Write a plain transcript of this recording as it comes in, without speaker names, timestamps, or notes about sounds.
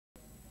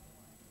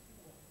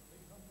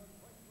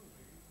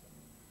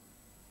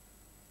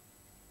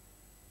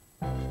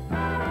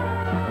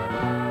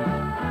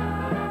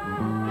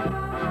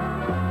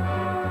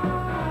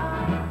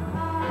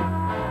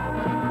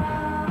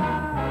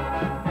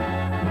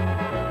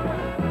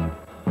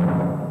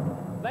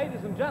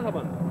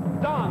gentlemen,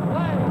 Don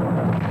Lane.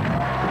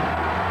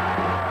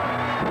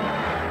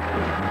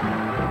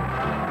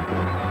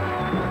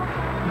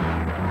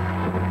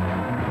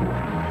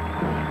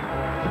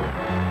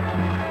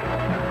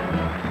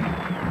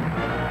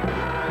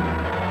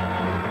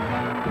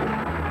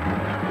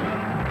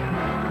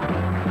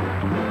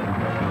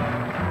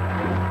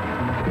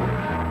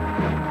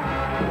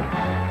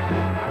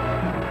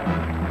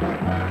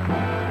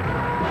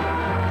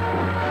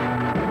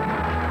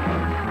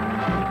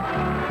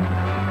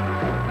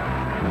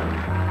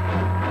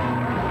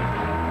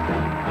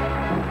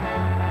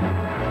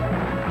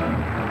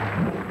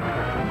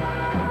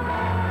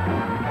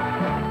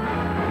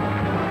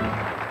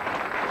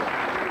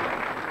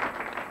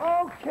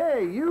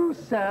 You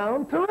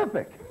sound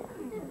terrific.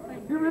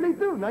 You really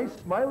do. Nice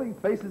smiling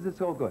faces. It's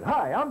all good.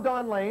 Hi, I'm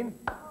Don Lane,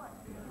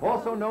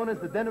 also known as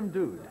the Denim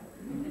Dude.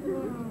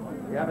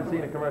 You haven't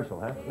seen a commercial,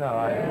 huh? No,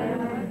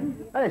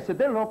 Hey, so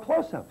there are no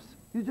close-ups.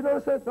 Did you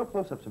notice that? No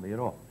close-ups of me at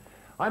all.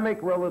 I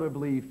make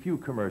relatively few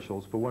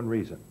commercials for one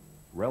reason.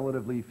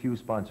 Relatively few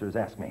sponsors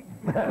ask me.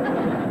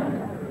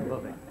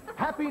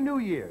 Happy New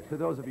Year to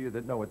those of you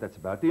that know what that's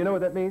about. Do you know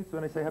what that means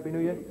when I say Happy New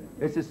Year?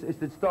 It's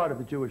the start of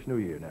the Jewish New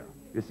Year now.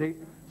 You see?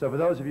 So for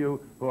those of you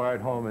who are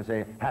at home and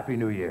say Happy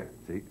New Year,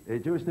 see? The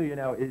Jewish New Year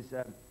now is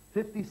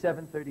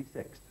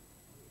 5736,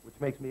 which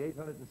makes me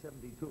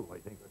 872, I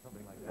think, or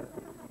something like that.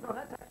 No,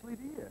 that's actually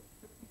the year.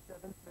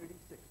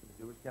 5736 in the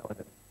Jewish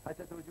calendar. I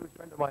said to a Jewish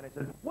friend of mine, I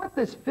said, what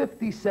does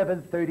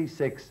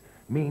 5736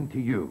 mean to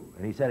you?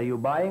 And he said, are you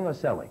buying or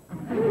selling?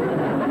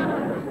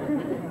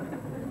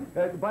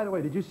 By the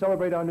way, did you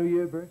celebrate our New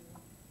Year, Bert?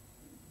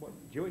 What,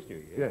 Jewish New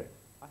Year? Yeah.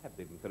 I haven't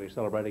even finished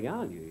celebrating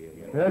our New Year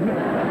yet.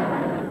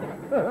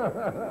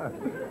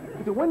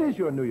 So when is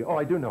your New Year? Oh,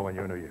 I do know when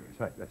your New Year is.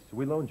 Right,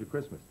 we loaned you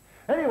Christmas.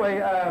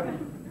 Anyway,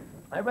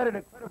 I read an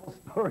incredible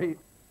story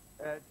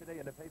today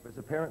in the papers.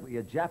 Apparently,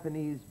 a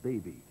Japanese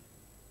baby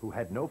who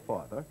had no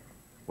father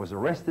was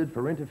arrested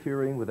for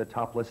interfering with a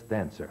topless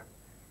dancer.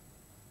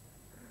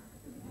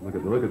 Look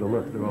at the look.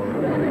 They're all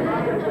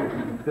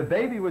The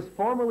baby was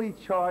formally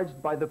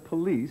charged by the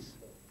police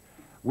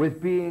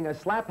with being a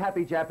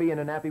slap-happy Jappy and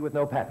a nappy with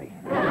no pappy.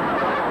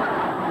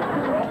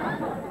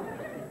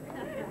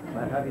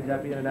 Slap-happy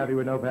Jappy and a nappy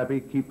with no pappy.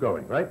 Keep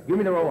going, right? Give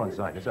me the roll-on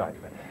sign. It's all right.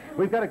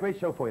 We've got a great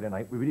show for you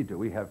tonight. We really do.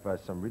 We have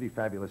some really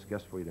fabulous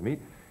guests for you to meet.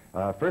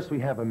 First, we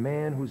have a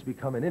man who's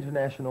become an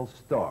international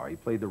star. He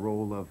played the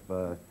role of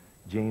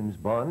James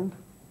Bond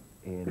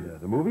in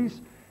the movies.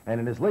 And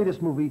in his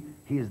latest movie,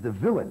 he is the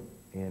villain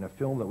in a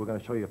film that we're going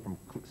to show you from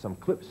some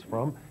clips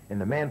from, in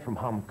The Man from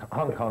Hong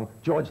Kong,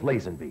 George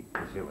Lazenby.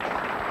 Let's do it.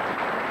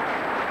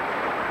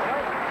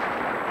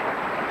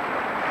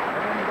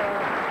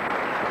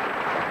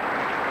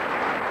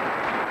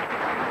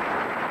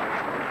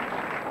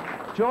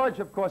 George,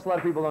 of course, a lot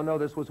of people don't know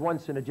this, was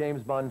once in a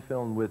James Bond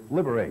film with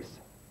Liberace.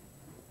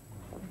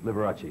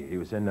 Liberace. He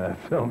was in a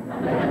film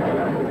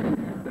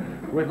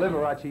with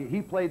Liberace.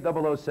 He played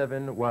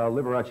 007 while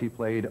Liberace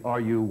played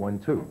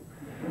RU-12.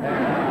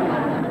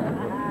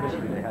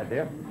 Mystery they had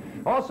there.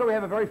 Also, we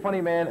have a very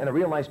funny man and a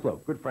real nice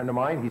bloke. Good friend of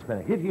mine. He's been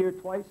a hit here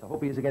twice. I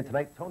hope he is again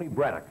tonight. Tony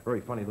Braddock.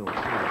 Very funny little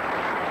singer.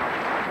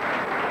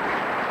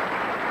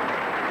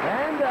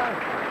 And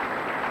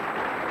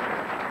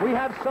we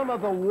have some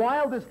of the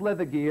wildest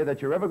leather gear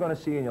that you're ever going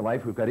to see in your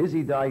life. We've got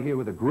Izzy Dye here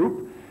with a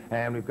group,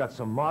 and we've got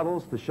some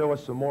models to show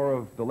us some more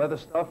of the leather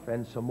stuff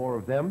and some more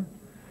of them.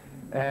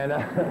 And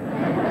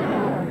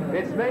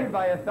it's made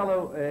by a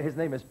fellow, his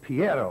name is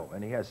Piero,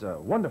 and he has a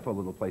wonderful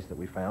little place that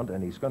we found,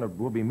 and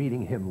we'll be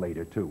meeting him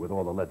later, too, with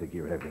all the leather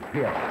gear and everything.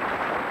 Piero.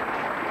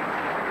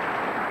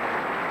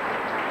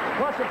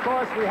 Plus, of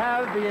course, we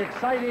have the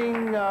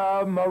exciting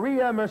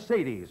Maria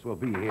Mercedes will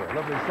be here.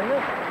 Lovely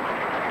singer.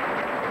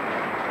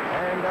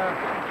 And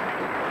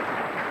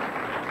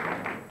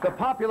the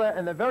popular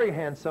and the very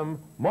handsome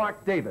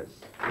Mark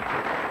Davis.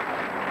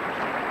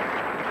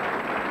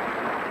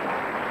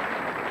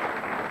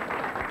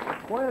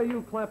 Why are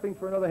you clapping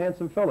for another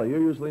handsome fella?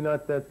 You're usually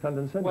not that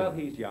condescending. Well,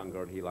 he's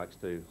younger and he likes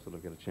to sort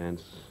of get a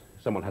chance.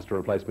 Someone has to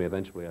replace me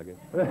eventually, I guess.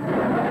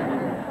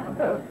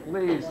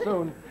 Please,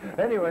 soon.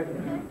 Anyway,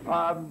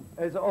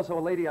 there's also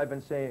a lady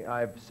I'm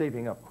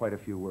saving up quite a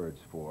few words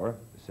for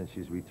since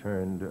she's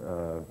returned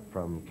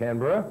from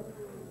Canberra.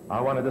 I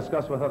want to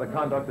discuss with her the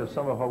conduct of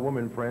some of her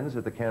women friends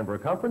at the Canberra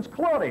conference.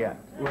 Claudia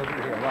will be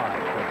here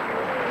live.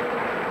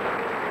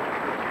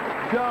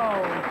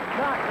 Don't,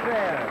 not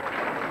fair.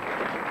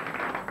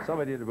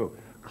 Somebody did a boo.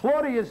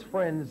 Claudia's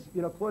friends,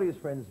 you know, Claudia's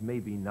friends may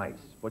be nice,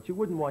 but you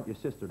wouldn't want your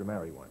sister to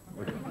marry one,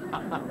 would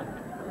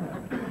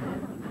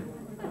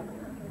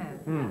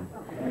you?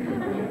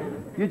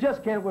 You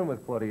just can't win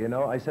with Claudia, you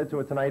know. I said to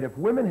her tonight, if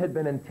women had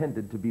been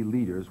intended to be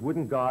leaders,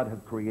 wouldn't God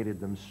have created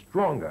them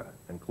stronger?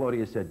 And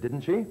Claudia said,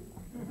 didn't she?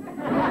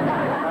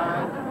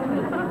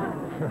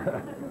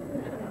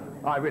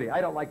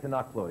 I don't like to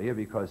knock Claudia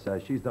because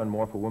she's done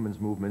more for women's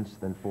movements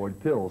than Ford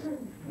pills.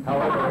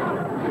 However,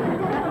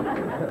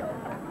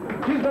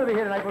 She's going to be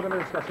here tonight. We're going to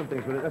discuss some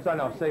things with her. That's I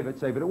know. Save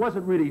it. It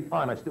wasn't really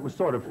honest. It was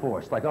sort of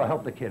forced. Like, oh,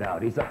 help the kid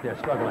out. He's up there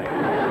struggling.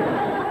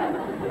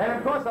 And,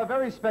 of course, our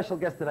very special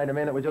guest tonight, a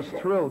man that we're just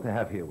thrilled to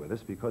have here with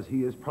us because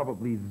he is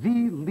probably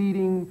the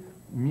leading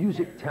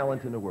music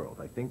talent in the world,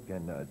 I think,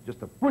 and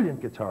just a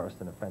brilliant guitarist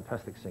and a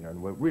fantastic singer,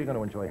 and we're really going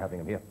to enjoy having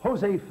him here.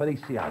 José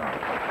Feliciano.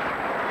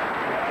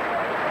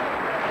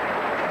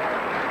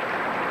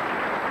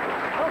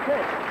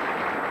 Okay.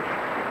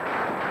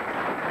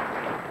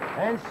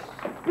 And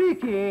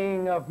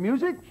speaking of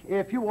music,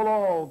 if you will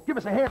all give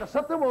us a hand or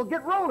something, we'll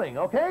get rolling,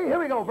 okay? Here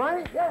we go,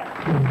 Brian. Yeah.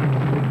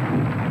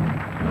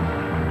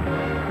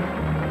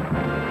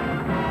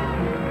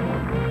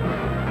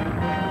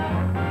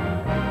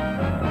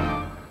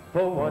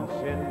 For once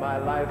in my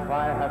life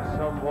I have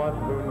someone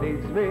who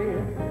needs me,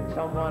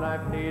 someone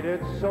I've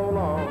needed so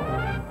long.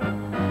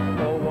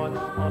 For once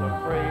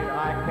unafraid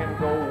I can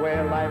go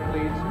where life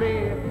leads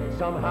me,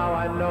 somehow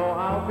I know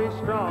I'll be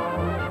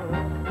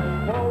strong.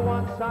 For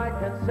once I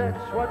can sense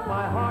what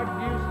my heart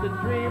used to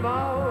dream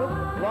of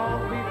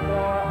long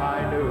before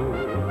I knew.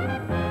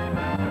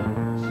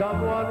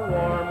 Someone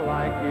warm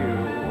like you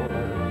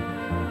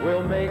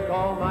will make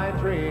all my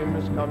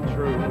dreams come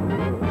true.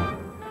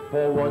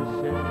 For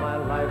once in my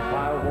life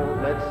I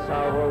won't let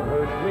sorrow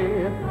hurt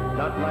me,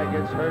 not like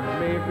it's hurt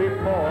me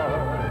before.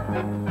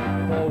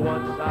 For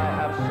once I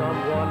have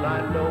someone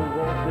I know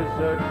won't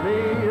desert me,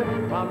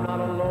 I'm not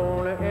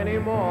alone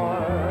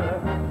anymore.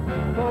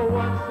 For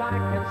once I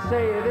can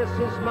say this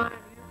is mine,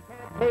 you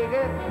can't take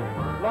it.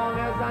 Long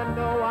as I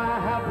know I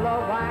have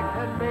love, I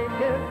can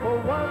make it. For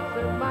once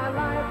in my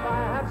life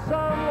I have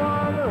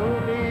someone who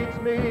needs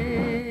me.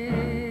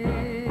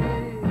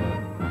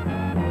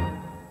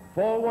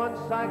 For once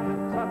I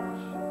can touch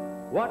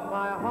what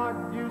my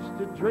heart used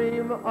to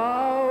dream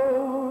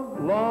of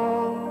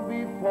long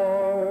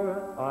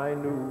before I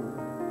knew.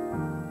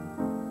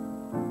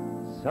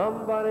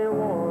 Somebody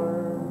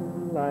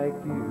warm like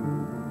you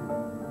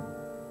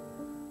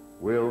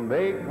will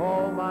make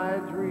all my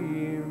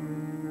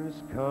dreams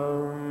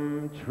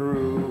come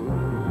true.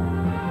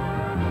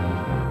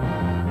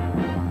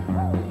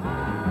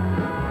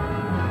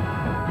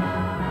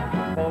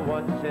 For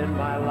once in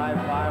my life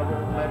I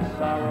won't let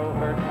sorrow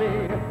hurt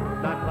me,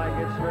 not like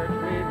it's hurt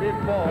me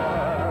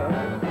before.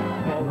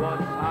 For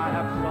once I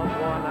have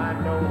someone I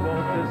know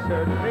won't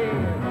desert me,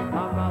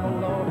 I'm not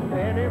alone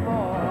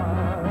anymore.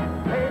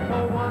 Hey,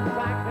 for once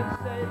I can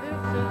say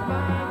this is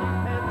mine, you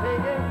can't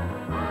take it.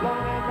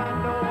 Long as I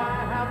know I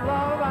have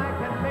love, I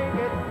can make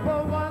it.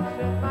 For once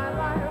in my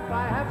life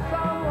I have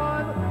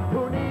someone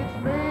who needs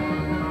me.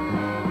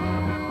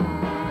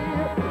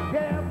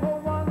 Yeah, for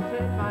once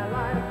in my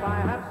life I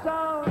have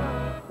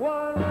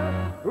someone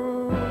who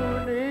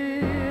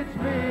needs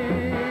me.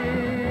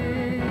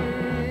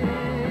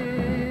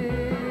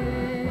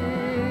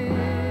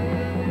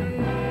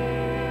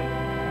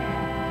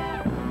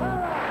 All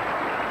right.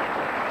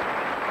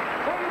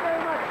 Thank you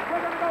very much.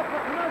 We're going to go for a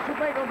commercial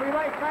break. We'll be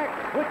right back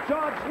with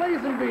George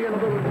Lazenby in a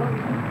little bit.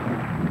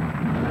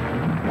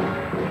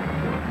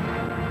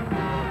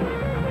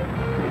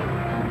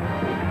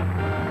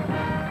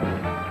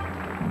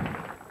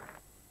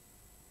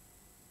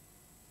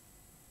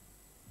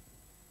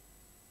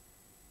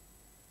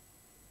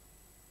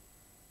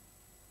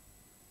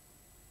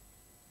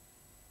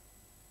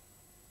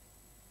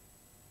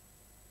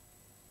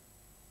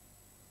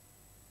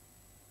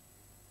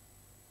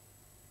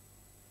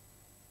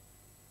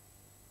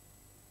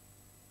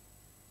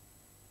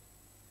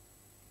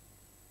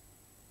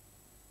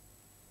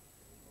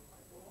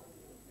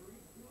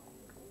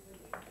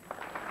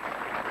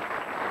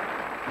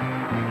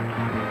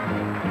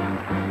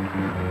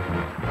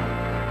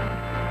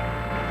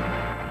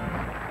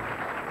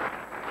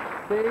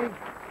 See?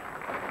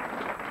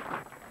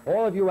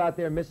 All of you out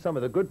there missed some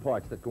of the good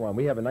parts that go on.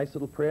 We have a nice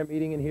little prayer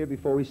meeting in here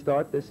before we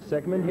start this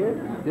segment here,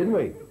 didn't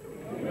we?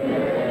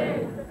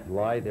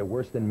 Lie, they're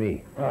worse than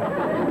me. All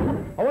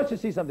right. I want you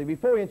to see something.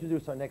 Before we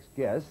introduce our next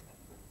guest,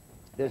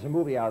 there's a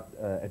movie out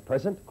at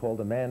present called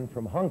A Man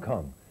from Hong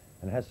Kong,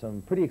 and it has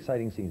some pretty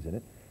exciting scenes in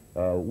it.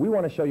 We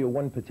want to show you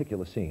one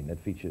particular scene that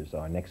features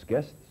our next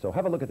guest. So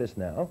have a look at this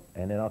now,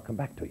 and then I'll come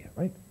back to you,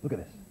 right? Look at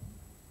this.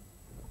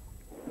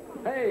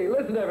 Hey,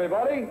 listen,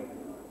 everybody.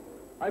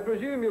 I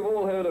presume you've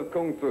all heard of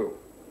Kung Fu.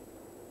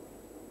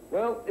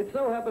 Well, it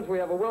so happens we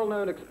have a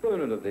well-known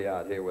exponent of the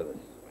art here with us.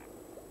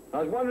 I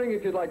was wondering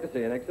if you'd like to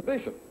see an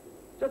exhibition.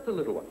 Just a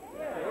little one.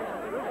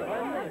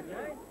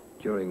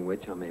 During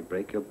which I may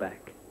break your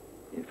back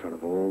in front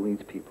of all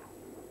these people.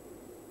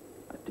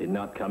 I did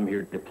not come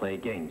here to play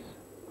games.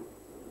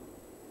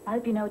 I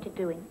hope you know what you're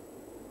doing.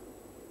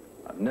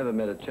 I've never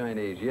met a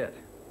Chinese yet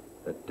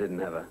that didn't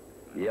have a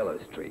yellow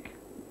streak.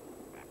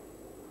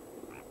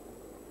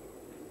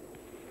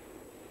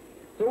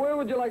 So where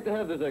would you like to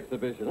have this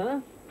exhibition,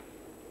 huh?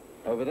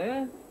 Over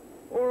there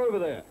or over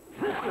there?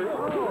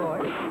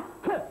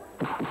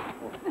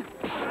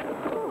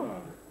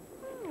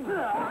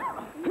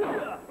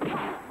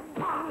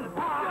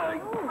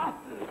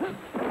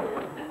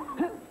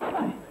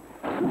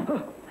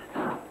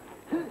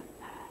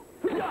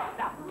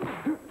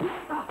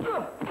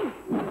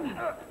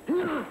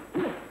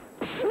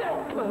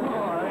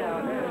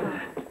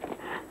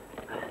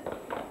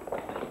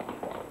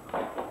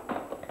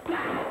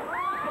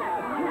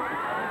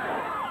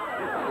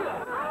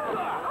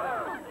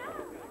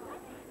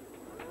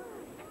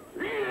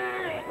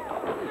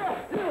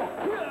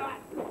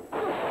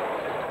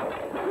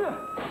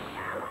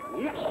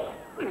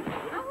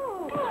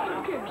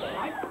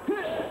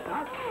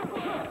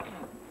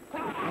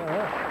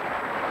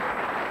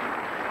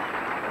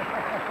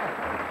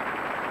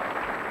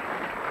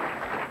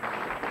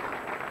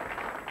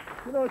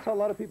 notice how a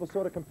lot of people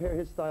sort of compare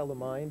his style to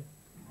mine?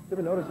 You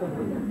ever notice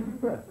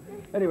that?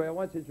 Anyway, I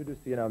want to introduce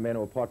to you now a man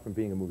who, apart from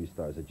being a movie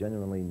star, is a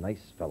genuinely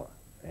nice fella.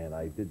 And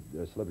I did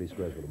Celebrity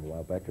Squares with him a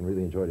while back and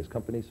really enjoyed his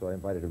company, so I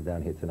invited him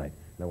down here tonight.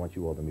 And I want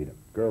you all to meet him.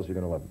 Girls, you're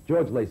going to love him.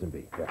 George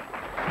Lazenby. Yeah.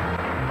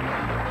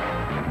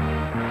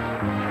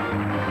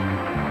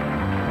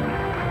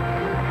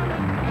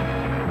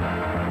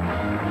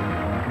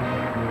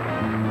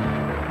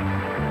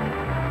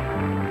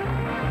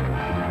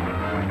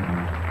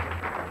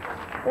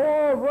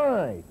 All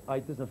right.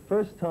 This is the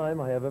first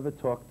time I have ever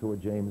talked to a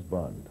James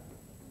Bond.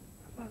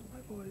 I've lost my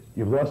voice.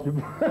 You've lost your...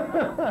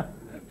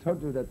 Don't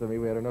do that to me.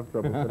 We had enough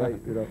trouble today,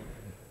 you know.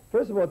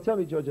 First of all, tell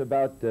me, George,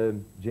 about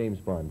James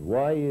Bond.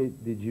 Why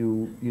did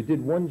you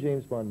did one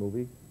James Bond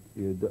movie,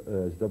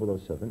 as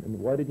 007, and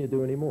why didn't you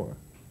do any more?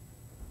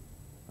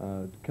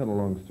 To cut a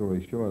long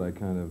story short, I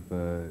kind of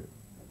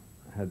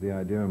had the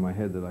idea in my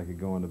head that I could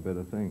go on to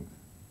better things.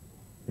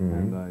 Mm-hmm.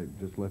 And I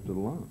just left it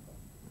alone.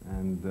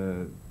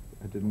 And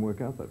it didn't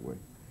work out that way.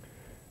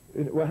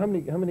 Well, how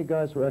many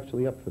guys were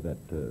actually up for that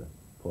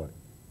part,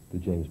 the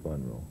James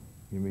Bond role?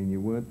 You mean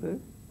you weren't there?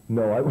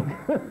 No,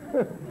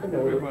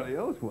 Everybody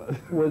else was.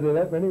 Were there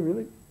that many,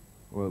 really?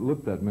 Well, it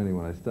looked that many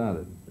when I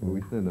started, but we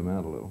thinned them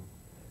out a little.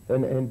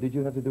 And did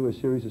you have to do a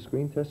series of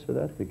screen tests for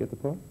that to get the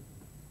part?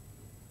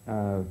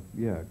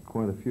 Yeah,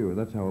 quite a few.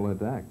 That's how I learned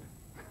to act.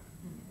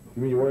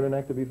 You mean you weren't an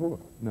actor before?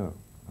 No,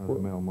 I was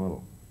a male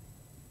model.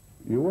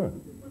 You were?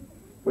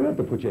 We don't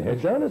have to put your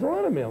head down. There's a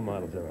lot of male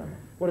models around.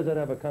 What, does that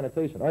have a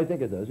connotation? I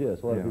think it does,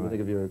 yes. A lot of people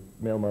think if you're a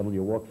male model,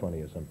 you walk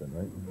funny or something,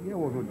 right? Yeah,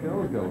 well, the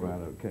girls go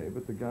around okay,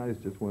 but the guys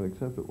just weren't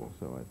acceptable,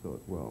 so I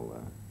thought, well,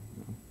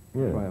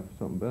 try out for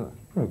something better.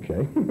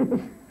 Okay.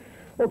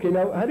 Okay,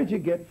 now, how did you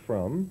get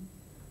from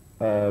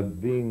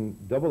being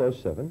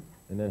 007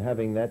 and then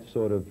having that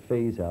sort of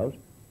phase out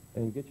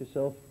and get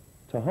yourself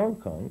to Hong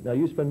Kong? Now,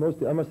 you spend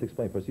I must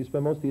explain first, you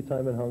spend most of your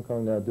time in Hong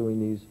Kong now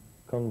doing these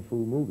Kung Fu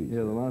movies.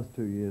 Yeah, the last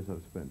 2 years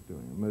I've spent doing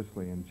it,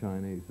 mostly in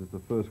Chinese. It's the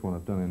first one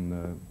I've done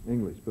in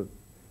English, but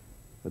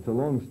it's a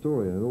long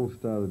story, and it all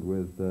started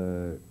with,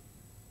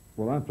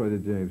 well, after I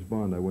did James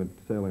Bond, I went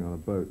sailing on a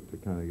boat to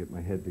kind of get my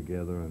head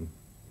together and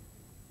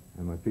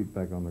my feet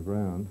back on the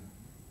ground,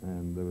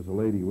 and there was a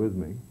lady with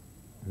me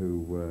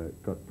who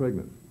got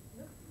pregnant.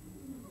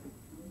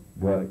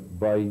 By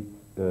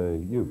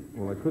you?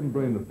 Well, I couldn't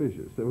bring the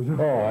fishes. There was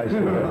Oh, I see.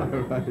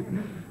 right.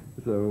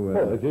 So,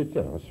 well, it did,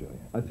 Australia.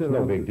 It's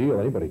no big deal.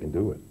 Anybody can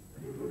do it.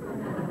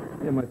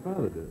 Yeah, my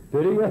father did.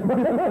 Did he?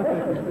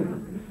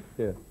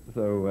 Yeah.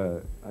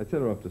 So I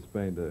sent her off to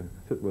Spain to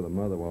sit with her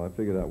mother while I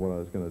figured out what I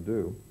was going to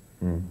do.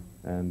 Mm.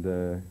 And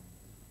no,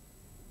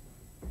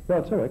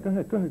 it's all right. Go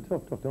ahead.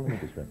 Talk. Don't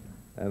make this right.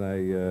 And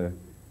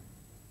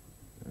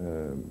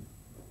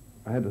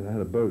I had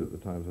a boat at the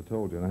time, as I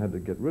told you, and I had to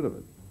get rid of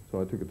it. So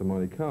I took it to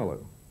Monte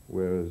Carlo,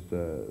 whereas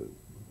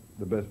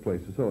the best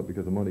place to sell it,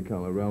 because the Monte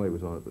Carlo rally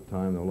was on at the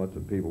time. There were lots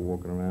of people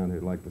walking around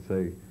who'd like to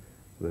say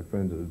to their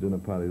friends at a dinner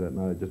party that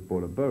night, I just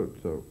bought a boat.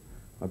 So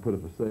I put a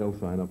for sale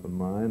sign up in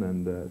mine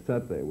and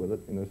sat there with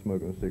it,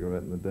 smoking a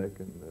cigarette on the deck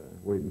and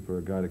waiting for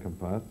a guy to come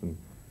past. And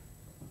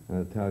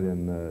an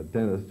Italian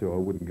dentist who I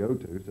wouldn't go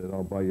to said,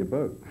 I'll buy your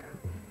boat.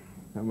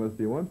 How much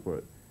do you want for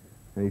it?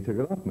 And he took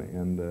it off me,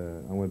 and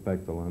I went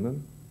back to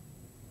London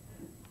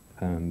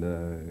and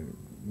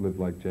lived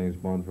like James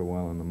Bond for a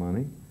while on the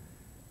money.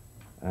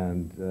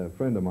 And a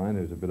friend of mine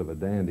who's a bit of a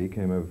dandy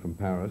came over from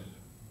Paris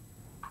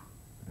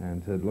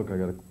and said, look, I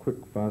got a quick,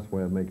 fast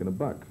way of making a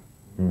buck.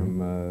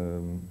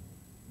 I'm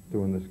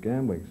doing this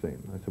gambling scene.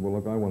 I said, well,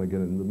 look, I want to get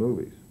into the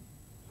movies.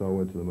 So I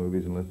went to the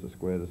movies in Leicester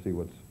Square to see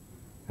what's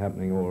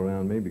happening all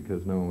around me,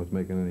 because no one was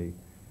making any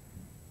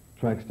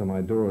tracks to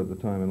my door at the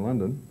time in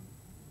London.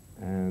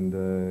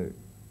 And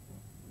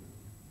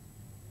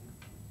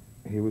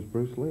he was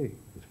Bruce Lee,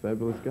 this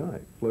fabulous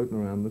guy, floating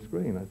around the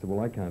screen. I said,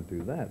 well, I can't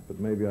do that, but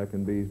maybe I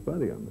can be his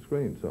buddy on the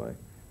screen. So I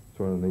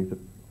saw underneath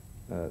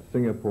it,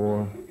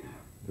 Singapore,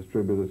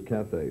 Distributors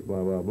Cathay,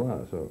 blah, blah,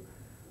 blah. So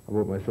I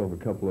bought myself a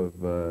couple of,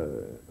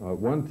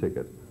 one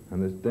ticket,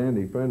 and this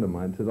dandy friend of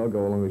mine said, I'll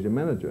go along as your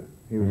manager.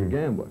 He was a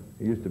gambler.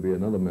 He used to be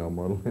another male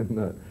model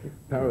in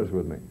Paris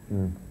with me.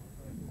 And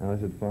I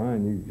said,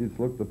 fine, you just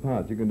look the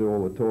part. You can do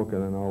all the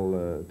talking, and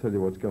I'll tell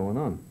you what's going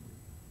on.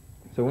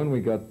 So when we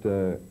got...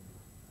 the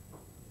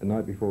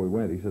night before we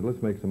went, he said,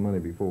 let's make some money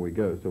before we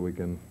go so we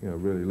can,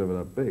 really live it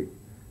up big.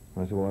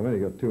 I said, well, I've only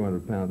got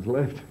 200 pounds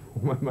left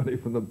for my money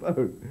from the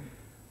boat.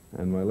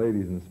 And my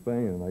lady's in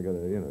Spain, and I got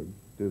to,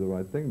 do the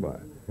right thing by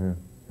her. Yeah.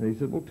 And he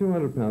said, well,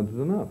 200 pounds is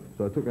enough.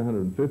 So I took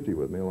 150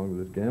 with me along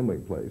to this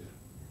gambling place.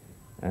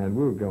 And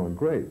we were going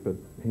great, but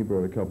he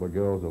brought a couple of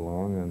girls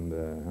along, and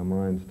our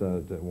minds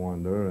started to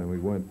wander, and we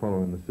weren't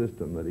following the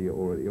system that he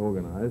already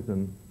organized,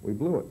 and we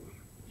blew it.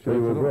 So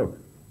you were broke?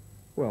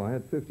 Well, I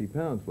had 50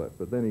 pounds left,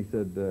 but then he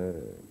said,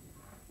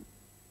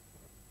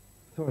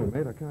 sorry,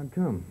 mate, I can't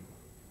come.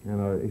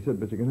 And he said,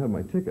 but you can have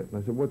my ticket.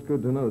 And I said, what's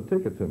good to another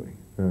ticket to me?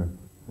 Yeah.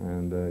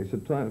 And he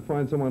said, try and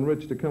find someone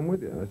rich to come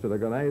with you. And I said, I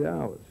got 8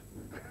 hours.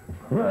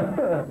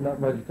 Not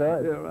much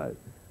time. Yeah, right.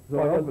 So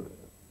Well,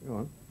 go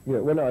on. Yeah,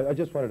 well, no, I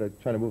just wanted to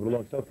try to move it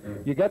along. So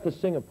you got to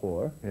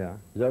Singapore. Yeah.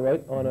 Is that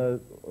right? On a,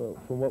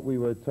 from what we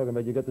were talking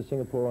about, you got to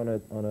Singapore on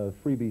a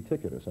freebie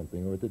ticket or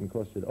something, or it didn't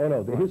cost you. Oh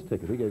no, his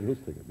ticket. He gave his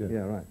ticket. Yeah.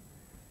 Yeah, right.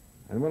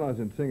 And when I was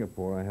in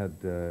Singapore, I had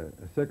a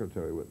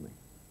secretary with me,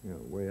 you know,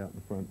 way out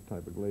in front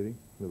type of lady.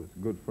 There was a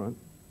good front.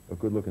 A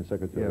good-looking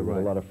secretary Yeah, with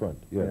right. a lot of front.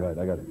 Yeah, Yeah. right.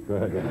 I got it. Go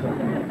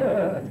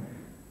ahead.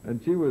 And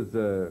she was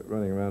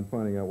running around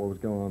finding out what was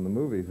going on in the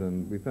movies,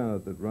 and we found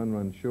out that Run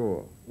Run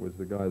Shaw was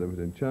the guy that was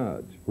in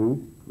charge.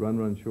 Who? Run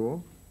Run Shaw?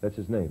 That's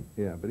his name.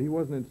 Yeah, but he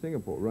wasn't in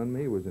Singapore. Run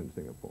Me was in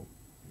Singapore.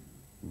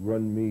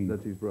 Run Me.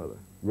 That's his brother.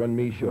 Run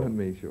Me Shaw. Run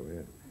Me Shaw,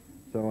 yeah.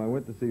 So I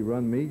went to see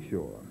Run Me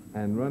Shaw,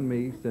 and Run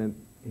Me sent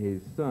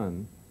his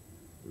son,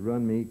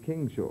 Run Me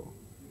King Shaw.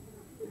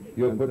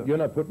 You're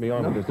not putting me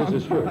on because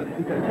this is true.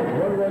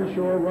 Run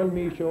Shaw, Run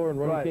Me Shaw, and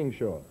Run Right. King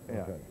Shaw.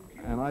 Yeah. Okay.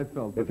 And I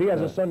felt If that, he has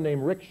a son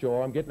named Rick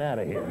Shaw, I'm getting out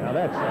of here. Now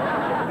that's...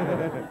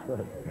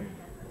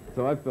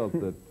 So I felt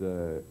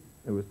that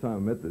it was time I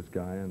met this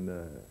guy, and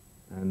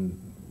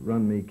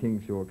Run Me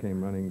King Shaw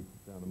came running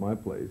down to my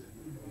place,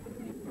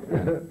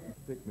 and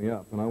picked me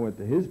up, and I went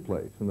to his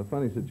place. And the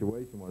funny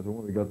situation was,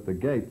 when we got to the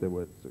gate, there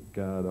was a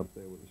guard up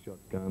there with a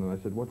shotgun, and I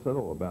said, "What's that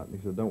all about?" And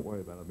he said, "Don't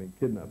worry about it. I've been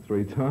kidnapped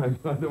 3 times.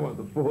 I don't want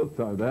the 4th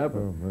time to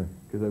happen." Oh, right.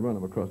 Because they run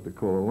him across to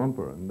Kuala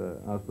Lumpur and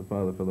asked the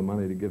father for the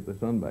money to give the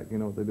son back. You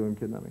know what they do in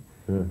kidnapping?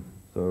 Yeah.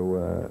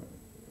 So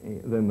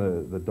then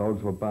the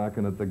dogs were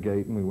barking at the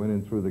gate, and we went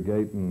in through the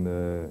gate and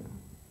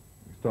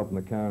stopped in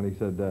the car, and he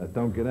said,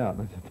 "Don't get out."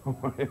 And I said,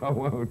 "Don't worry, I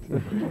won't."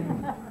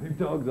 The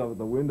dogs up at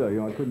the window, you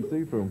know, I couldn't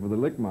see through them for the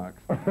lick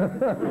marks.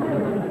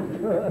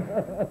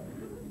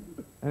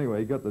 Anyway,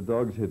 he got the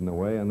dogs hidden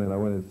away, and then I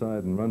went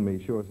inside, and Run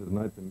Me Shaw said,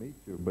 "Nice to meet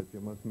you, but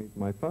you must meet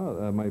my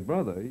father, my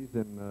brother. He's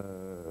in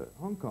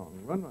Hong Kong,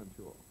 Run Run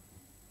Shaw."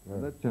 Yeah.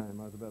 At that time,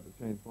 I was about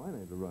to change my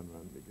name to Run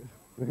Run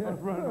because I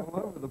was running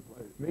all over the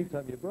place.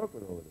 Meantime, you broke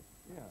it over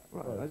there. Yeah,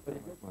 right. Right. I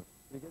spent much.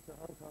 You get to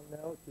Hong Kong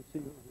now to see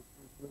who the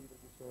Bruce Lee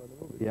that you saw in the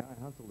movie. Yeah,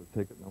 I hustled a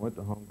ticket, and I went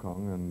to Hong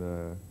Kong, and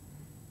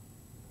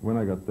when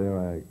I got there,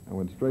 I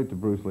went straight to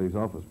Bruce Lee's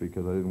office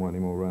because I didn't want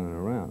any more running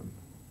around.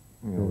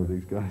 You know, with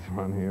these guys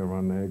run here,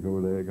 run there,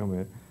 go there, come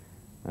here.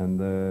 And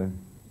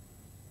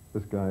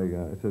this guy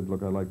said,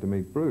 "Look, I'd like to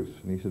meet Bruce."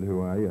 And he said,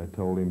 "Who are you?" I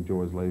told him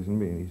George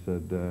Lazenby, and he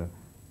said,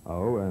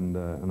 "Oh," and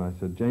I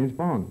said, "James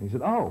Bond." He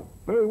said, "Oh,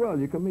 very well,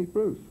 you can meet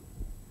Bruce."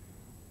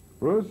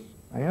 "Bruce,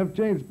 I have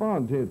James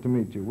Bond here to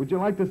meet you. Would you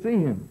like to see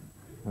him?"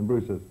 And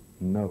Bruce says,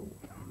 "No."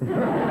 So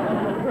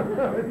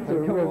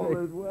come all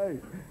this way.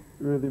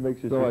 Really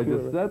makes you So I secure,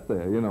 just right? sat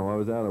there, you know, I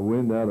was out of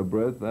wind, out of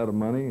breath, out of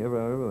money,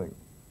 everything.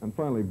 And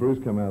finally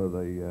Bruce came out of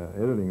the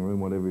editing room,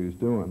 whatever he was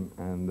doing,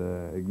 and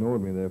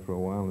ignored me there for a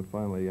while, and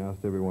finally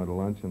asked everyone to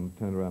lunch and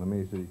turned around to me.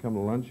 He said, "You come to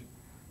lunch?"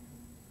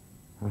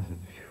 I said,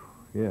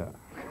 "Phew, yeah."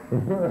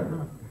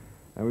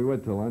 And we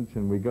went to lunch,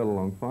 and we got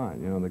along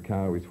fine. You know, in the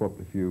car we swapped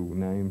a few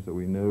names that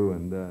we knew,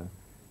 and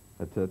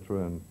et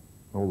cetera, and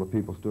all the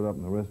people stood up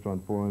in the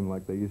restaurant for him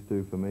like they used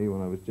to for me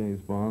when I was James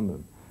Bond,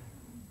 and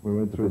we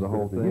went through the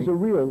whole thing. He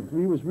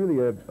was really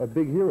a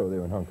big hero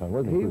there in Hong Kong,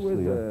 wasn't he? He Bruce was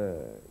Lee?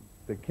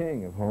 the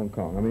king of Hong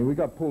Kong. I mean, we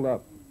got pulled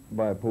up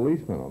by a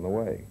policeman on the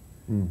way.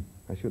 Hmm.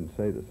 I shouldn't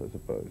say this, I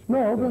suppose.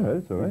 No, but, go ahead,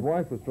 it's all right. His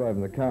wife was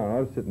driving the car, and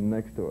I was sitting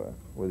next to her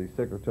with his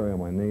secretary on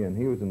my knee, and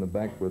he was in the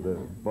back with a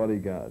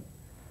bodyguard.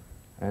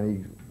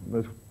 And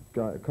this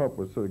cop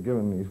was sort of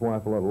giving his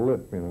wife a lot of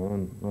lip, you know,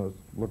 and I was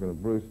looking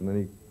at Bruce, and then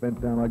he bent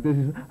down like this.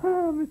 He said,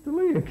 "Ah, Mr.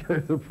 Lee," and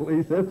goes a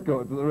police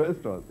escort to the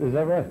restaurant. Is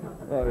that right?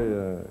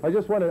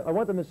 I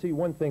want them to see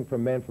one thing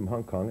from Man from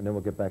Hong Kong, and then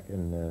we'll get back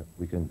and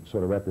we can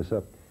sort of wrap this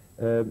up.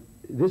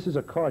 This is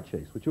a car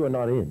chase, which you are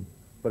not in,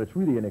 but it's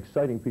really an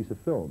exciting piece of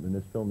film in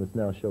this film that's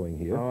now showing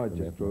here. Oh, I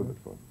just drove it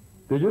for him.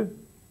 Did you?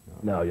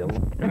 No, you.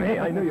 Hey,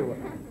 I knew you were.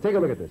 Take a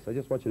look at this. I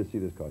just want you to see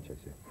this car chase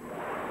here.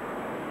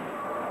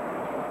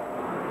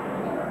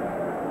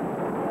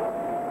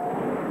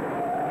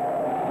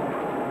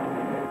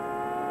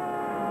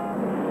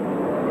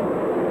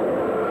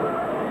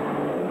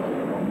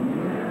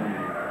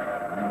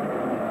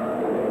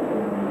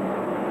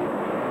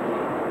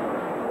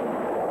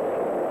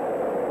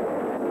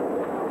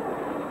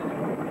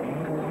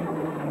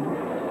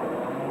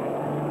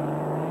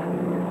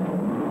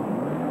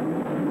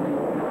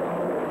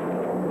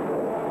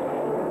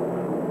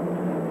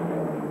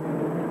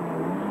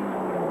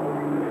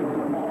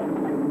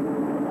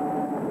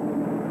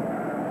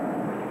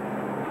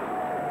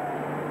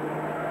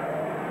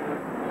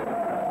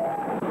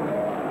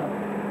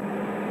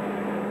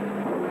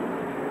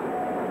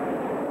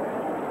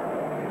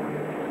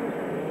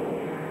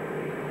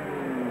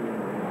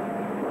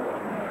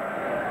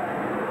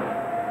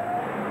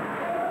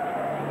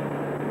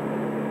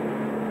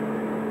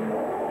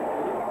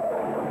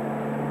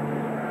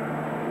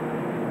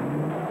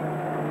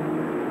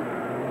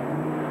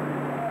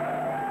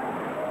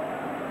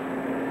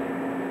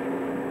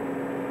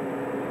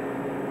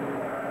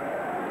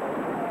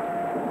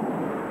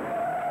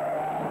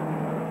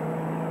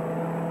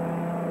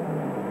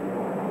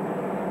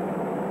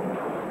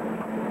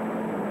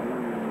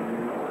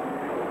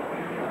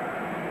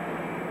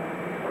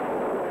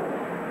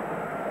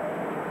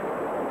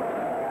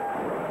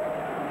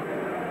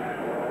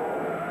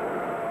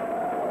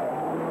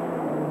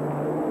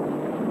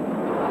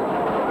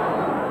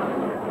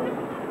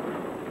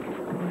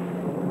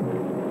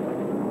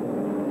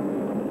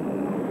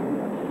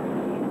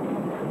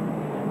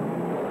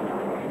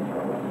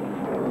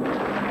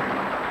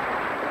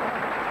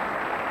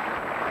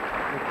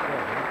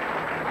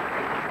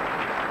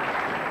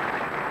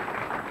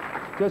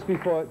 just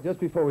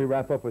before we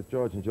wrap up with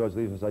George and George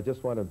leaves us, I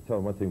just want to tell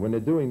him one thing. When they're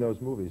doing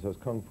those movies, those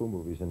kung fu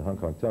movies in Hong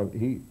Kong, tell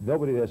him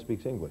nobody there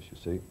speaks English, you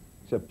see,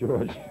 except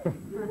George.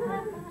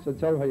 So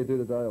tell him how you do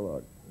the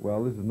dialogue.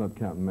 Well, this is not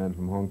counting Man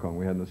from Hong Kong.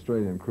 We had an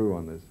Australian crew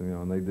on this,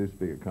 and they do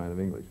speak a kind of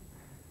English.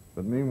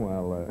 But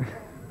meanwhile...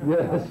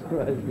 yes,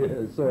 right,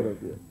 yeah, sort of,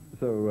 yeah.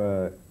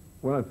 So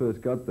when I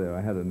first got there,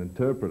 I had an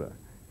interpreter.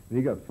 And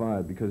he got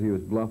fired because he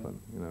was bluffing.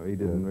 He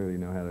didn't really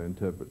know how to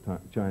interpret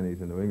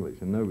Chinese into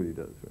English, and nobody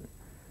does. Right?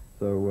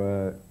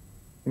 So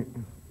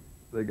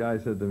the guy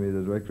said to me,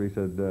 the director, he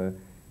said,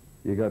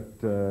 you got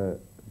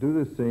do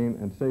this scene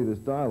and say this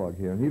dialogue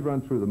here. And he'd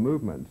run through the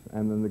movements,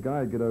 and then the guy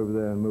would get over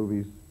there and move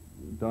his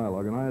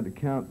dialogue, and I had to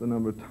count the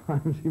number of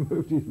times he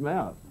moved his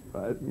mouth,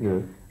 right?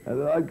 Yeah. And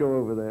then I'd go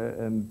over there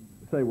and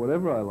say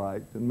whatever I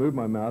liked and move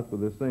my mouth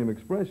with the same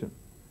expression.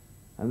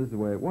 And this is the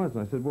way it was.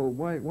 And I said, well,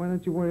 why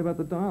don't you worry about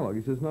the dialogue?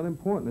 He says, it's not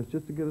important. It's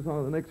just to get us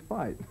on to the next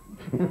fight.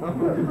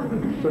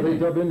 So they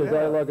dub in the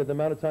dialogue at the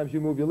amount of times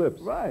you move your lips.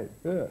 Right.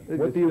 Yeah.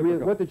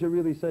 What did you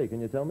really say? Can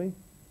you tell me?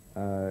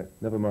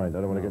 Never mind.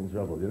 I don't want to get in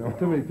trouble,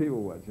 Too many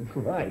people watching.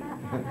 Right.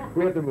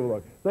 We have to move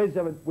along. Ladies and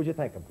gentlemen, would you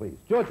thank him, please?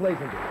 George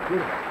Lazenby.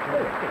 Beautiful.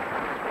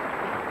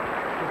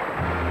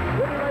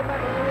 We'll be right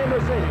back on the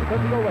Mercedes.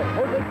 Don't you go away.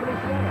 José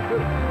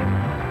Feliciano.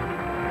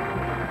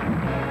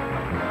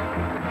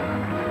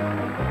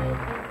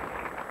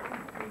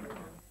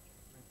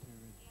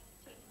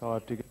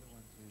 Five together.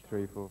 1, 2,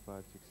 3, 4,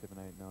 5, 6, 7,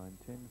 8, 9,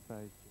 10.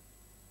 Phase.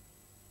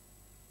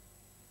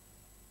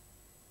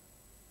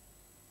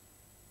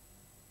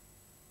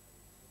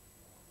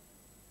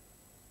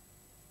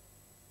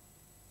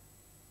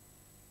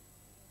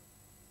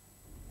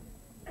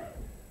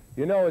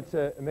 It's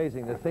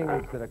amazing, the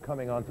things that are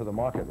coming onto the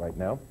market right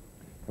now.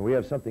 And we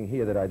have something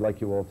here that I'd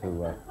like you all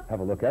to have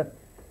a look at.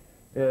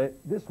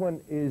 This one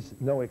is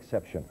no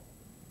exception.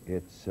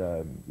 It's,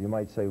 you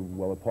might say,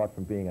 well, apart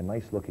from being a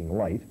nice-looking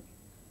light,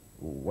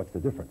 what's the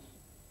difference?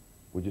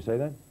 Would you say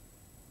that? I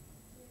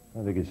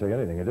don't think you'd say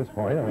anything at this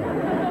point.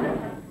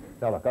 Now,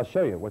 look, I'll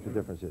show you what the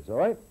difference is, all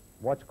right?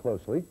 Watch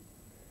closely.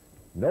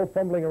 No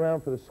fumbling around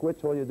for the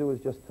switch. All you do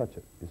is just touch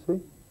it. You see?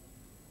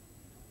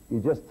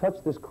 You just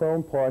touch this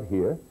chrome part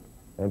here,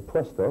 and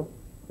presto,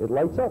 it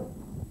lights up.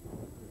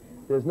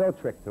 There's no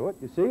trick to it,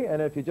 you see?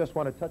 And if you just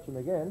want to touch them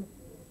again,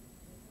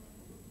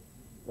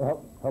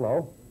 well,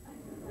 hello.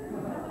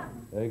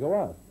 There you go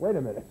on. Wait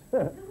a minute.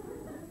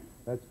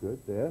 That's good.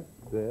 There,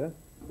 there,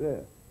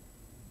 there.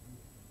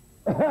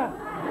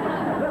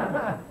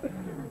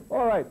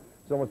 All right.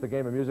 It's almost a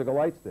game of musical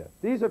lights there.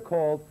 These are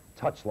called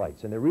touch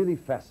lights, and they're really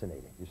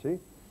fascinating, you see?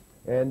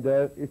 And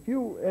if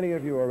any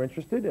of you are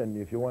interested, and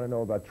if you want to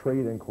know about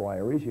trade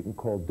inquiries, you can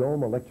call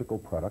Dome Electrical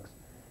Products,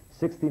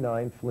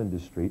 69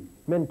 Flinders Street,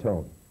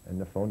 Mentone. And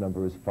the phone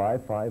number is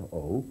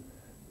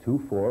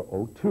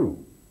 550-2402.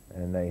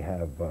 And they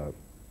have,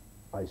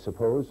 I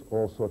suppose,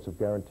 all sorts of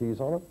guarantees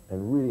on it,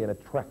 and really an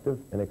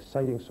attractive and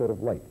exciting sort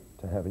of light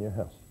to have in your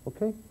house.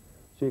 Okay?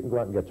 So you can go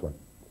out and get one.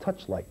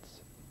 Touch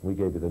lights. We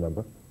gave you the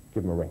number.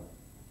 Give them a ring.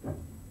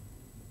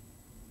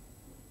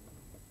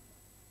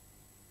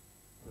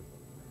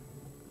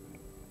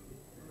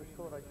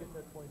 I get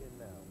that point in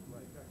now.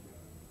 Right.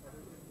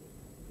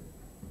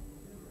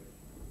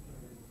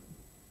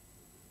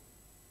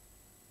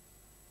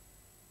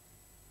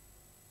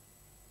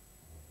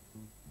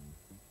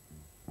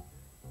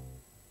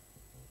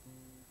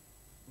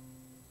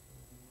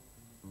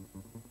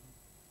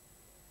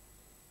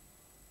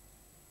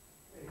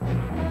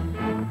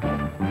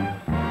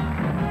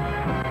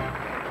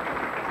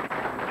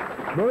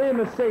 Maria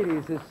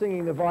Mercedes is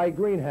singing the Vi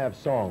Greenhalgh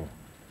song.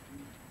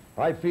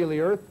 I feel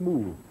the earth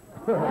move.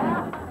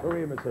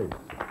 Maria Mercedes.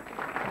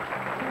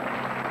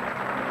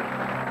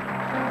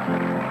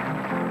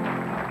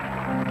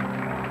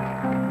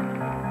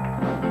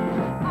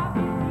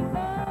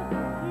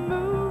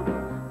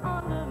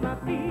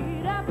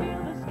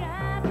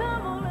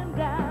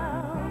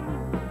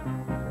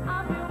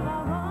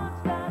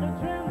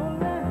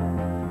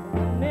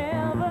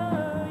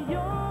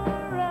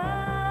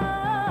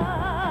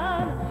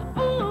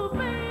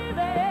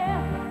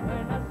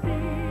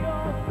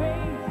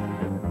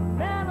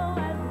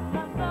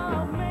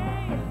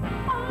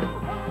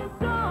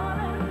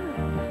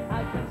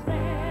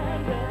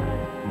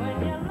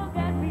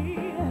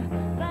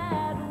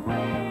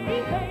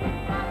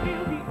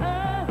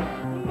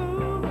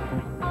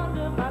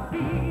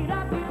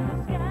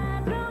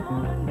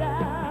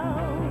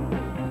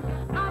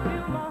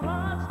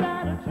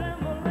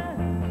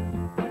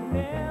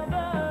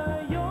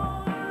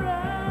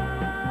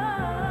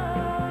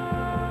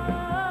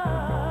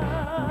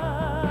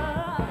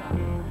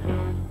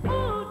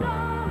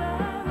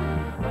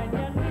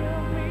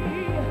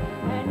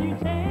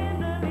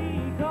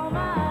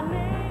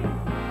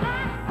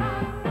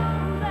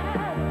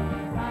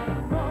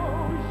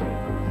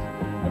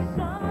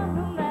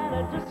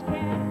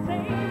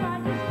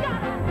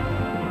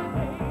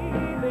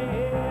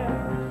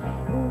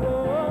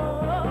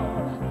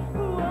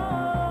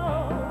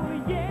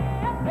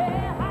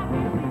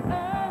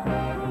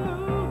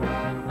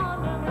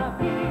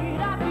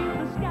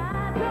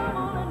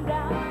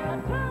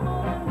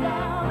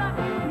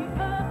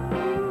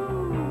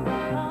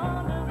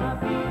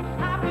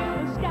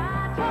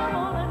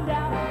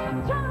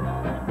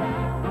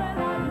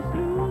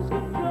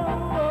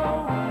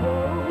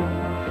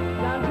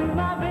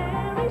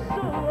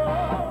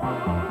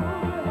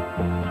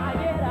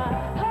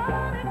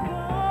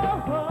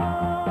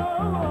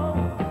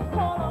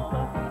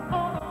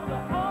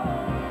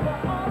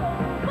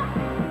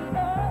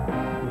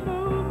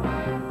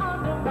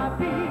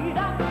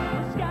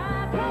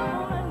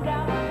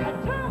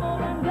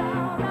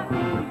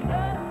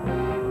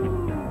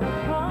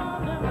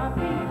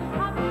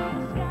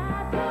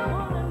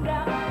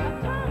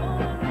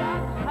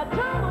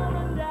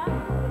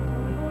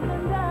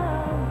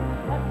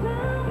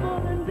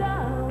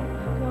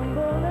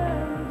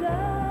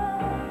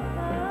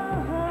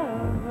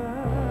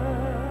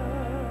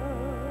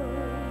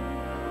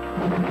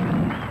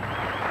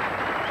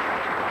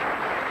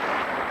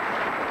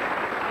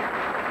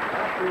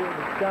 Happy in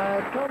the sky,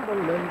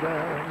 tumbling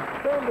down,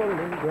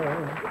 tumbling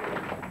down.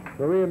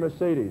 Maria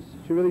Mercedes.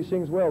 She really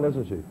sings well,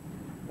 doesn't she?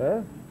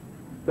 Huh?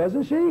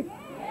 Doesn't she?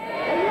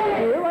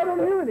 I don't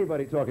hear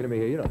anybody talking to me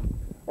here, you know.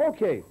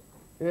 Okay.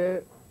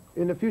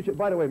 In the future,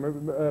 by the way,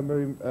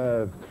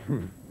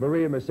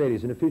 Maria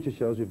Mercedes, in the future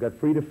shows, we've got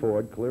Frida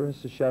Ford,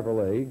 Clarissa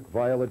Chevrolet,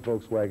 Violet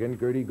Volkswagen,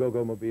 Gertie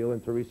Gogo Mobile,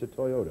 and Teresa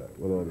Toyota.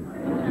 With all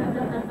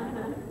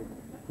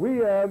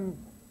these.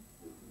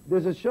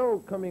 There's a show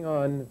coming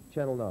on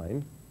Channel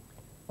 9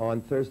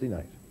 on Thursday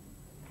night.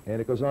 And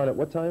it goes on at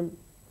what time?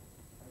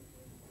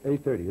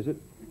 8:30, is it?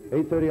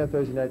 8:30 on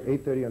Thursday night,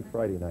 8:30 on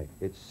Friday night.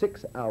 It's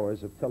 6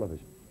 hours of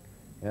television.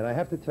 And I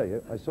have to tell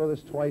you, I saw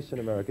this twice in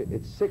America.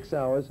 It's 6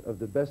 hours of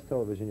the best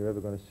television you're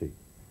ever going to see.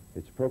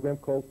 It's a program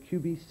called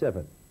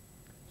QB7.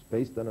 It's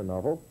based on a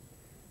novel.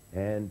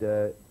 And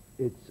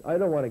I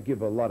don't want to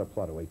give a lot of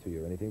plot away to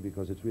you or anything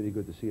because it's really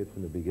good to see it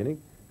from the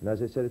beginning. And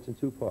as I said, it's in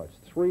 2 parts.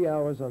 3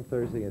 hours on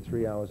Thursday and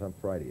 3 hours on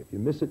Friday. If you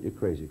miss it, you're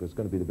crazy because it's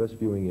going to be the best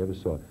viewing you ever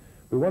saw.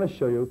 We want to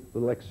show you a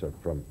little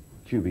excerpt from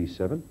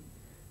QB7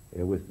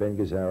 with Ben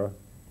Gazzara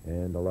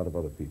and a lot of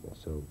other people.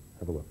 So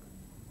have a look.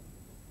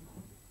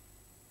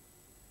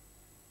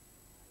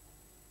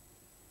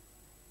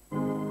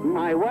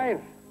 My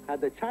wife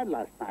had a child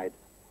last night,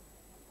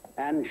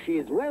 and she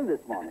is well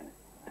this morning.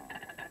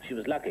 She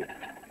was lucky.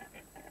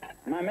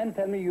 My men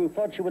tell me you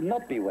thought she would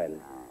not be well.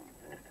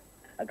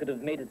 I could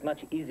have made it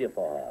much easier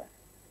for her.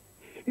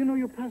 You know,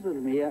 you puzzle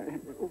me.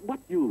 What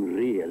do you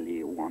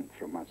really want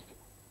from us?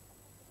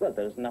 Well,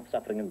 there is enough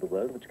suffering in the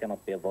world which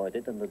cannot be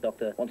avoided, and the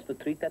doctor wants to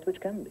treat that which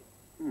can be.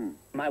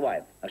 My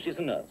wife, she's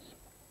a nurse.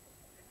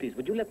 Please,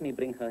 would you let me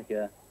bring her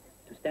here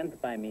to stand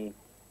by me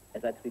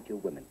as I treat you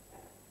women?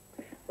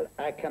 But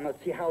I cannot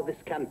see how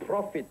this can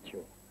profit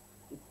you.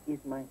 It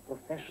is my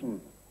profession.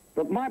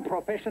 But my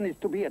profession is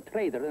to be a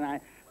trader,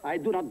 and I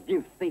do not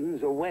give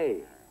things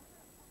away.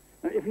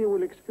 Now, if you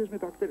will excuse me,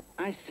 Doctor,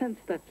 I sense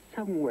that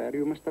somewhere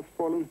you must have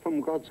fallen from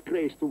God's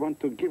grace to want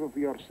to give of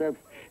yourself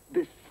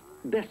this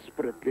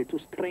desperately to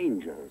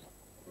strangers.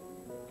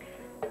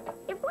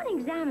 If one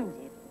examines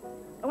it,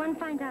 one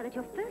finds out that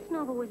your first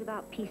novel was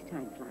about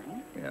peacetime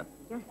flying. Yeah.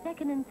 Your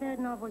second and third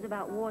novel was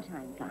about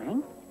wartime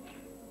flying.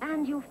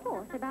 And your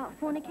fourth about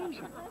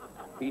fornication.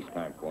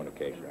 Peacetime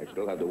fornication. I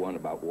still have the one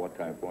about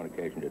wartime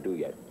fornication to do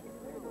yet.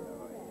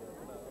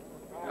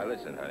 Now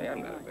listen, honey,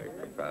 I'm not a very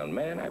profound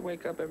man. I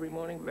wake up every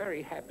morning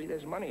very happy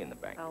there's money in the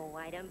bank. Oh,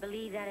 I don't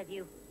believe that of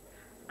you.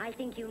 I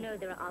think you know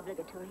there are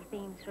obligatory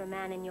themes for a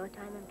man in your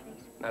time and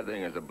place.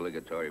 Nothing is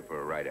obligatory for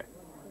a writer.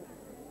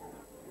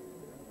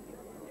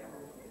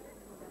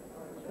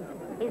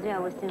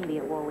 Israel will soon be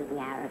at war with the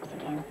Arabs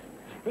again.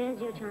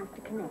 There's your chance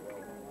to connect.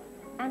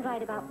 And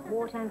write about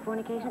wartime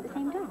fornication at the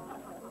same time.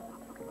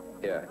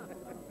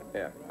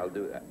 Yeah, I'll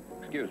do that.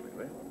 Excuse me,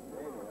 will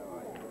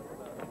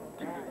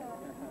you?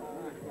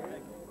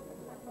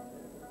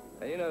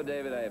 Now, you know,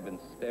 David, I have been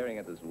staring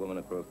at this woman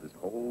across this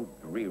whole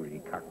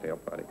dreary cocktail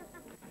party.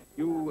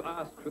 You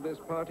asked for this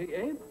party,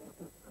 eh?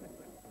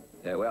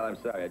 Yeah, well, I'm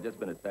sorry. I've just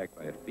been attacked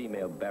by a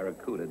female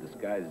barracuda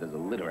disguised as a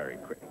literary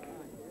critic.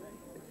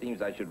 It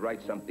seems I should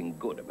write something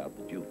good about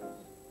the Jews.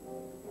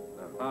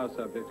 Our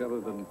subject,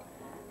 other than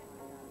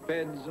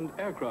beds and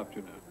aircraft,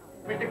 you know.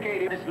 Mr.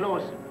 Cady, Miss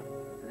Lawson,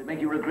 does it make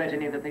you regret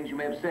any of the things you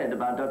may have said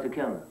about Dr.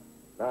 Kellner?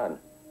 None.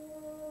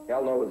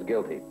 Kellner was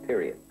guilty,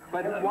 period.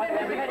 But what...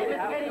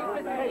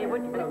 Mr. Cady,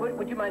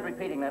 would you mind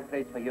repeating that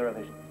phrase for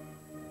Eurovision?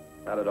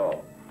 Not at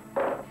all.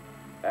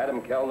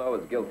 Adam Kellner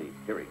was guilty,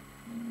 period.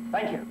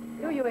 Thank you.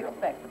 Do you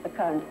expect that the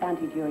current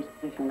anti-Jewish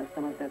position of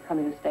some of the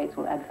communist states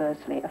will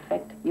adversely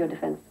affect your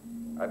defense?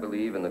 I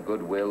believe in the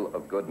goodwill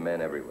of good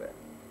men everywhere.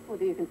 Or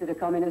do you consider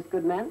communists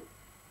good men?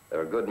 There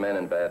are good men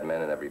and bad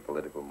men in every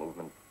political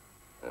movement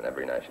and in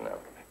every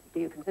nationality. Do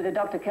you consider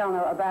Dr.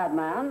 Kellner a bad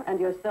man and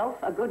yourself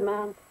a good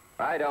man?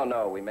 I don't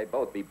know. We may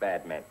both be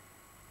bad men.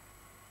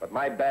 But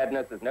my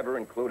badness has never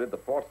included the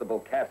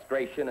forcible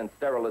castration and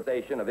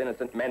sterilization of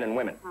innocent men and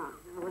women.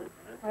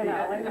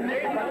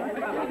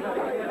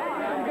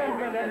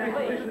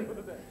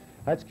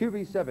 That's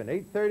QB7,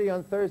 8:30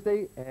 on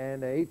Thursday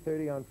and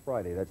 8:30 on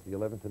Friday. That's the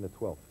 11th and the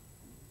 12th.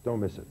 Don't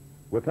miss it.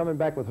 We're coming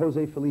back with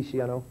José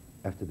Feliciano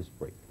after this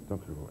break.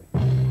 Don't go away.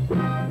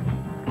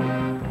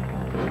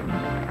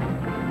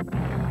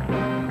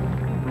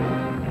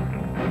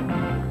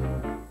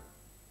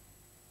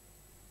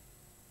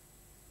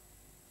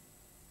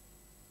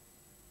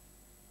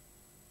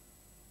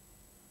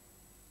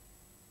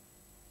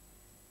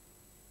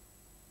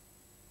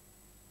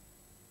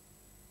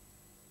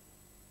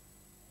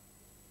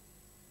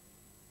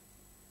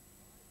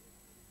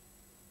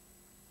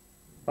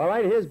 All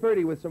right, here's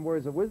Bertie with some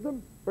words of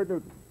wisdom. Bert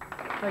Newton.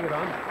 Take it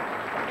on.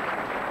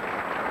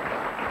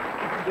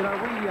 You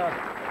know,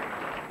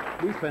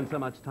 we spend so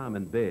much time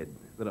in bed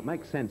that it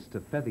makes sense to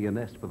feather your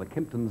nest with a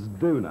Kimpton's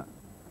doona.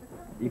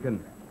 You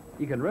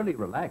can really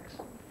relax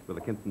with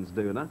a Kimpton's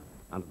doona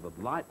under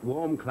the light,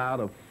 warm cloud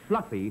of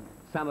fluffy,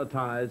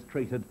 sanitized,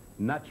 treated,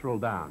 natural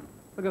down.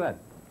 Look at that.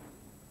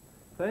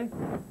 See?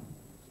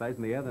 Stays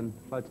in the air, then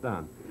floats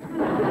down.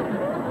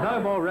 No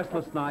more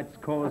restless nights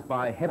caused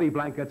by heavy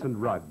blankets and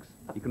rugs.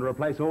 You can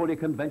replace all your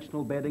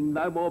conventional bedding.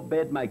 No more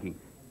bed making.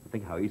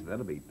 Think how easy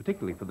that'll be,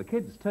 particularly for the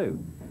kids,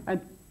 too.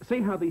 And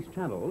see how these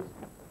channels...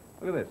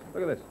 Look at this.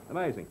 Look at this.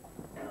 Amazing.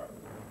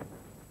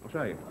 I'll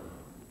show you.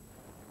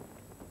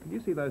 Can you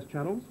see those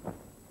channels?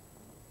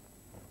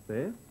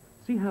 There.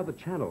 See how the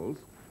channels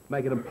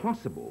make it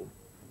impossible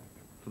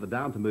for the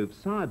down to move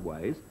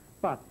sideways,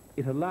 but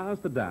it allows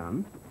the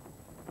down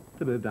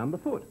to move down the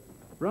foot,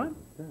 right?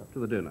 Yeah. To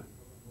the doona.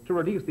 To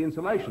reduce the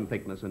insulation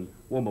thickness and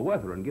warmer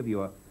weather and give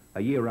you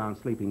a year-round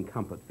sleeping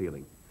comfort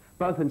feeling.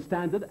 Both in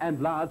standard and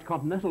large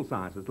continental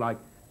sizes, like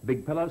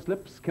Big Pillow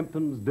Slips.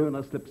 Kimpton's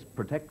Doona Slips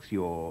protects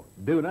your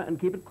doona and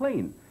keep it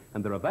clean.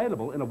 And they're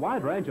available in a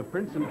wide range of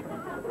prints and...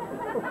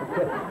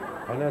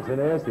 And that's the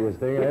nastiest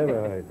thing I ever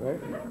heard, right?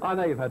 I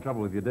know you've had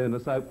trouble with your doona,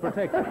 so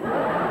protect it.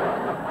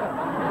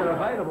 They're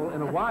available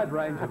in a wide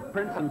range of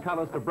prints and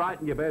colours to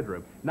brighten your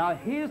bedroom. Now,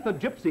 here's the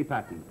gypsy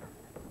pattern.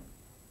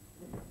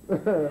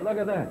 Look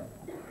at that.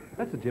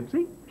 That's a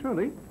gypsy,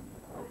 truly.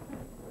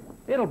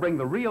 It'll bring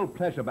the real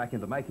pleasure back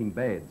into making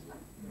beds.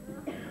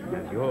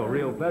 That's your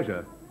real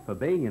pleasure for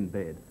being in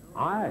bed.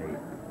 I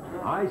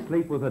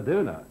sleep with a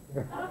doona.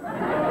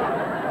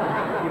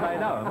 You may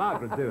know her,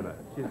 Margaret Doona.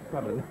 She's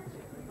probably...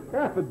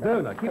 But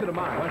doona, keep it in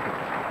mind, won't you?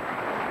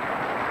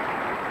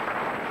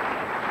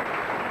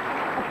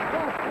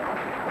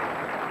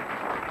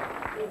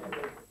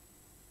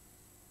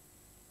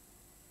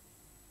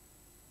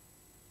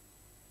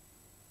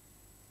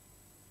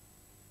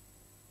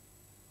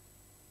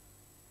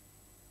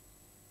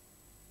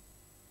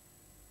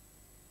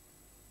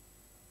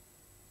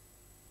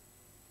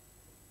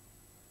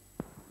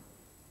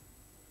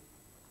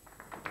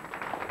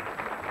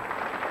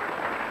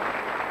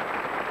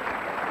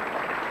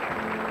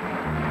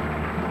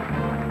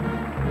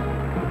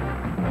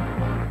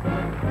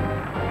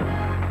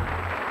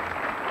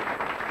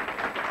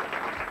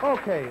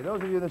 Okay,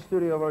 those of you in the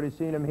studio have already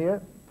seen him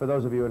here. For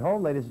those of you at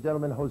home, ladies and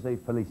gentlemen,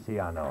 José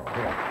Feliciano.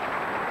 Here.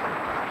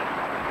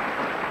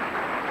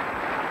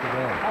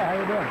 Hi, how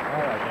you doing?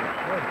 All right,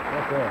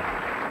 good.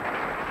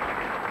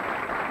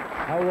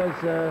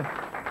 Good.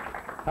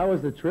 How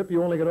was the trip?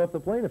 You only got off the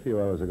plane a few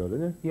hours ago,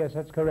 didn't you? Yes,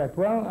 that's correct.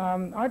 Well,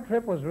 our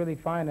trip was really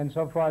fine, and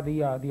so far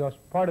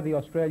part of the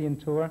Australian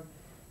tour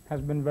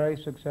has been very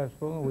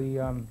successful. We,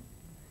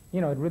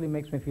 you know, it really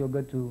makes me feel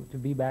good to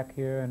be back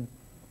here and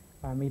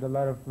meet a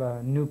lot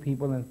of new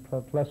people and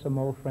plus some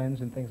old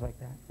friends and things like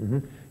that. Mm-hmm.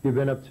 You've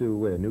been up to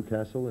where?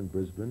 Newcastle and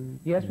Brisbane?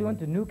 Yes, we went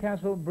to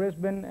Newcastle,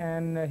 Brisbane,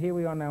 and here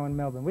we are now in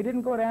Melbourne. We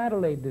didn't go to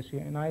Adelaide this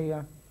year, and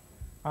I'd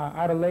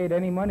have laid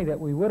any money that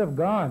we would have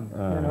gone.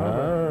 You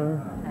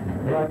know,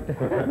 but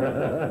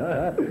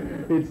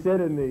it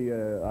said in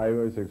the, I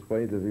always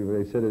explained to people,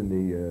 they said in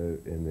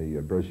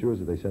the brochures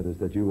that they sent us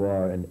that you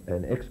are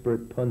an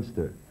expert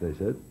punster, they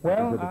said.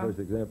 Well, that's the first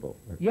example.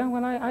 Yeah,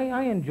 well,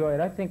 I enjoy it.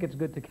 I think it's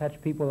good to catch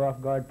people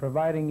off guard,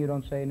 providing you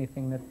don't say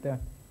anything that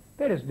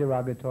is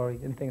derogatory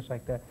and things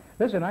like that.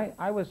 Listen,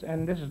 I was,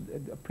 and this is,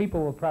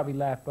 people will probably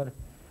laugh, but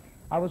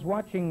I was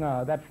watching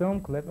that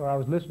film clip, or I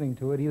was listening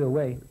to it, either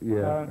way.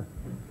 Yeah.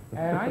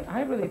 And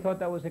I really thought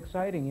that was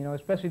exciting, you know,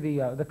 especially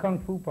the kung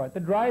fu part.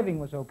 The driving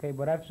was okay,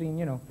 but I've seen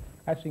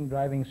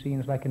driving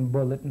scenes like in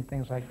Bullet and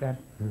things like that.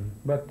 Mm-hmm.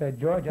 But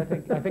George, I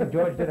think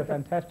George did a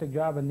fantastic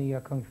job in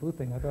the kung fu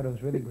thing. I thought it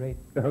was really great.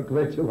 I'm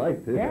glad you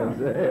liked it. Yeah. No,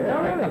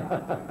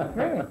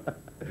 really. Really.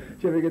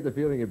 Did you ever get the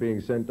feeling you're being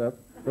sent up?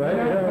 Right?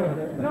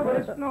 No, but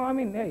it's, no, I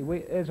mean, hey,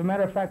 as a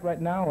matter of fact, right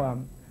now,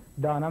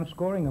 Don, I'm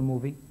scoring a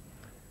movie.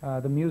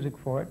 The music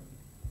for it,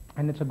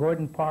 and it's a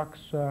Gordon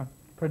Parks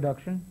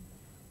production,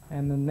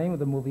 and the name of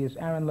the movie is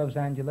Aaron Loves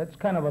Angela. It's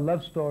kind of a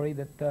love story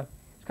it's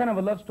kind of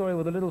a love story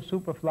with a little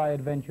Superfly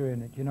adventure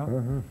in it, you know.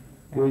 Uh-huh.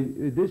 Well,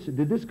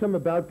 did this come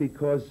about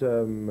because I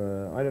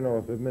don't know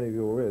if many of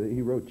you are aware that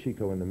he wrote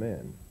Chico and the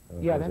Man.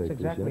 Yeah, that's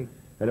exactly.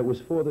 And it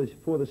was for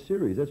the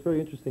series. That's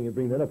very interesting you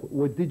bring that up.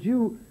 Well, did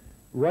you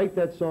write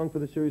that song for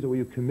the series, or were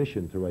you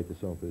commissioned to write the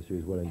song for the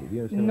series? What I did? Do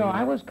you understand? No,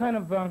 I was kind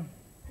of.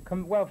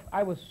 Well,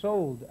 I was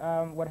sold.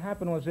 What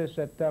happened was this,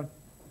 that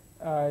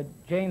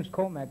James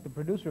Comack, the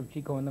producer of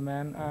Chico and the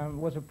Man,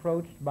 was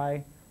approached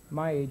by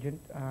my agent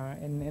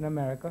in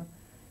America,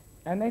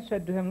 and they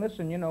said to him,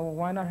 listen, you know,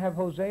 why not have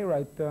Jose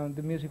write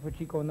the music for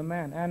Chico and the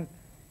Man? And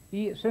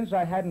since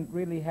I hadn't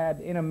really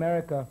had in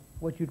America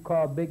what you'd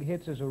call big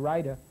hits as a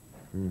writer,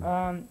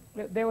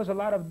 there was a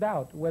lot of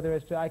doubt whether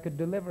I could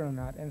deliver or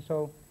not. And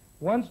so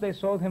once they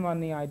sold him on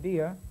the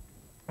idea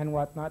and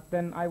whatnot,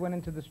 then I went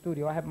into the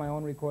studio. I have my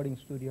own recording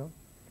studio,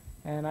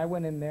 and I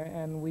went in there,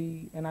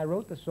 and I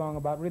wrote the song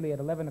about really at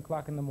 11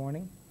 o'clock in the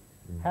morning,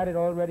 had it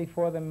all ready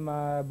for them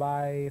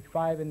by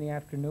 5 in the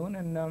afternoon,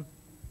 and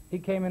he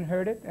came and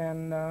heard it,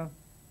 and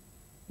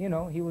you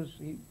know, he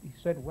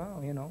said,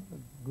 well, you know,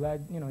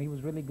 glad, you know, he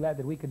was really glad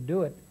that we could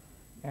do it,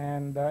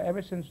 and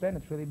ever since then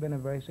it's really been a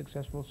very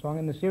successful song,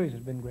 and the series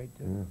has been great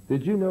too. Yeah.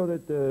 Did you know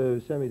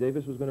that Sammy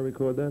Davis was going to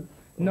record that?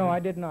 No, I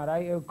did not.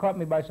 It caught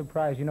me by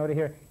surprise, you know, to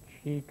hear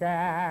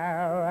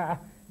Chica,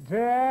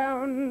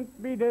 don't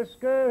be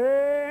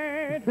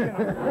discouraged. You know.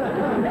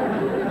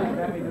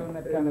 Doing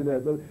that kind of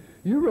thing.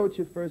 You wrote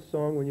your first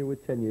song when you were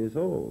 10 years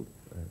old.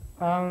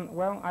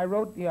 Well, I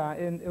wrote,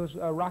 it was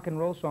a rock and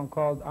roll song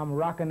called I'm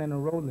Rockin' and a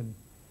Rollin'.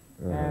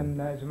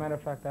 And as a matter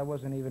of fact, I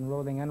wasn't even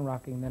rolling and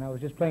rocking then. I was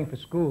just playing for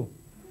school.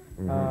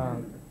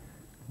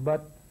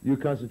 But you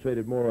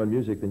concentrated more on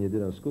music than you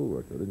did on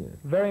schoolwork, though, didn't you?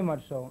 Very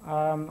much so.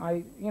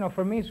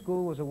 For me,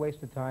 school was a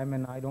waste of time,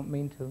 and I don't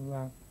mean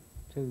to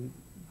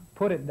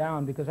put it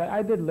down because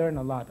I did learn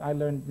a lot. I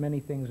learned many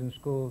things in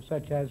school,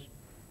 such as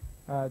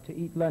to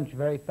eat lunch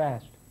very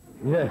fast.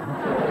 Yeah.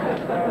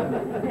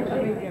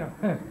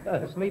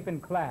 To sleep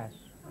in class.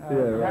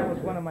 Right. That was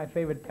one of my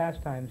favorite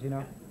pastimes, you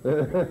know.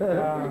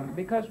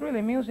 Because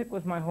really, music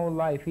was my whole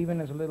life.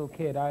 Even as a little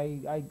kid,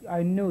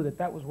 I knew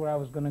that was where I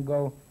was going to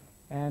go,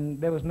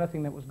 and there was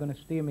nothing that was going to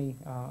steer me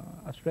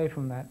astray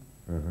from that.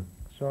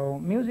 So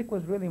music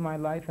was really my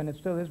life, and it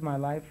still is my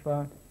life.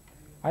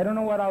 I don't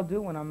know what I'll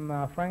do when I'm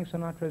Frank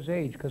Sinatra's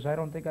age, because I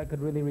don't think I could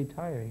really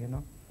retire, you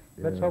know.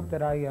 Yeah.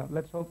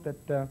 Let's hope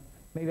that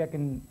maybe I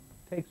can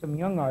take some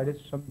young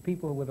artists, some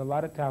people with a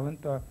lot of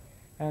talent,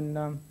 and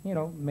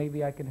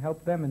maybe I can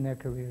help them in their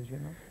careers, you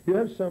know. You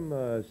have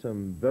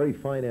some very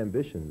fine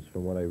ambitions,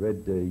 from what I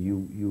read.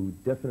 You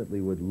definitely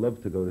would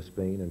love to go to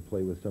Spain and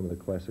play with some of the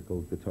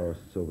classical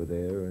guitarists over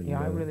there. And,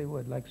 I really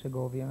would, like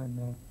Segovia,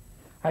 and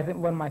I think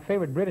one of my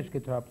favorite British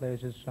guitar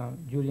players is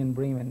Julian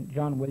Bream and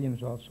John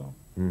Williams also.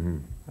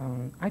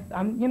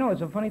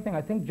 It's a funny thing.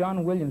 I think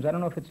John Williams, I don't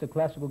know if it's the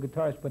classical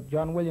guitarist, but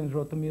John Williams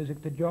wrote the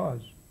music to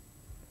Jaws.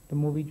 The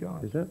movie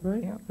Jaws. Is that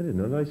right? Yeah. I didn't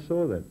know. I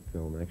saw that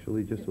film,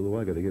 actually, just a little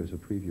while ago. They gave us a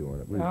preview on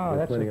it. We're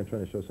planning on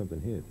trying to show something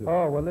here, too.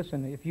 Oh, well,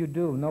 listen, if you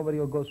do, nobody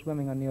will go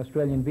swimming on the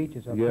Australian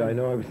beaches. I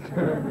know. I was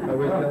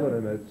telling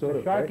him that. Sort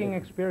of sharking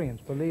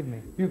experience, believe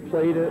me. You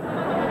played it.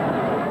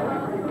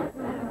 I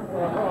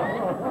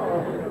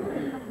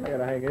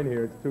gotta hang in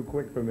here. It's too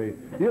quick for me.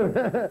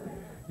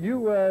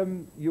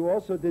 You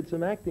also did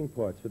some acting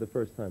parts for the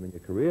first time in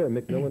your career.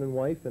 Macmillan and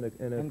Wife and a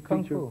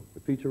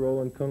feature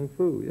role in Kung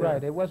Fu. Yeah.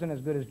 Right. It wasn't as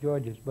good as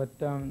George's, but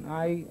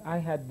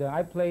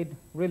I played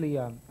really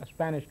a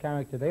Spanish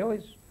character. They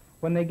always,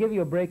 when they give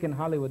you a break in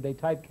Hollywood, they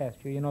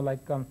typecast you. You know,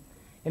 like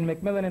in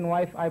Macmillan and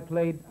Wife, I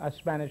played a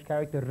Spanish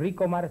character,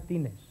 Rico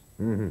Martinez,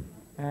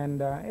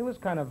 and it was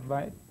kind of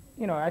I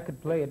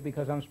could play it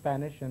because I'm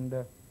Spanish, and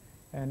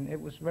it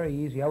was very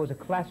easy. I was a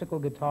classical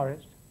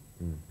guitarist.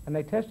 And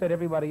they tested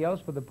everybody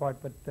else for the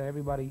part, but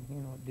everybody,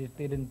 they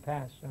didn't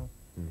pass.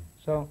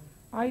 So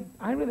I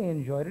really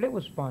enjoyed it. It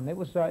was fun.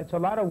 It's a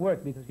lot of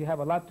work because you have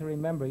a lot to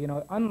remember. You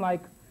know,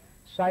 unlike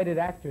sighted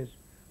actors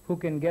who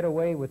can get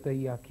away with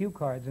the cue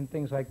cards and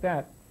things like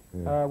that.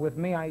 With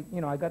me, I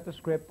got the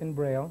script in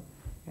Braille,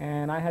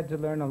 and I had to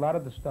learn a lot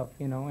of the stuff,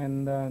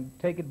 and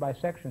take it by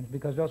sections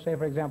because they'll say,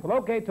 for example,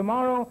 okay,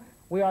 tomorrow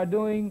we are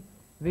doing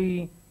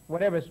the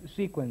whatever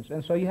sequence,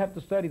 and so you have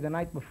to study the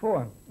night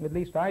before. At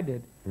least I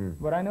did.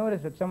 But I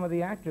noticed that some of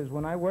the actors,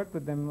 when I worked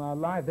with them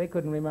live, they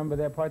couldn't remember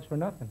their parts for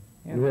nothing.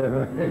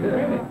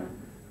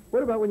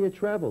 What about when you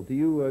travel? Do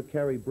you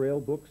carry Braille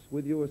books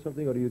with you or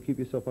something, or do you keep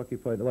yourself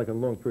occupied like a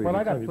long period of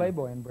time? Well, I got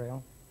Playboy in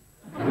Braille.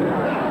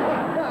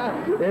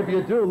 If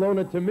you do, loan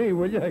it to me,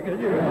 will you? The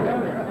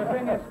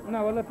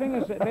thing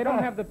is, they don't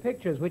have the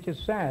pictures, which is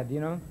sad,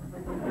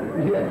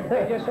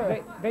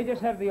 They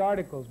just have the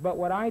articles. But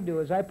what I do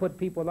is I put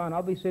people on.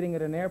 I'll be sitting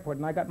at an airport,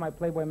 and I got my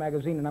Playboy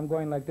magazine, and I'm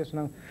going like this, and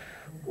I'm,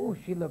 oh,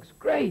 she looks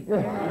great.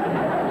 That's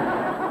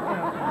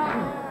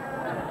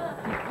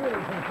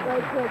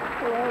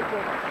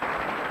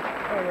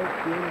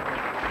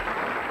beautiful.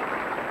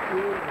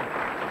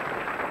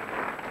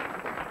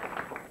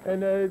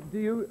 And do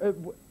you?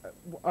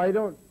 I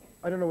don't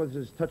know whether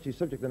this is a touchy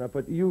subject or not,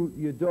 but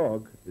your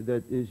dog,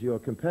 that is your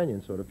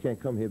companion, sort of, can't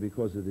come here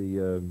because of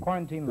the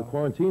quarantine laws. The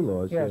quarantine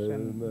laws. Yes.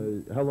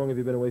 How long have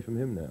you been away from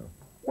him now?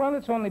 Well,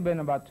 it's only been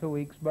about 2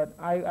 weeks, but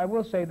I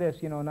will say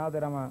this, now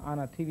that I'm on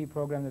a TV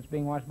program that's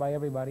being watched by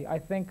everybody, I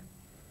think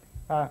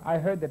I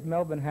heard that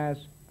Melbourne has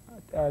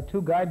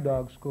 2 guide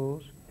dog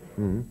schools.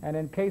 And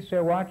in case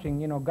they're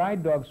watching,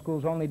 guide dog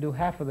schools only do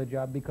half of the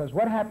job, because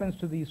what happens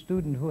to the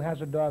student who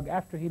has a dog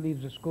after he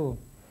leaves the school?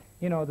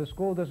 The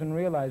school doesn't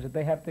realize that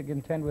they have to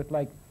contend with,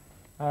 like,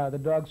 the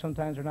dogs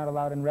sometimes are not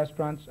allowed in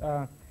restaurants.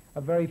 A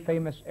very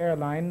famous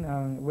airline,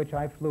 which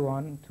I flew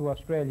on to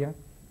Australia,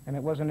 and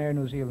it wasn't Air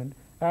New Zealand.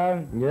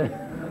 They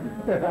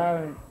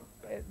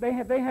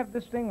have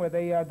this thing where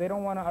they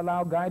don't want to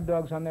allow guide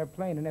dogs on their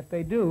plane, and if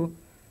they do,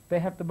 they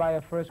have to buy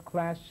a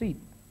first-class seat.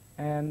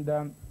 And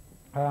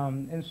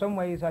in some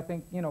ways, I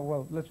think,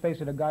 well, let's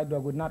face it, a guide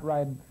dog would not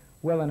ride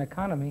well in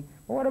economy.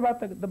 But what about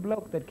the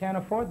bloke that can't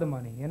afford the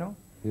money,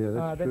 Yeah,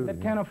 that's true.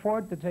 That can't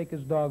afford to take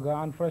his dog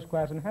on first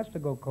class and has to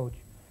go coach.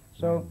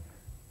 So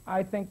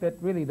I think that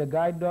really the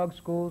guide dog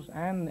schools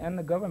and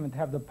the government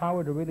have the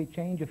power to really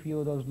change a few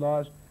of those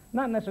laws,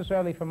 not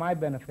necessarily for my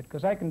benefit,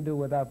 because I can do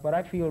without, but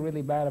I feel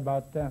really bad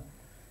about,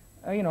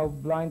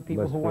 blind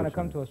people who want to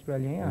come to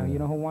Australia,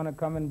 who want to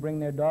come and bring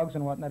their dogs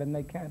and whatnot, and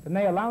they can't. And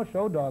they allow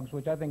show dogs,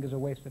 which I think is a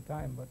waste of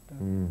time. But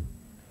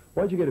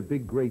Why'd you get a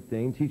big Great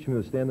Dane, teach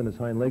him to stand on his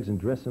hind legs and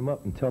dress him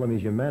up and tell him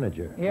he's your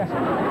manager? Yes.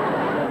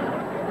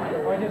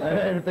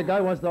 And if the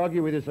guy wants to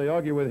argue with you, say,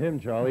 argue with him,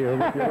 Charlie. Or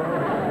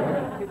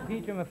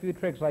teach him a few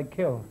tricks like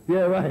kill.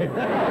 Yeah, right.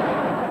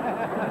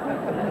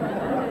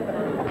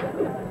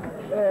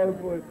 Oh,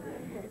 boy.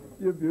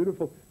 You're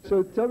beautiful.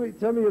 So tell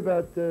me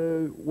about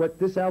what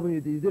this album,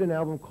 you did an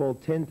album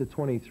called 10 to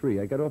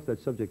 23. I got off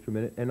that subject for a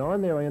minute. And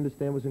on there, I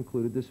understand, was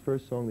included this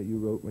first song that you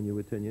wrote when you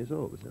were 10 years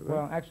old. Is that right?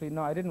 Well, actually,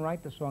 no, I didn't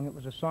write the song. It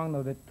was a song,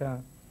 though,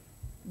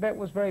 that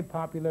was very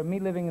popular. Me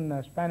living in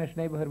the Spanish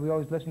neighborhood, we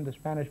always listened to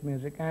Spanish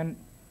music. And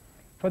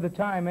for the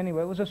time,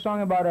 anyway, it was a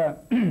song about a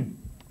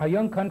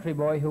young country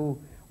boy who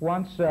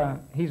wants,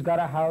 he's got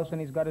a house and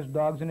he's got his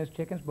dogs and his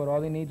chickens, but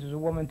all he needs is a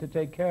woman to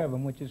take care of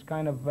him, which is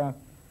kind of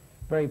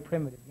very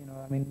primitive, you know.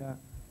 I mean,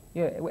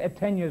 yeah, at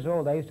 10 years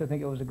old, I used to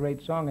think it was a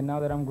great song, and now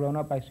that I'm grown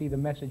up, I see the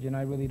message, and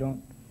I really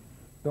don't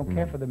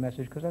care for the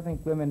message, because I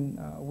think women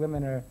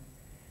are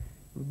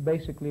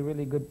basically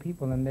really good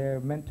people, and they're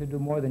meant to do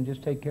more than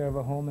just take care of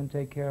a home and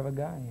take care of a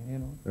guy, you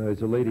know.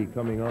 There's a lady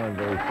coming on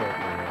very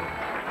shortly.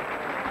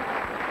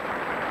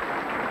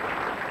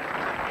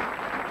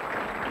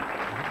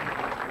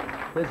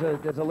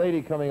 There's a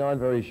lady coming on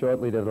very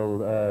shortly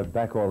that'll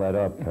back all that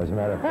up. As a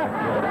matter of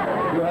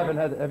fact, you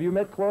have you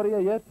met Claudia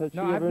yet?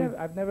 No,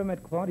 I've never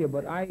met Claudia,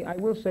 but I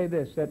will say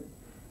this, that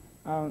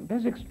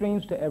there's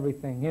extremes to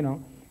everything, you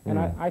know, and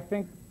I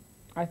think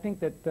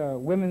that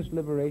women's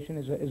liberation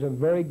is a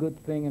very good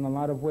thing in a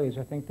lot of ways.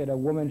 I think that a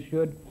woman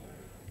should,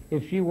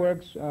 if she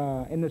works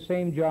in the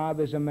same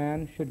job as a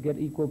man, should get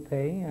equal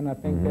pay, and I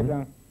think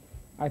that.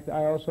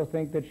 I also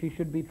think that she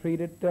should be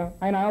treated,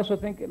 and I also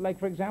think, like,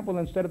 for example,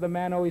 instead of the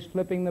man always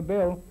flipping the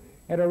bill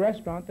at a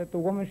restaurant, that the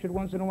woman should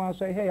once in a while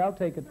say, hey, I'll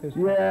take it this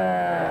time.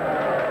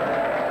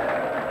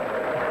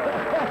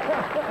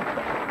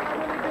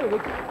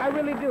 I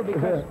really do,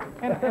 because,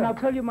 and I'll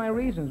tell you my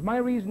reasons. My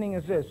reasoning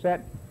is this,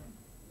 that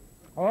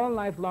all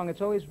life long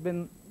it's always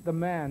been the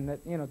man that,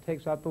 you know,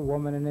 takes out the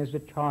woman and is a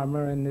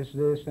charmer and is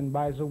this and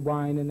buys the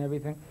wine and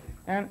everything.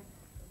 And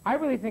I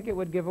really think it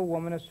would give a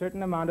woman a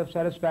certain amount of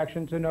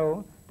satisfaction to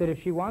know that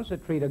if she wants to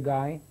treat a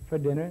guy for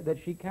dinner, that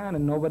she can,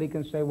 and nobody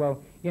can say,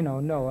 well, you know,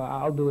 no,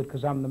 I'll do it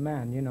because I'm the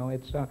man. You know,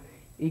 it's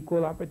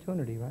equal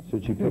opportunity, right?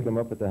 Should she pick him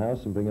up at the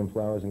house and bring him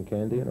flowers and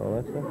candy and all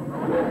that stuff?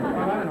 Well,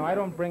 I don't know. I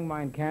don't bring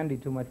mine candy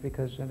too much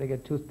because they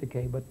get tooth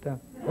decay, but...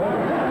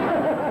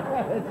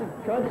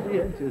 It's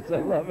conscientious. I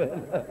love it.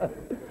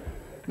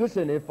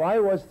 Listen, if I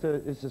was to,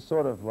 this is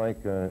sort of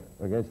like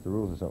against the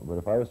rules or something, but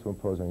if I was to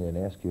impose on you and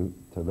ask you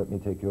to let me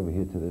take you over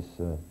here to this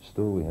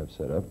stool we have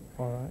set up,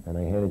 all right, and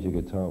I handed you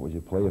guitar, would you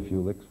play a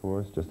few licks for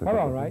us? Just a couple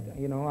all right.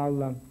 You know,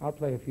 I'll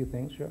play a few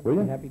things, sure. Will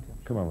you? I'd be happy to.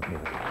 Come on with me.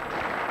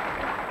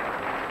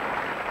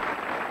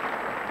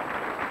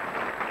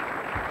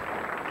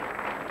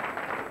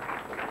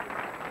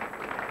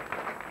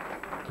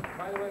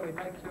 By the way,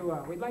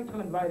 we'd like to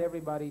invite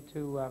everybody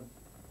to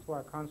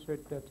our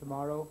concert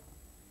tomorrow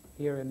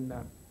here in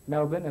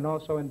Melbourne and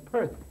also in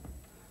Perth.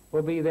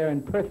 We'll be there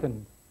in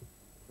Perthen.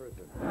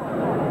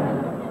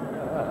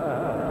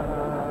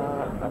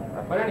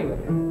 But anyway,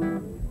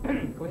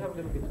 can we have a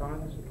little guitar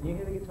on this? Can you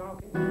hear the guitar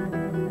okay?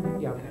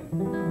 Yeah, okay.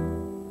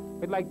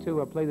 We'd like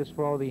to play this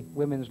for all the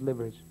women's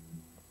livers.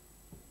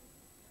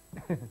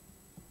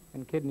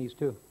 And kidneys,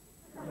 too.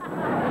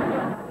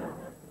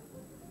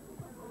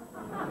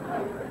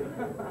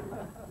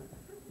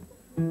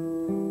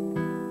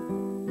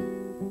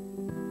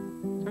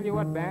 Tell you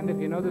what, band, if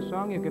you know the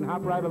song, you can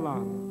hop right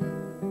along.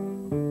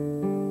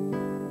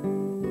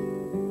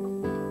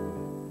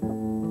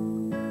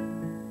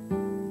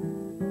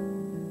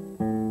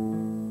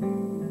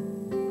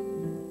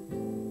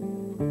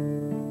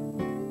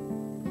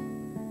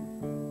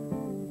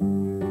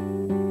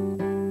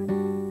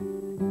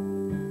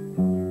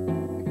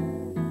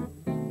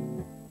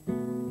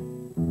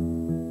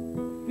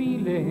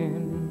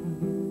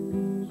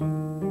 Feelings,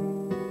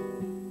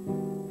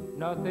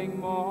 nothing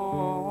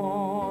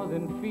more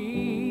than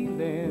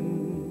feelings,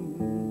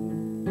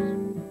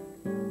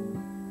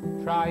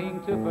 trying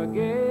to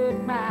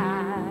forget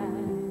my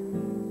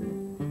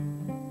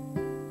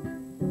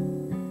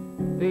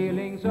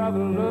feelings of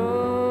love.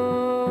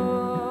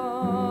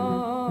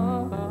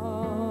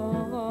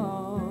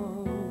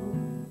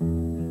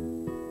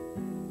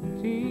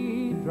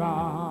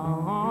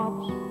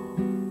 Teardrops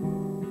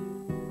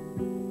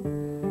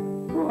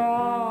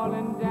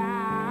falling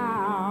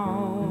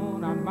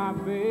down on my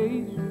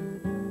face,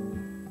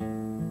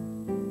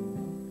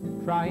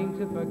 trying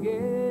to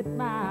forget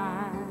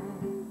my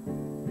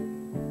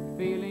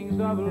feelings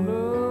of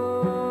love.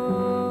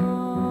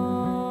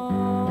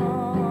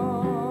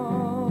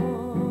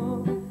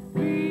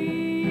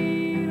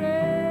 Feelings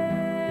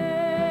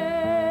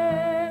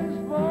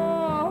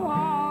for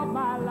all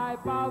my life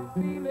I'll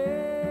feel it.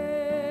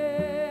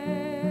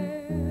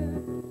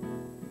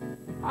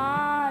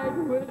 I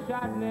wish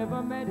I'd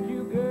never met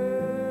you,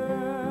 girl.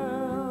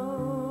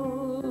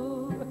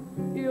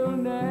 You'll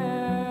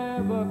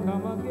never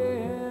come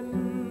again.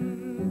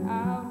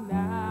 Oh,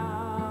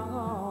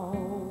 now.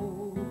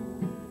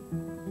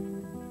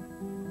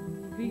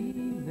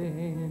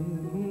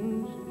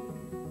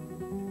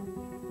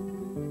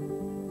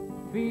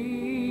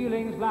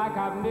 like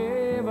I've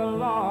never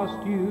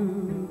lost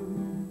you,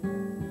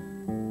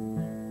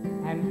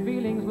 and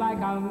feelings like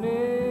I'll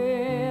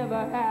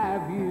never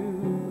have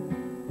you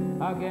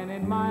again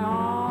in my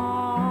arms.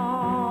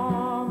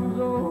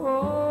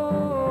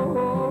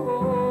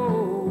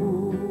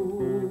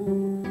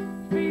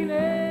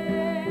 Feelings,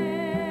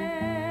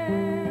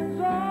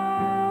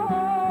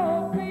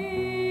 oh,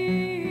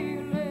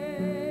 feelings.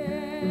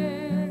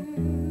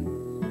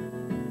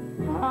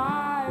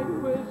 I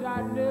wish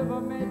I'd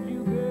never met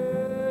you, girl.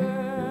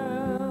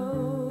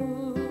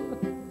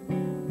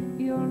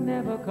 You'll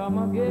never come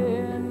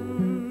again.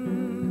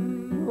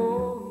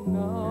 Oh,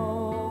 no.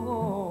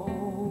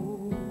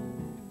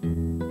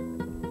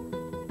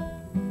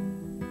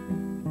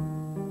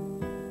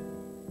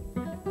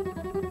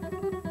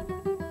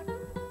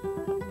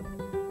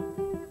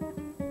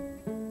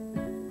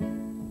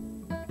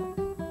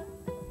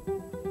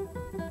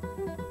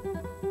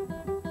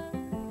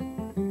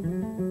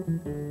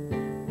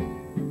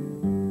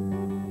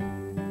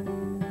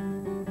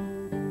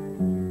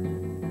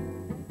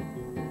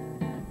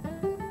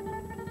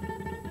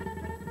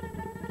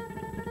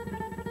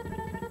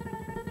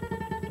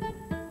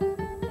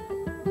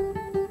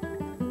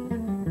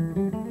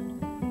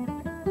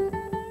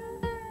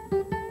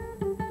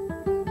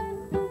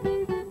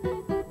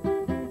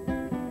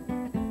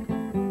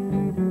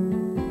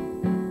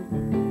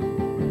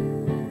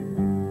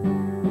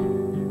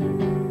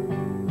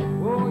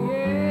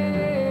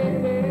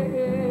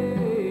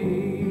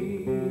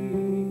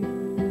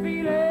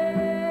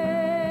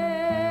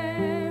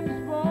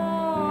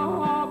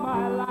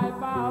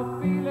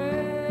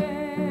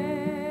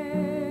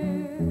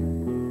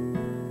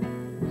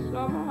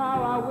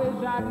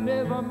 I've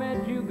never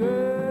met you, girl.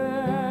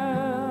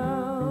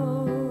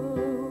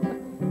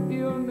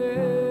 You'll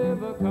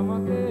never come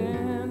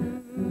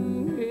again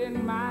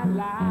in my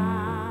life.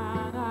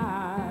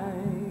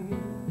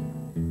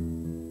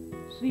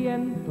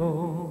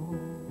 Siento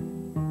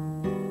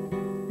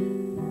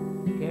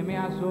que me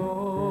has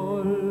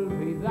olvidado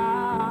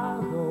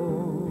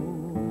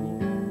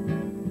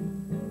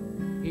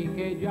y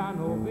que ya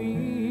no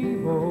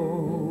vivo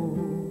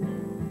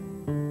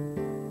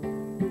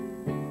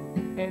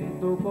en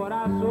tu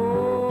corazón,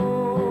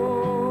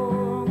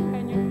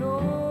 and you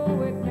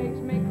know it makes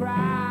me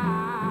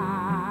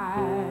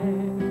cry.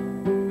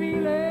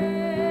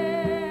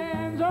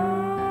 Feelings,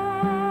 oh,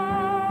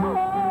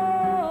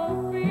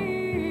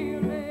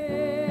 feelings.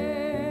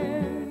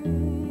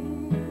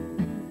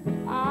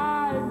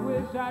 I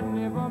wish I'd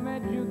never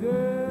met you,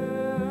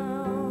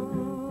 girl.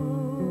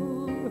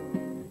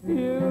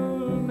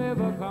 You'll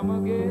never come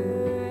again.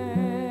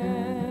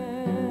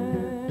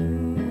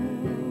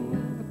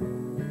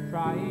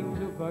 Trying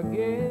to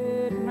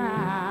forget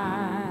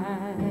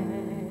my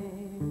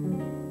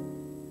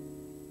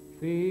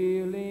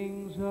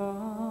feelings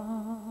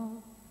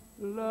of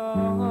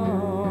love.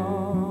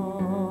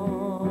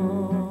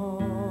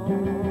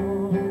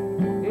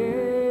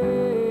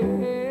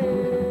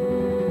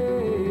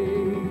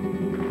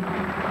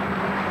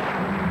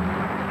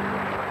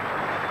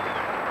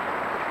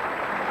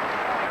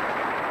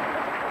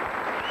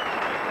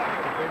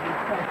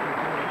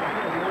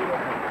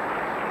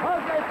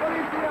 José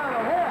Feliciano,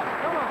 here,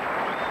 come on.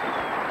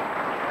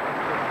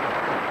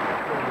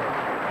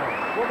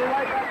 We'll be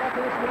right back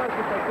after this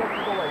commercial break. Don't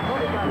you go away. We'll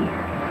be back.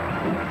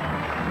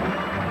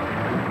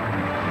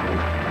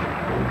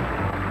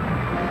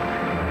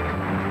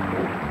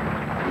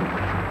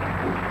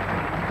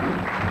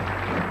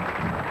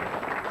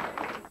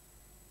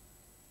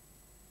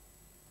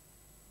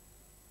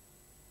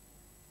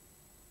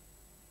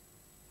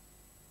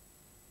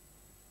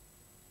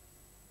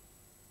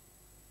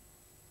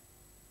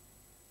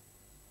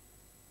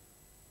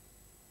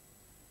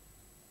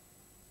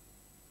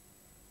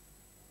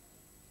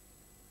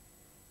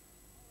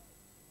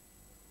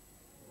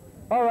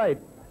 All right,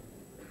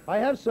 I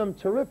have some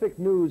terrific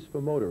news for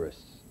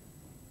motorists.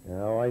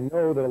 Now, I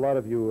know that a lot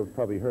of you have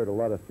probably heard a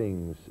lot of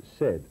things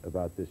said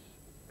about this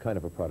kind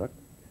of a product,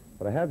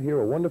 but I have here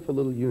a wonderful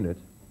little unit,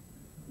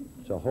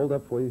 which I'll hold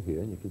up for you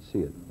here, and you can see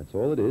it. That's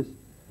all it is,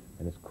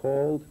 and it's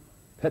called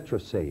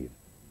PetroSave.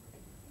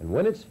 And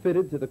when it's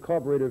fitted to the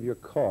carburetor of your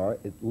car,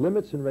 it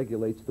limits and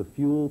regulates the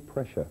fuel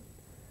pressure,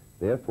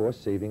 therefore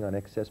saving on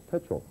excess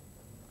petrol,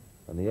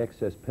 on the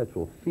excess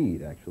petrol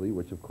feed, actually,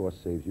 which, of course,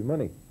 saves you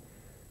money.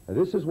 Now,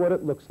 this is what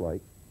it looks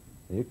like,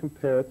 and you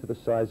compare it to the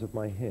size of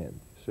my hand,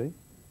 see?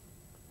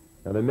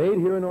 Now, they're made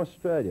here in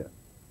Australia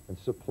and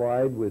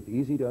supplied with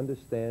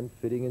easy-to-understand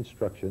fitting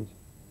instructions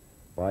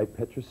by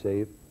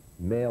PetroSave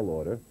mail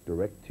order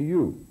direct to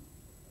you.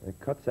 And it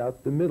cuts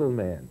out the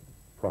middleman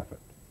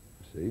profit,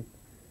 you see?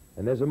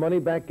 And there's a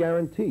money-back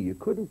guarantee. You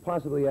couldn't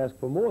possibly ask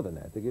for more than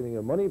that. They're giving you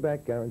a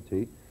money-back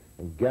guarantee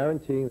and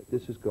guaranteeing that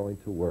this is going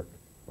to work,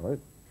 all right?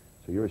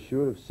 So you're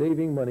assured of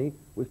saving money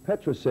with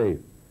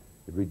PetroSave.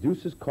 It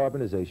reduces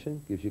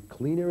carbonization, gives you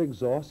cleaner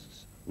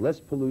exhausts,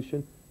 less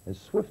pollution, and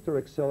swifter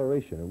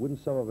acceleration. And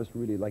wouldn't some of us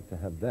really like to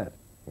have that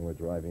when we're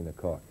driving the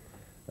car?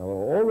 Now, they're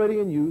already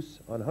in use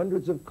on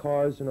hundreds of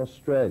cars in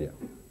Australia.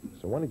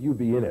 So why don't you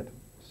be in it,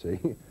 see?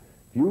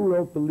 If you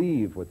don't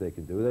believe what they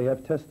can do, they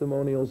have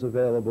testimonials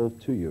available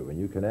to you, and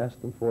you can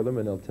ask them for them,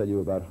 and they'll tell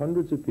you about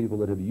hundreds of people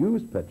that have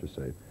used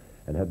PetroSave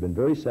and have been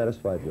very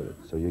satisfied with it.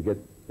 So you get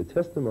the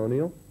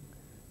testimonial.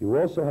 You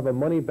also have a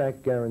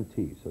money-back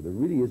guarantee, so there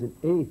really isn't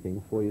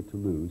anything for you to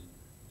lose.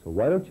 So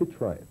why don't you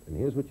try it? And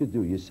here's what you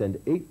do. You send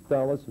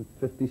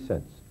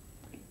 $8.50.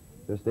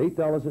 Just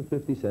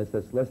 $8.50,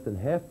 that's less than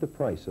half the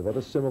price of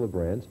other similar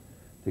brands,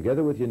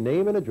 together with your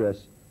name and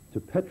address, to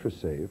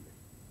PetroSave,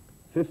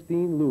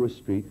 15 Lewis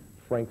Street,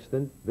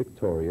 Frankston,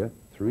 Victoria,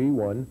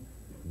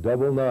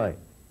 3199.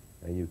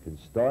 And you can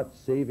start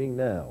saving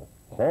now.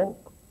 Honk,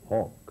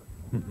 honk.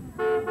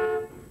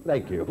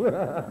 Thank you.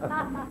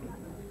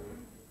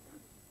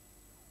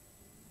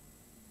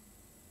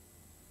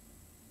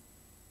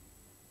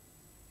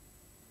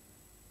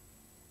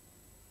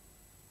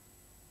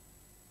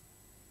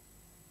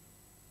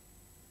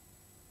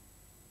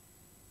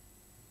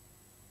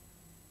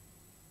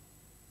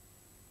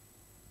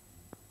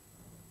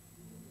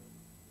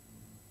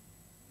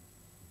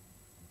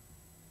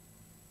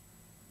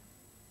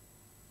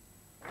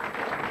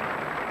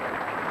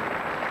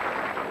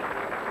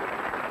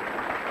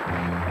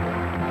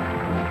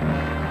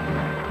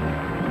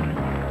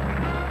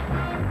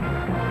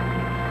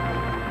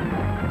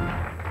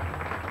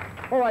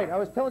 All right, I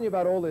was telling you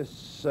about all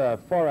this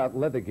far-out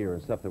leather gear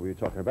and stuff that we were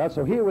talking about.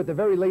 So here with the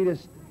very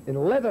latest in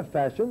leather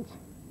fashions,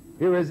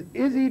 here is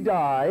Izzy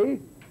Dye,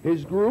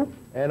 his group,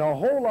 and a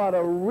whole lot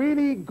of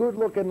really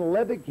good-looking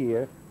leather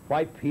gear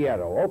by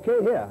Piero. Okay,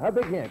 here, have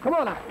a big hand. Come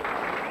on out.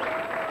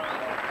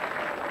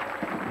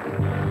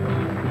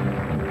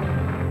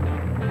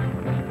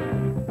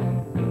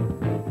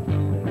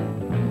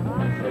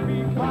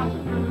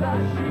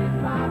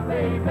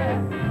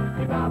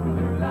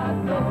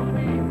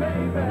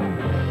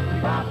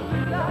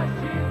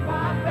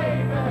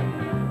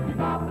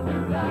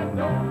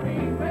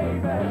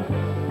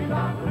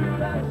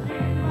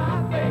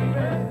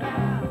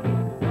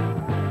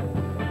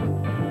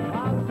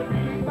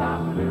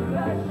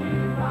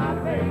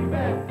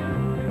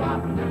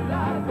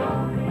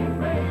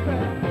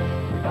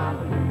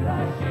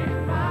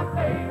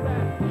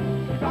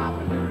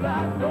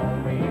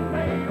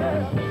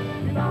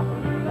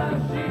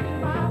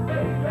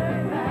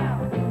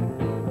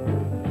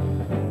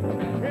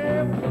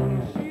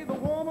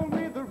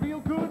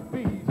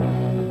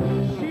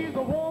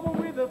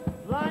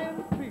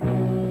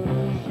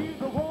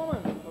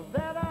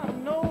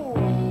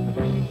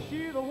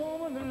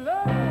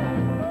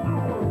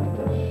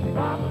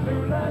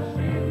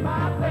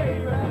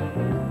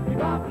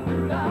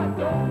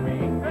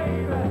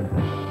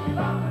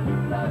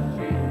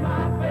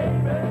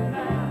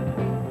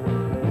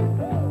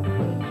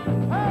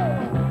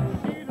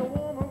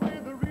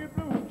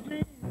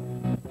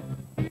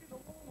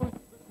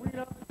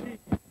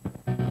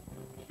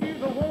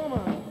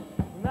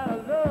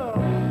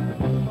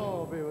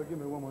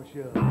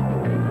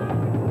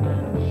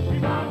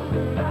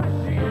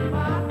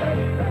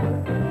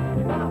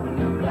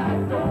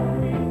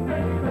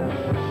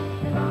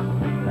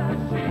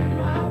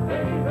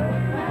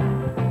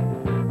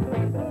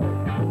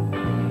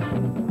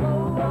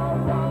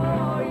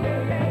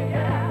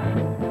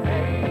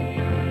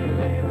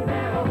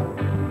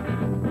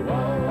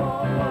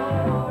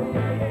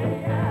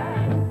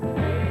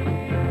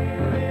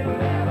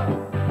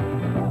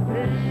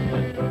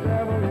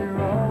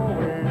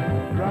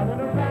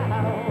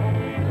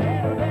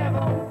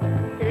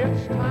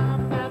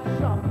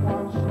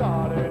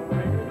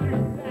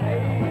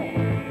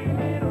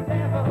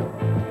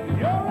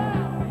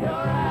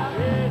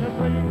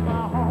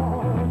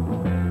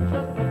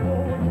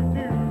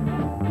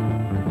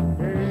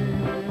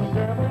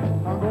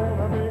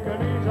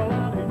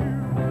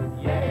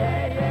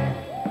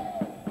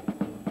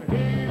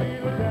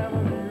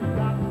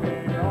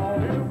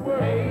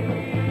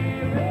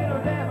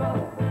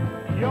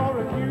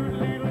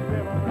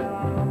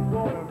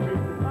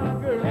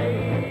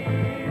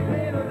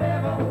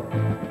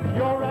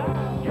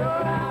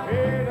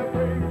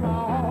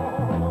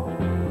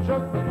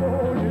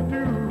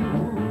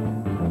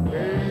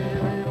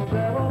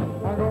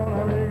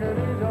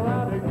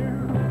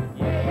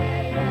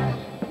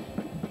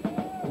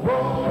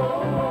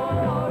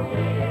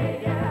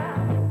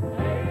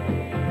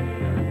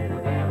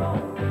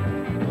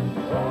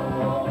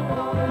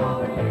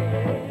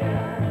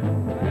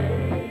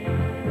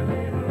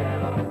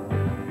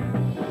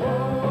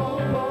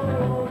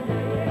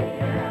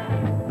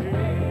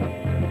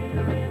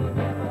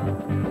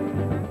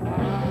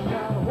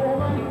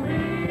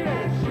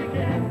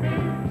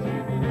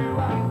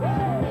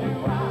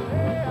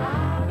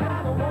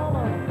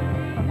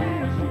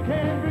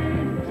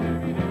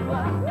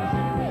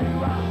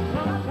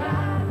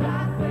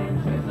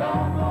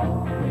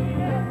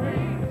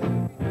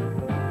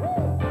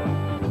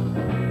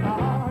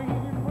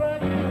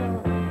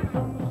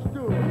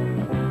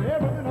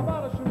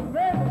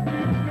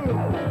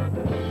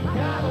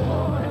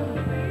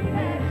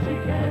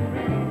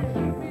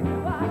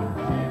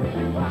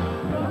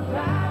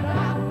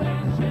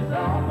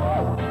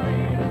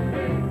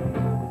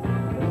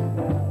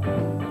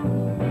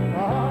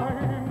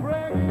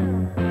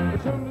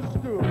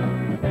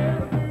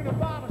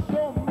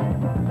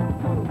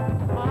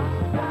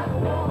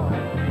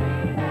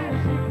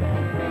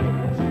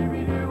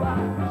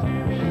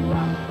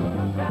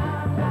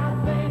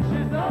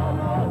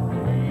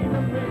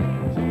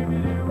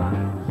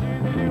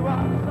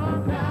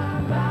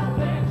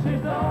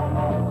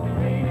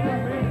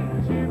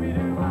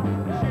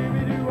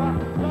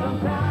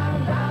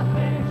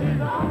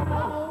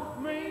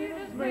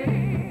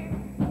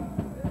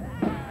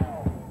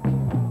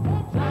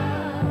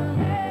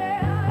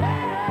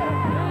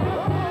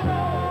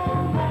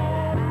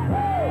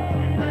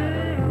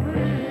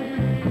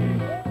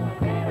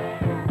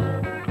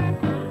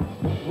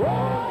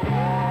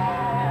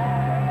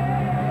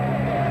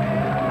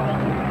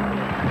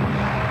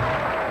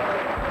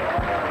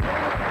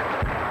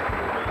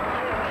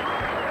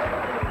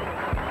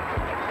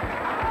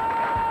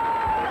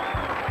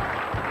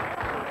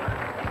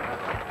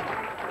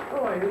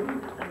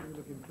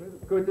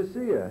 Good to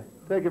see you.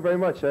 Thank you very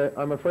much.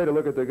 I'm afraid to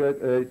look at the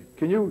good.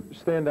 Can you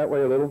stand that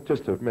way a little?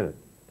 Just a minute.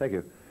 Thank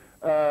you.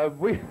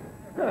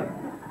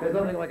 There's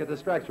nothing like a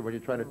distraction when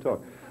you're trying to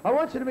talk. I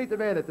want you to meet the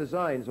man that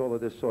designs all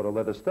of this sort of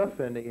leather stuff,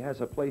 and he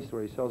has a place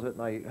where he sells it,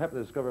 and I happened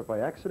to discover it by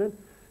accident.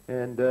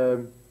 And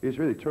he's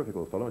really a terrific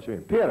little fellow. What's your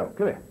name? Piero,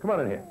 come here. Come on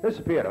in here. This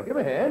is Piero. Give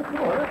me a hand. Come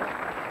on.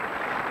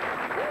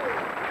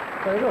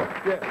 There you go.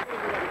 Yeah.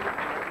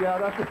 Yeah,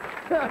 that's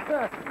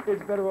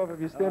it's better off if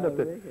you stand up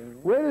there.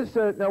 Where is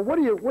now? What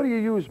do you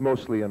use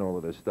mostly in all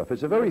of this stuff?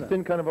 It's a very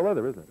thin kind of a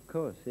leather, isn't it? Of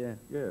course, yeah.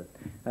 Yeah.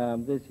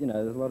 There's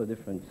a lot of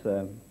difference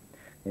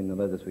in the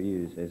leathers we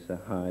use. There's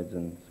hides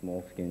and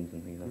small skins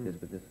and things like this,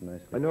 but this is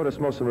mostly. I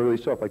noticed most of them are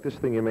really soft. Like this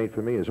thing you made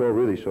for me is all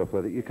really soft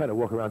leather. You kind of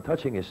walk around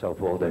touching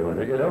yourself all day with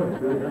it, you know?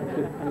 It's really nice.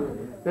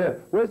 Yeah.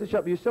 Where's the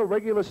shop? You sell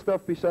regular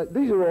stuff besides?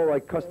 These are all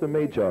like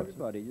custom-made jobs.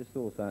 Everybody, just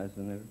all sizes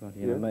and everybody.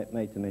 You know,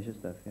 made to measure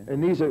stuff. Yeah.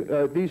 And these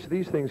are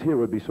these things here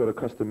would be sort of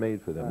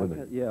custom-made for them,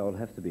 wouldn't they? Yeah, it'll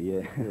have to be.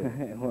 Yeah.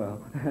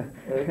 Well.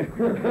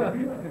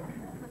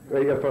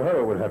 Yeah, for her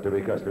it would have to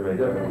be custom-made.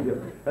 Yeah.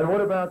 And what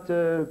about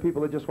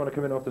people that just want to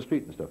come in off the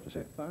street and stuff to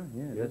see? Fine.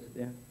 Yeah. That's,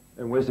 yeah.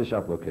 And where's the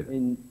shop located?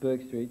 In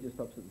Burke Street, just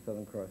opposite the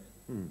Southern Cross.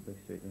 Burke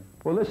Street, yeah.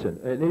 Well, listen,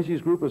 and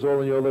Izzy's group is all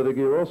in your leather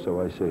gear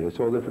also, I see. It's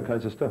all different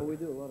kinds of stuff. Well, we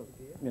do a lot of,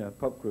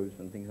 pop groups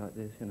and things like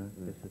this, because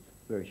it's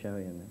very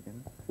showy and that,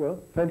 Well,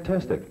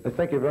 fantastic.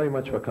 Thank you very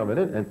much for coming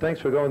in, and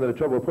thanks for going to the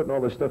trouble of putting all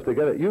this stuff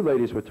together. You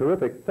ladies were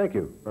terrific. Thank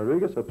you.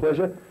 Rodriguez, a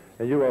pleasure.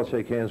 And you I'll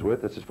shake hands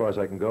with. That's as far as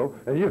I can go.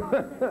 And you,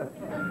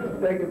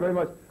 thank you very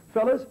much.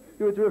 Fellas,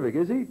 you were terrific.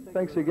 Izzy,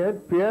 thanks again.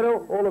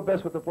 Piero, all the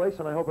best with the place,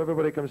 and I hope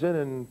everybody comes in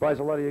and buys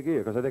a lot of your gear,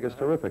 because I think it's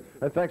terrific.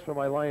 And thanks for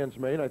my lion's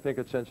mane. I think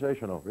it's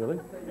sensational. Really?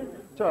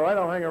 It's all right.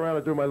 I'll hang around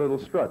and do my little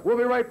strut. We'll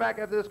be right back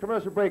after this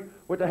commercial break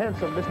with the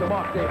handsome Mr.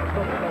 Mark Davis.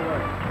 Don't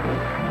worry.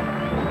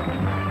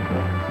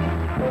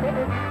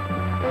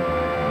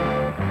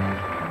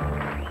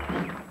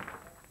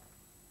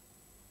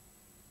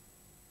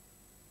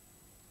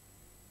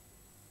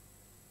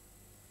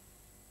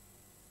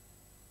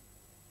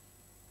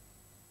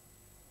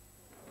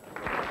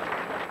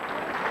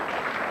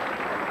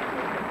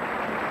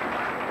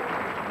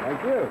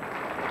 Thank you.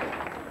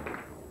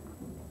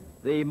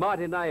 The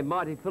mighty name,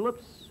 Mighty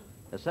Phillips,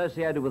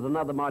 associated with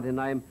another mighty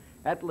name,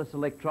 Atlas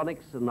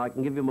Electronics, and I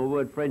can give you my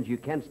word, friends, you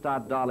can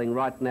start dialing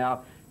right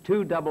now,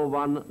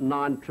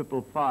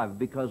 211-9555,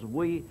 because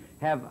we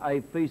have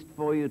a feast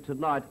for you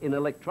tonight in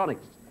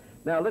electronics.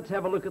 Now, let's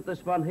have a look at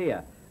this one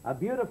here. A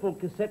beautiful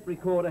cassette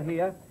recorder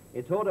here.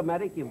 It's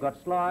automatic. You've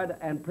got slide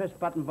and press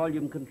button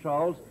volume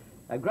controls.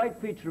 A great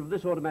feature of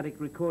this automatic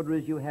recorder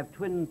is you have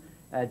twin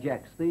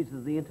jacks. These are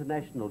the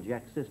international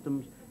jack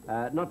systems.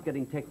 Not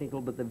getting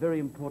technical, but they're very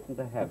important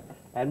to have.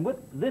 And with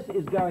this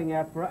is going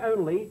out for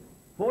only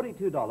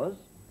 $42,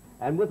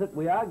 and with it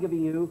we are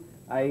giving you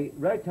a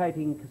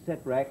rotating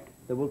cassette rack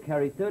that will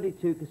carry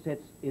 32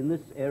 cassettes in this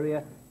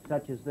area,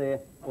 such as there,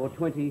 or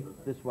 20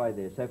 this way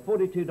there. So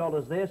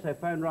 $42 there, so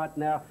phone right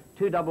now,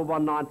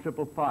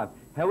 211-9555.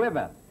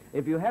 However,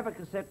 if you have a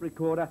cassette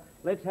recorder,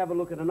 let's have a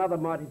look at another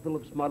Mighty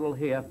Phillips model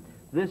here.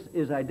 This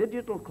is a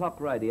digital clock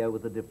radio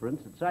with a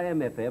difference. It's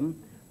AM/FM.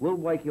 We'll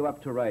wake you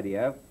up to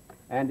radio.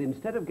 And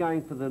instead of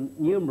going for the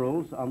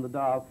numerals on the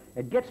dial,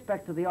 it gets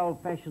back to the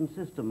old-fashioned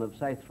system of,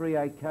 say,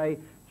 3AK,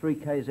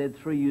 3KZ,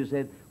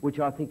 3UZ, which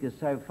I think is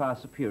so far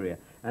superior.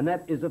 And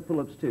that is a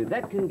Phillips too.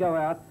 That can go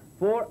out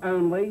for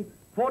only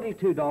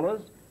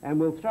 $42, and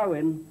we'll throw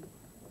in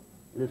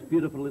this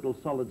beautiful little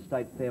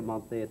solid-state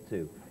Fairmont there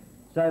too.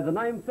 So the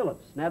name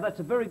Phillips. Now, that's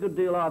a very good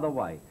deal either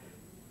way.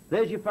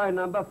 There's your phone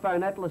number.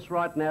 Phone Atlas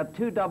right now,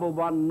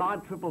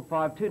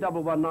 211-9555,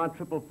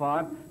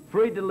 211-9555.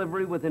 Free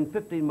delivery within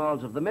 15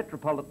 miles of the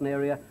metropolitan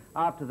area.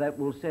 After that,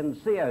 we'll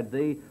send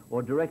COD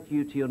or direct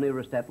you to your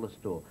nearest Atlas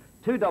store.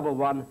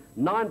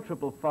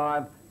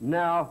 211-9555.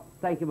 Now,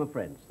 thank you, my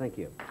friends. Thank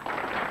you.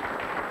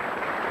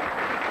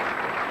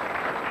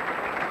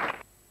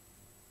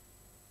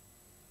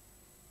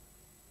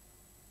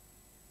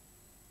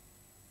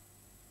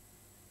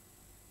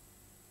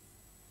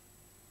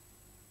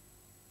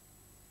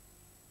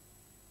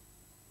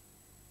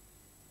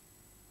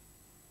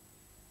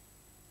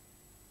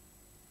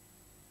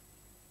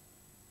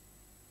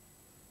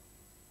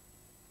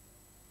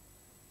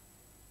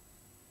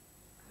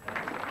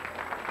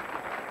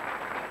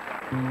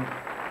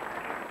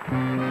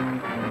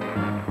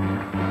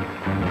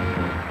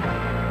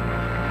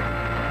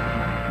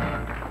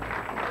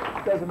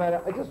 Doesn't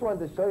matter. I just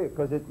wanted to show you,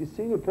 because you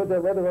see, you put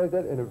that leather like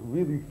that, and it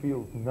really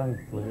feels nice.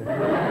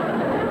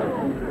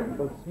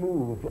 So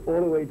smooth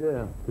all the way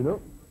down, you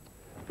know?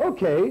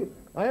 Okay,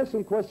 I have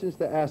some questions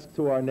to ask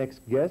to our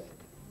next guest.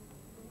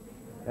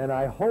 And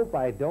I hope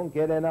I don't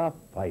get in a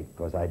fight,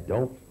 because I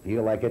don't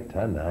feel like it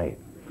tonight.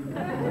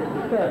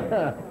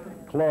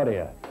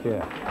 Claudia,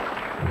 here.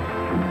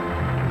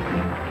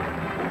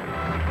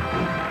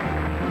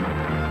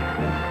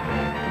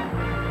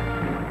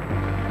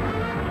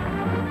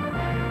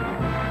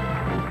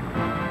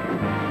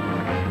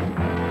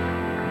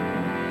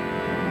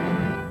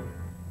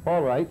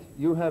 All right.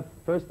 You have,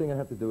 first thing I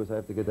have to do is I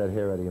have to get that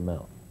hair out of your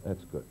mouth.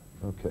 That's good.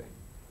 Okay.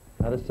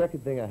 Now, the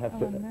second thing I have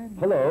to... no.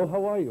 Hello,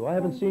 how are you? I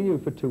haven't seen you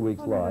for 2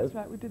 weeks No, live. that's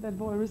right. We did that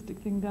voyeuristic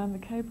thing down the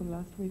cable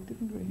last week,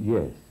 didn't we?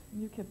 Yes.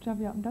 And you kept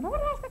jumping up and down. I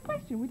want to ask a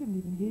question. We didn't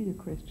even hear your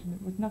question.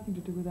 It was nothing to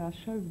do with our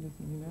chauvinism,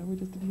 you know. We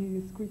just didn't hear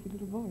your squeaky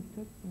little voice,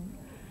 that's all.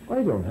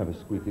 I don't have a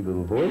squeaky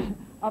little voice.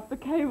 Up the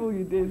cable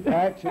you did.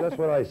 Actually, that's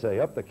what I say,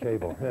 up the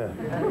cable. Yeah.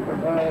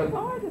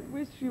 I just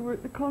wish you were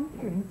at the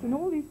conference, and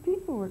all these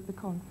people were at the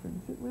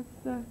conference. It was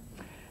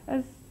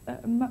as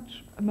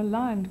much a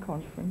maligned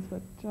conference,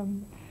 but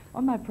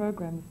on my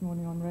program this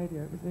morning on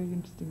radio, it was very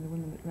interesting, the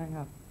women that rang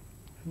up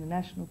from the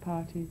National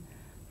Party,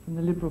 from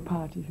the Liberal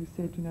Party, who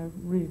said, you know,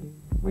 really,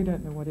 we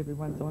don't know what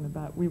everyone's on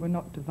about. We were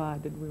not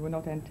divided. We were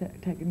not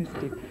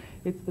antagonistic.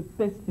 It's the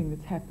best thing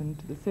that's happened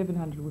to the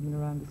 700 women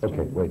around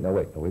Australia. Okay,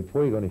 wait.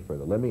 Before you go any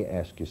further, let me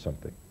ask you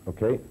something,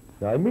 okay?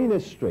 Now, I mean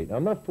this straight.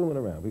 I'm not fooling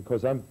around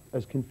because I'm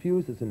as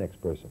confused as the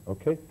next person,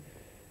 okay?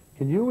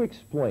 Can you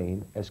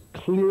explain as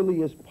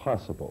clearly as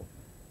possible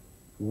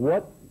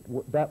what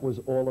that was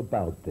all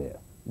about there?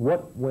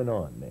 What went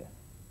on there?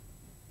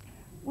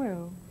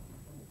 Well,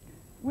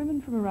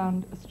 women from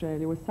around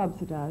Australia were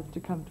subsidised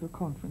to come to a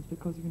conference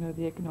because, you know,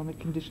 the economic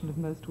condition of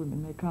most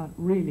women. They can't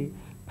really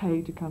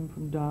pay to come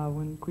from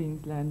Darwin,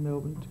 Queensland,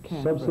 Melbourne to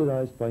Canberra.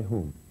 Subsidised by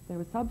whom? They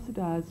were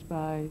subsidised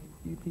by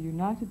the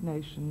United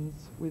Nations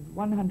with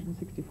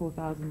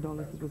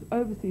 $164,000. It was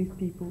overseas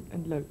people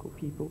and local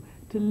people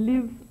to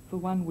live for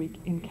 1 week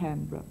in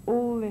Canberra.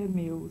 All their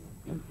meals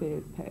and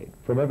fares paid.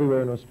 From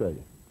everywhere in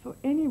Australia? For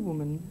any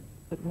woman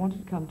that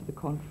wanted to come to the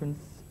conference,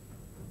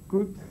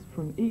 groups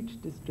from each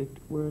district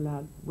were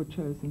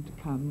chosen to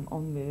come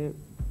on their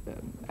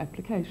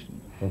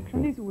application. Okay.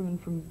 And these were women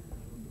from,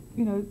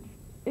 you know,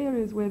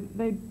 areas where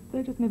they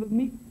just never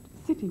meet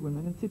city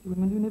women, and city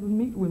women who never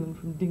meet women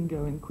from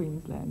Dingo in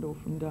Queensland or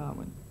from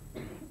Darwin.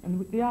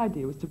 And the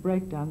idea was to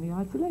break down the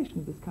isolation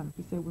of this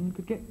country so women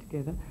could get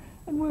together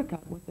and work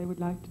out what they would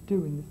like to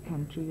do in this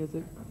country as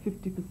a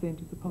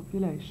 50% of the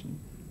population,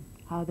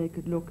 how they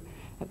could look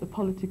at the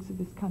politics of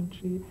this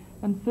country,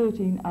 and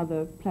 13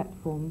 other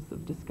platforms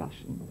of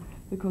discussion.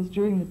 Because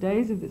during the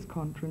days of this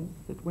conference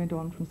that went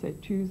on from, say,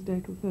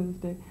 Tuesday till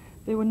Thursday,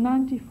 there were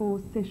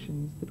 94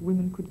 sessions that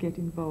women could get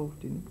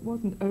involved in. It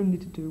wasn't only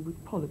to do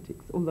with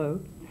politics, although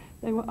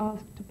they were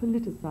asked to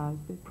politicise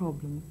their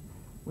problems,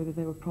 whether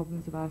they were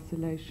problems of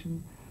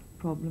isolation,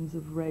 problems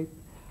of rape,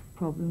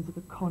 problems of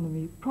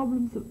economy,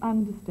 problems of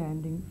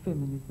understanding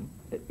feminism.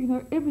 You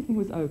know, everything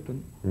was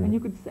open, and you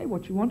could say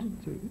what you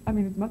wanted to. I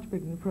mean, it's much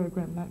better in a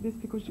program like this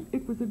because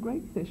it was a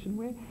great session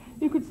where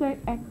you could say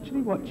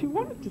actually what you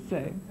wanted to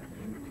say.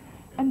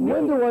 And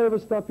when do I ever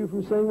stop you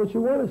from saying what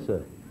you want to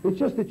say? It's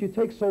just that you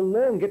take so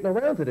long getting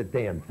around to the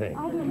damn thing.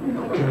 I don't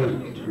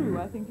think that's true.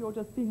 I think you're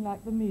just being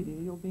like the media.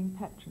 You're being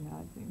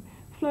patronising.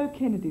 Flo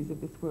Kennedy's of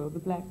this world, the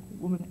black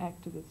woman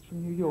activist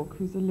from New York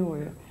who's a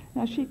lawyer.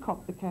 Now, she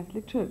copped the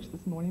Catholic Church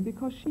this morning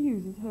because she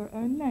uses her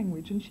own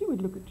language, and she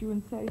would look at you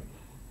and say,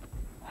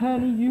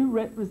 honey, you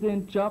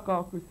represent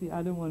jockocracy.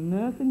 I don't want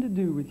nothing to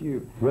do with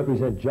you.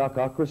 Represent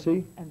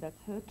jockocracy? And that's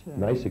her term.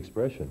 Nice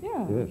expression.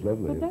 Yeah. Yes,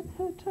 lovely. But that's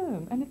her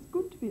term, and it's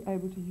good to be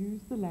able to use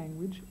the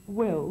language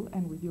well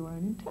and with your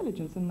own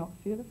intelligence and not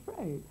feel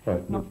afraid,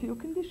 Right. not feel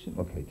conditioned.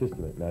 Okay, just a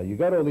minute. Now, you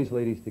got all these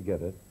ladies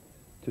together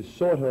to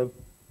sort of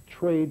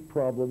trade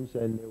problems,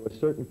 and there were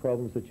certain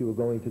problems that you were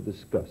going to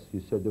discuss.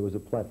 You said there was a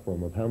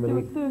platform of how many?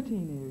 There were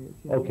 13 areas,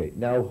 yes. Okay,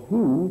 now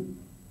who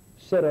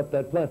set up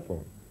that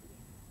platform?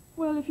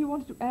 Well, if you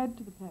wanted to add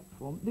to the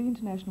platform, the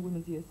International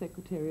Women's Year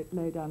Secretariat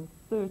laid down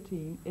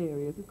 13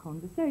 areas of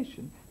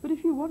conversation. But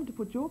if you wanted to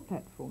put your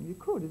platform, you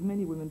could, as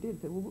many women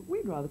did. Say, well,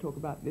 we'd rather talk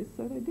about this,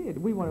 so they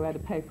did. We want to add a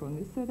paper on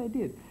this, so they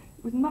did.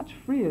 It was much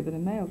freer than a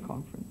male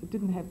conference. It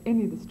didn't have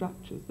any of the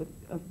structures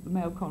of the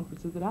male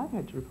conferences that I've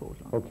had to report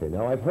on. Okay,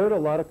 now I've heard a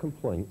lot of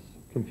complaints,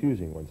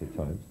 confusing ones at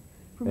times.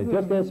 From and whom?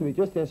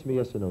 just answer me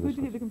yes or no. Who this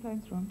did you get the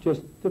question. complaints from?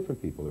 Just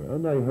different people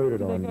around. I heard it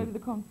Did on... they go to the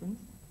conference?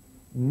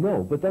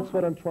 No, but that's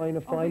what I'm trying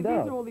to find These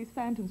out. are all these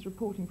phantoms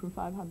reporting from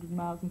 500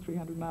 miles and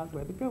 300 miles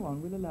away. But go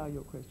on, we'll allow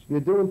your question. You're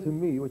doing to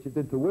me what you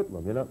did to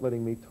Whitlam. You're not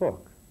letting me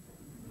talk.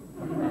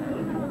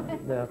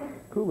 Now,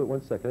 cool it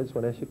 1 second. I just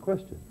want to ask you a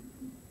question.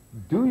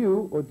 Do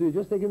you, or do you,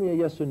 just give me a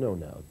yes or no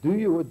now, do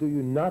you or do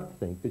you not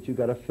think that you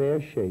got a fair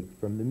shake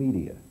from the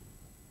media?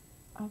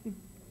 I think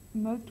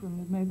most women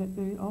have made that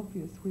very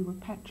obvious. We were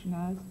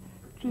patronised,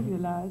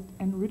 trivialised,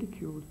 and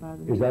ridiculed by the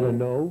media. Is that a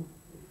no?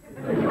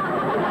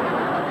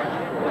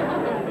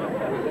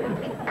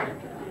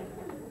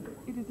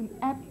 It is an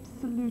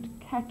absolute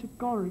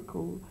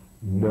categorical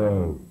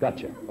no.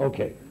 Gotcha.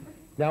 Okay.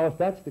 Now, if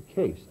that's the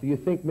case, do you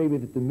think maybe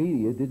that the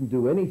media didn't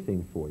do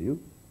anything for you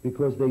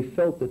because they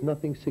felt that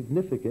nothing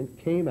significant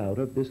came out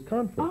of this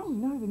conference? Oh,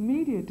 no, the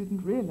media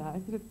didn't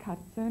realise that it cut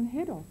its own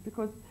head off,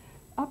 because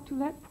up to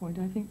that point,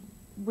 I think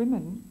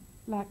women,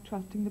 like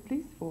trusting the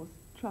police force,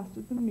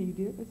 trusted the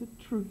media as a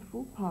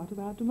truthful part of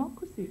our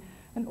democracy.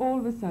 And all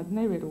of a sudden,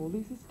 they read all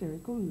these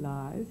hysterical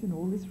lies and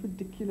all this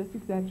ridiculous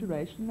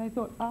exaggeration, and they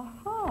thought,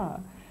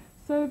 aha,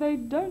 So they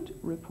don't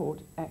report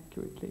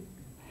accurately.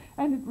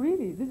 And it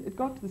really, it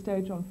got to the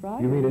stage on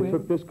Friday. You mean it where-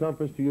 took this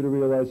conference for you to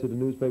realize that the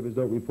newspapers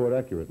don't report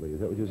accurately? Is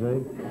that what you're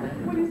saying?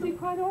 Well, you see,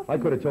 quite often... I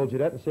could have told you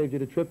that and saved you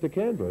the trip to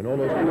Canberra and all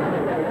those people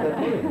who make that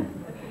money.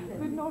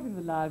 But not in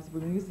the lives of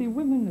women. You see,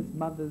 women as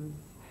mothers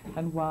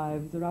and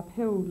wives are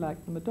upheld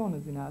like the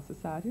Madonnas in our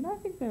society, and I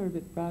think they're a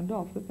bit frowned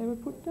off that they were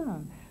put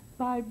down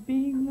by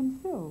being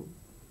themselves.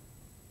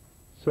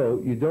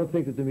 So you don't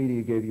think that the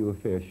media gave you a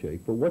fair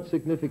shake, but what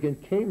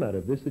significant came out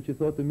of this that you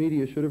thought the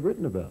media should have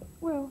written about?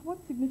 Well,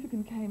 what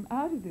significant came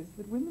out of this,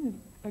 that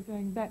women are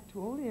going back to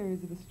all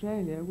areas of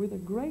Australia with a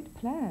great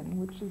plan,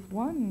 which is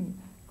one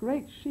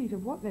great sheet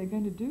of what they're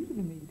going to do to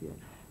the media.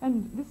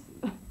 And this,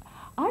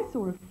 I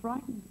saw a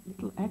frightened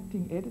little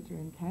acting editor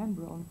in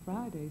Canberra on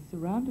Friday,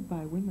 surrounded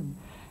by women.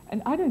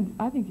 And I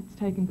think it's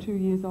taken 2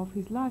 years off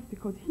his life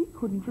because he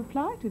couldn't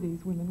reply to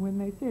these women when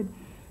they said,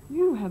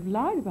 "You have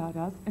lied about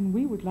us and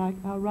we would like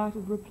our right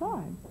of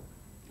reply."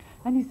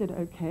 And he said,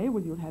 "Okay,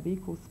 well, you'll have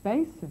equal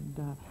space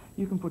and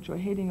you can put your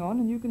heading on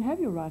and you can have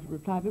your right of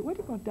reply." But when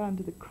it got down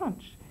to the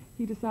crunch,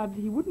 he decided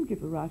he wouldn't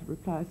give the right of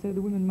reply, so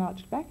the women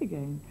marched back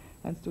again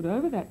and stood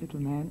over that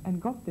little man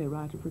and got their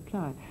right of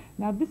reply.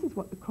 Now, this is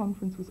what the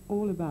conference was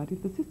all about.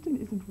 If the system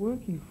isn't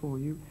working for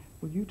you,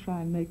 well, you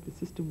try and make the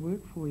system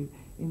work for you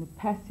in a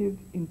passive,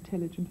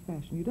 intelligent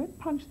fashion. You don't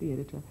punch the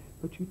editor,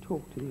 but you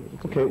talk to the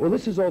editor. Okay, well,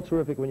 this is all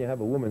terrific when you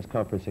have a women's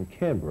conference in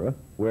Canberra,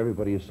 where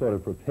everybody is sort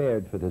of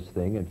prepared for this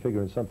thing and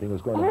figuring something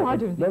was going to happen. I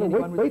don't think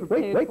anyone was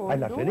prepared for it I'm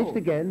not at finished all.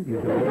 again. You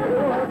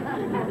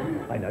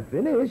don't. I'm not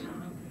finished.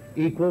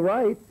 Equal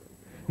rights.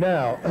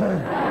 Now,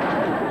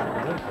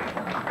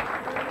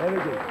 let me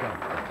get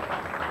something.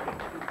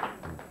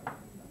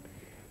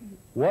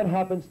 What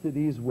happens to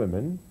these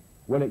women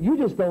when you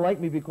just don't like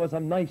me because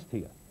I'm nice to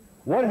you?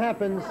 What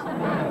happens?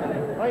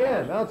 I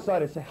am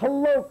outside. I say,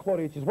 "Hello,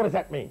 Claudia." She says, "What does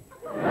that mean?"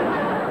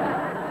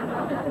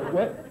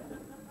 What?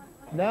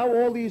 Now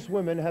all these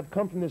women have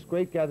come from this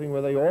great gathering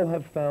where they all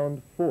have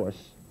found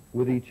force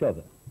with each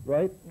other,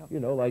 right? Yep. You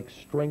know, like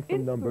strength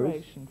in numbers.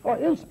 Inspiration. Oh,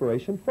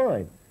 inspiration,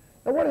 fine.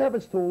 Now what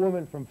happens to a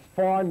woman from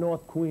far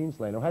north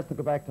Queensland who has to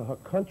go back to her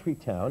country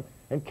town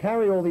and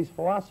carry all these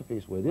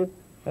philosophies with you,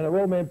 and her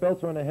old man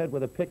belts her on the head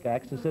with a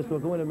pickaxe and says, "We're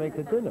going to make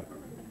the dinner"?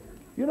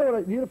 You know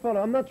what,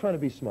 I'm not trying to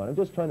be smart. I'm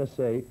just trying to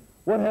say,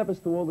 what happens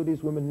to all of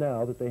these women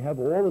now that they have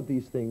all of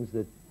these things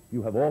that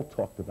you have all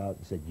talked about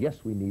and said,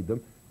 yes, we need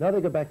them. Now they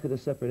go back to the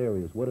separate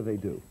areas. What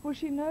do? Well,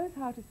 she knows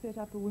how to set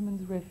up a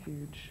women's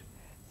refuge,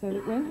 so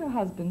that when her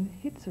husband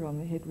hits her on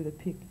the head with a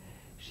pick,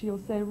 she'll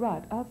say,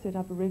 "Right, I'll set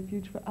up a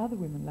refuge for other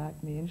women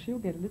like me," and she'll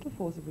get a little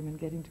force of women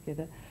getting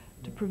together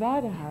to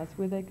provide a house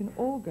where they can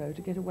all go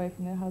to get away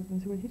from their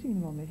husbands who are hitting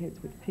them on their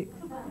heads with picks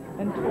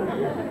and talk.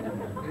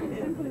 As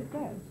simple as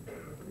that.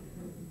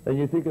 And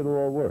you think it'll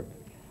all work?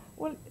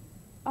 Well,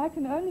 I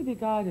can only be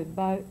guided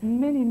by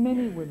many,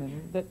 many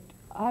women that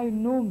I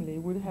normally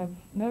would have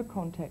no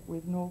contact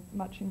with nor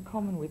much in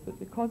common with, but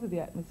because of the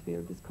atmosphere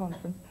of this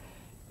conference,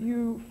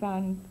 you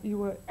found you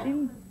were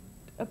in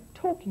a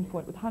talking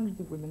point with hundreds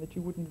of women that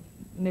you wouldn't have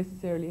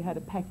necessarily had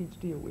a package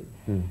deal with.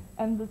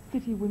 And the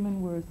city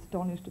women were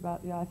astonished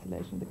about the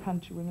isolation of the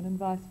country women and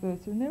vice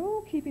versa, and they're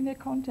all keeping their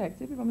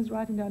contacts. Everyone was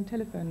writing down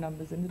telephone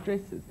numbers and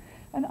addresses.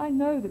 And I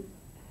know that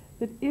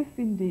if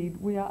indeed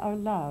we are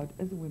allowed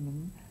as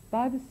women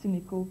by the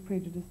cynical,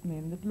 prejudiced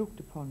men that looked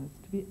upon us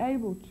to be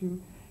able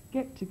to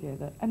get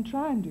together and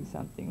try and do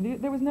something.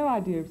 There was no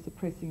idea of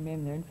suppressing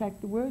men there. In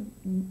fact, the word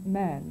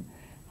man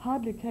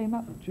hardly came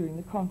up during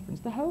the conference.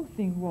 The whole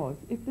thing was,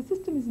 if the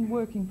system isn't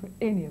working for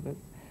any of us,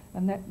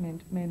 and that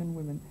meant men and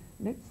women,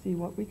 let's see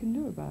what we can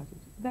do about it.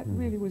 That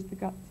really was the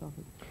guts of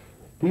it.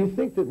 Do you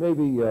think that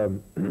maybe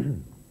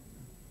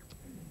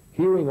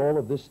hearing all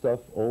of this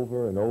stuff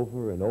over and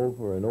over and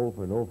over and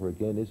over and over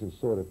again isn't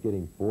sort of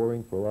getting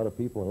boring for a lot of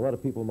people, and a lot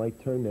of people might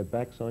turn their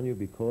backs on you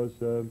because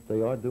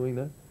they are doing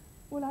that?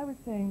 Well, I was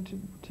saying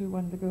to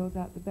one of the girls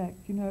out the back,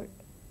 you know,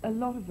 a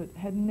lot of it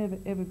had never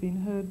ever been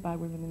heard by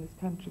women in this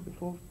country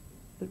before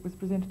that was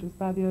presented to us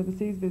by the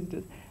overseas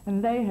visitors,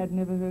 and they had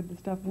never heard the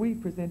stuff we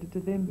presented to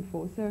them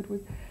before, so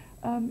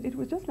it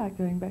was just like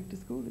going back to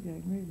school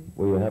again, really.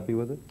 Were you happy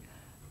with it?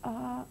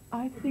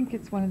 I think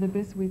it's one of the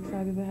best weeks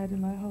I've ever had in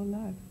my whole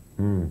life.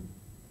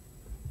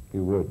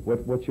 You would.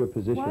 What's your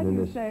position Why in do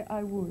you this? say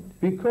I would?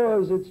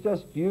 Because it's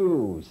just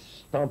you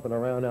stomping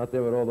around out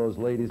there with all those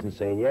ladies and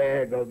saying,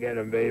 "Yeah, go get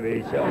 'em,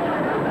 baby." So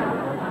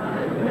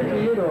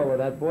you know all of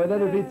that, boy.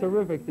 That'd be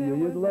terrific to you.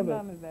 You'd love it.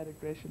 None of that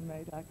aggression,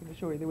 mate, I can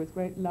assure you. There was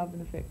great love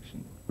and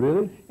affection.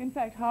 Really? In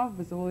fact, half of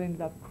us all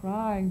ended up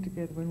crying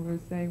together when we were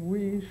saying,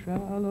 "We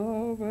shall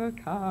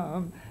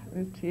overcome,"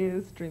 with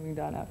tears streaming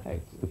down our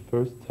faces. It's the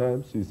first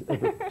time she's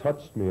ever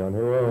touched me on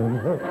her own.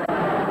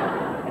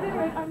 At any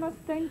rate, I must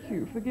thank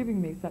you for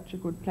giving me such a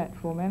good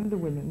platform, and the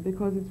women,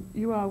 because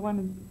you are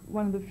one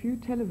of the few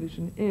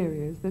television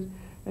areas that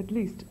at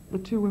least the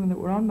two women that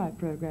were on my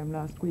program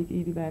last week,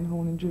 Edie Van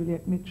Horn and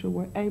Juliet Mitchell,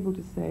 were able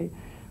to say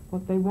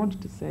what they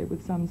wanted to say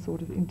with some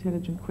sort of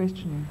intelligent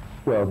questioning.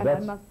 Well, and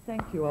that's... I must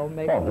thank you, old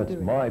mate, Oh, for that's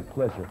doing my it.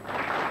 pleasure.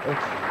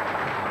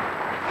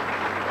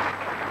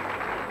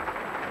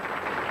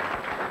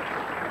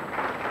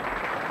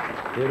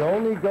 It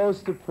only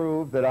goes to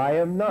prove that I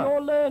am not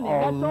You're learning. a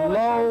That's all it comes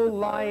to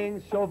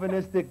low-lying,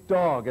 chauvinistic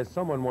dog, as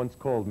someone once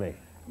called me.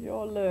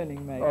 You're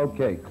learning, mate.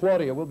 Okay,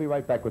 Claudia, we'll be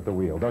right back with the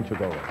wheel. Don't you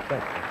go away.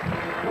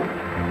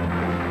 Thanks.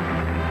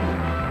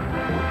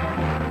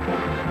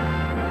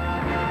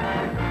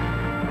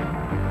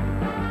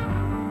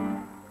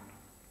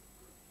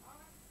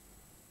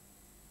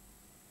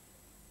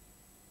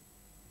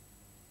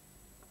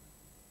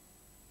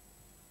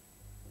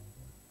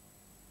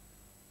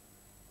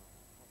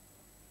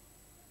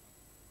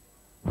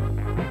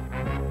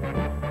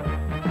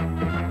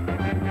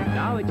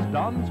 Now it's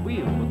Don's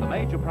Wheel with the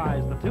major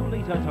prize, the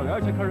 2-litre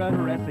Toyota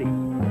Corona SE.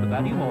 The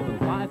value more than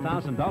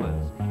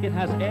 $5,000. It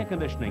has air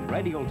conditioning,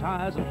 radial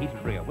tyres and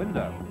heated rear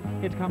window.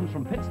 It comes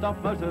from Pit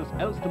Stop Motors,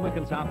 Elstonwick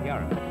and South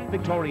Yarra,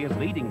 Victoria's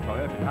leading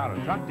Toyota car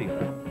and truck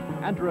dealer.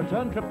 And a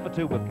return trip for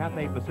 2 with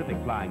Cathay Pacific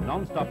flying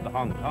non-stop to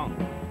Hong Kong.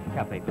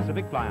 Cathay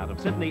Pacific fly out of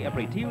Sydney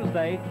every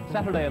Tuesday,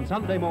 Saturday and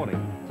Sunday morning,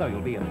 so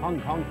you'll be in Hong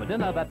Kong for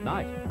dinner that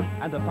night.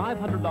 And a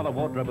 $500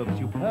 wardrobe of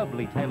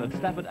superbly tailored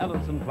Stafford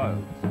Ellenson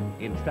clothes.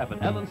 In Stafford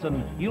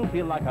Ellenson, you'll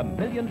feel like $1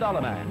 million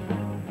man.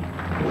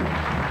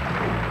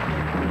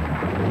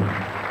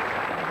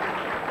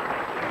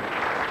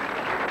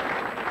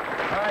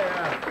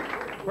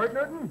 Hi, Bert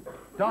Newton.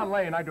 Don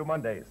Lane, I do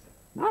Mondays.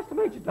 Nice to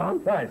meet you,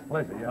 Don. Nice,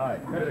 pleasure, yeah. Hi.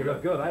 Very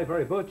good, good, eh?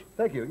 Very butch.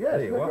 Thank you, yes.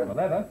 There you are, the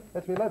leather.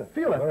 That's me leather.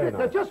 Feel it. Very Now,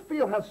 nice. just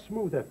feel how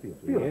smooth that feels.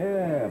 Feel it.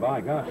 Yeah,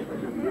 by gosh. Yeah.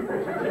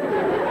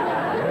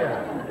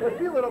 Well,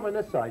 feel it over on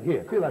this side.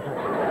 Here, feel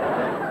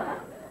that.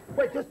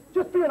 Wait, just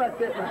feel that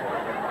there.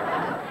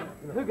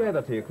 Who gave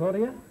that to you,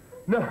 Claudia?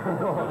 No.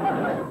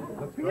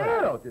 The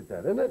piano did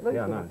that, isn't it?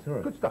 Yeah, no,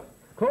 sure. Good stuff.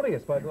 Claudia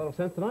spoke a lot of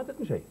sense tonight,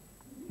 didn't she?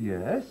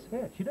 Yes?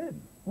 Yeah, she did.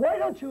 Why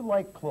don't you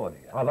like Claudia?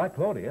 I like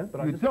Claudia,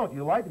 but You don't.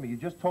 You lied to me. You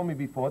just told me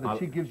before that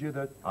she gives you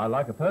the... I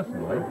like her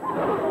personally.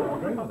 I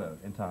agree with her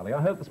entirely.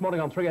 I heard this morning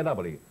on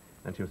 3AW,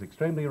 and she was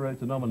extremely rude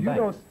to Norman Banks.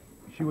 know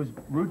she was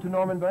rude to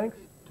Norman Banks?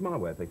 To my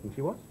way of thinking,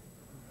 she was.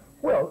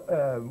 Well,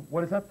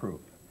 what does that prove?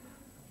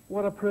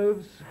 What it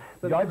proves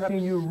that I've perhaps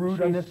seen you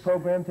rude on she's- this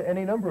program to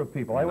any number of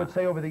people. I No. would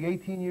say over the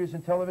 18 years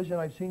in television,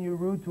 I've seen you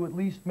rude to at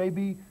least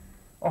maybe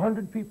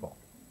 100 people.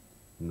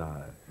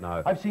 No,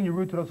 no. I've seen you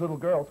rude to those little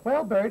girls.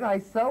 Well, Bert, I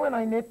sew and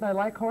I knit and I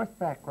like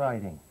horseback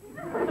riding.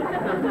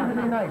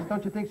 Really nice,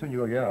 don't you think so? And you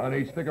go, yeah,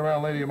 honey, stick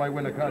around later, you might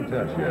win a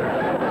contest.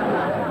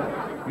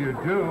 Yeah. You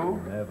do?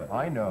 Never.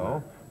 I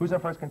know. Who's our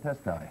first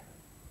contest guy?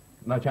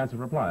 No chance of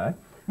reply, eh?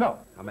 No.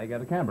 I may go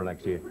to Canberra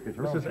next year. Get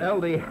your own Mrs. shit.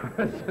 L.D.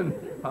 Harrison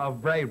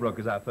of Braybrook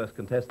is our first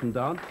contestant,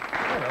 Don.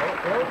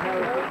 Hello.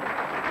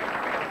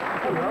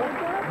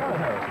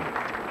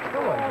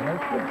 Hello,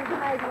 Harrison.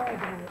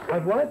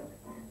 I've what?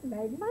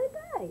 Made my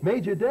day.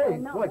 Made your day? Oh,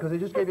 no. Why, because they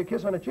just gave you a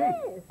kiss on the cheek?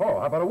 Yes. Oh,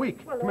 how about a week?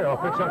 Well, Come here, I'll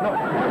fix something up.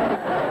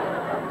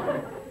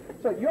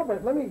 So,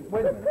 let me,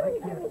 wait a minute. I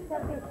can't.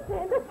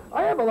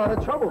 I have a lot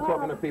of trouble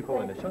talking to people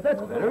in this show. That's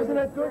better, isn't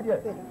that good? Yes.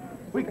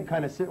 We can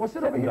kind of sit. Well,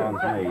 sit over here.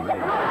 Don's knee.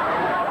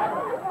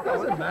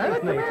 Doesn't matter.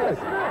 Come here.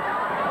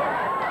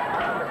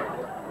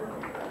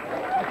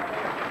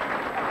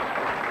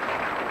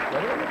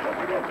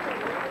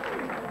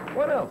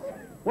 What else?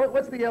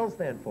 What's the L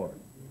stand for?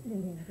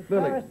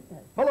 Lily.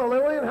 Hello,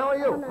 Lillian. How are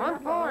you? I'm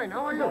fine.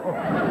 How are you?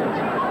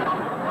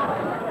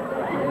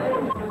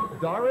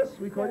 Doris,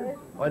 we call you?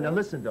 Oh, now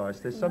listen, Doris.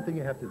 There's something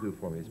you have to do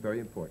for me. It's very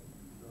important.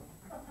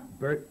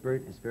 Bert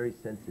is very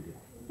sensitive.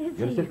 Is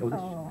You understand? he? Oh, this-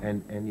 Oh.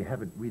 And you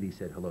haven't really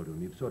said hello to him.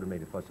 You've sort of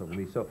made a fuss over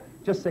me. So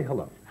just say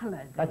hello. Hello.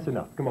 That's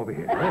enough. Come over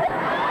here. Okay,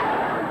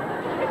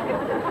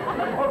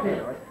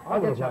 Doris. I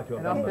would get have liked to have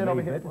and I'll done stand the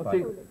over knee here.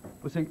 bit,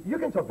 We'll see. You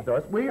can talk to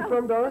Doris. Where are you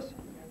from, Doris?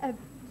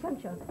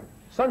 Sunshine.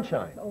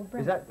 Sunshine. Oh,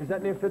 Is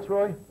that near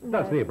Fitzroy? No,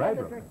 it's near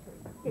Braybrook.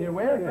 Near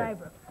where?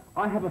 Braybrook.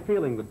 I have a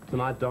feeling that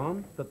tonight,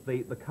 Don, that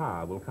the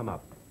car will come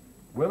up.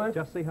 Will it?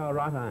 Just see how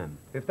right I am.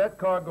 If that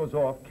car goes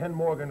off, Ken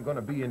Morgan going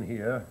to be in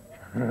here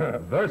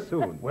Very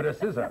soon. with a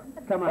scissor.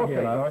 Come on okay,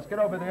 here, love. Doris, get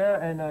over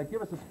there and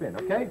give us a spin,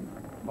 okay?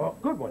 Oh,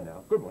 good one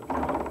now. Good one.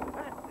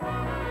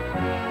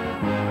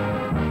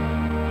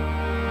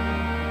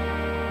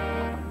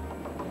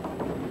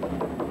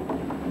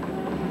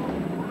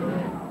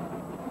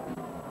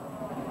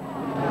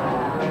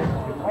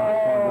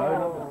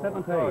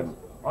 Number 17.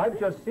 I've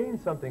just seen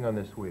something on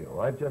this wheel.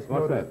 I've just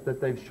What's noticed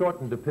that they've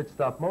shortened the pit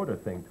stop motor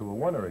thing to a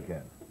oneer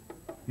again.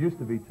 Used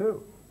to be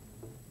two.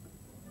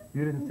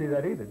 You didn't see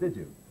that either, did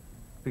you?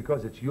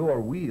 Because it's your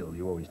wheel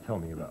you always tell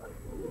me about.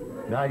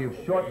 Now you've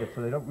shortened it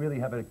so they don't really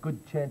have a good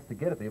chance to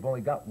get it. They've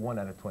only got 1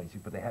 out of 20,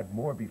 but they had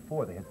more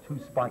before. They had 2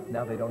 spots.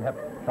 Now they don't have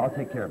it. I'll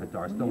take care of it,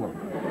 Doris. Don't worry.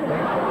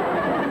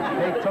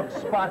 They took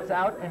spots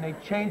out and they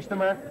changed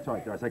them around.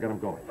 Sorry, Doris, I got them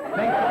going. They took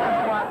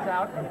spots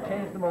out and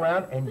changed them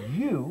around, and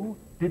you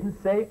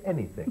didn't say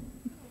anything.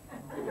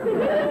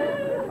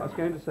 I was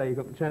going to say you've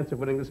got the chance of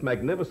winning this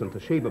magnificent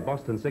Toshiba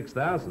Boston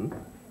 6000.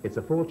 It's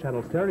a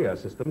 4-channel stereo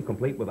system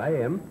complete with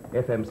AM,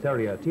 FM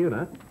stereo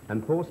tuner,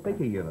 and 4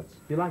 speaker units. Do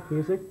you like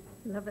music?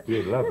 Love it.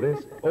 You'd love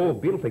this. All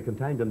beautifully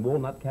contained in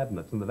walnut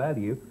cabinets, and the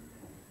value...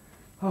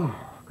 Oh,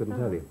 couldn't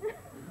tell you.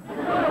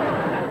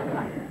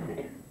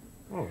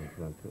 Oh,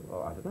 around too?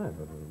 Oh, I don't know.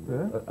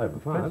 Yeah? Over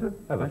five.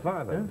 Expensive? Over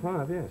five. Over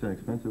five, yes. It's an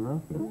expensive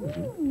outfit.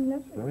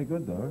 It's very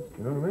good, though.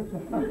 You know what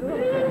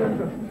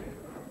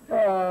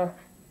I mean?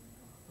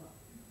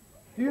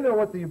 Do you know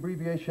what the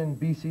abbreviation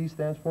BC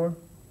stands for?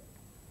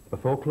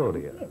 Before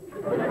Claudia.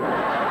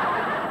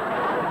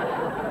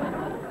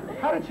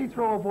 How did she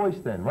throw a voice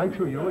then? Right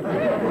through you.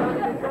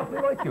 Exactly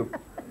like you.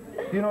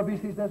 Do you know what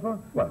BC stands for?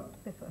 What?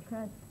 Before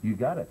Christ. You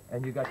got it.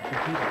 And you got to compete.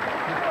 Isn't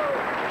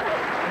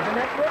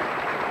that good?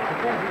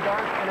 Thank you, Don,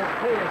 and it's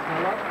clear,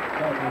 my love.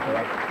 Thank you.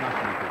 Nice.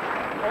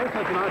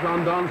 Also tonight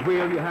on Don's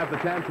Wheel, you have the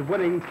chance of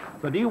winning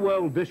the New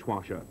World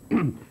dishwasher.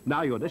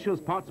 Now your dishes,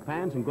 pots,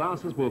 pans and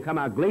glasses will come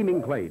out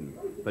gleaming clean.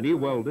 The New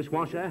World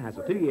dishwasher has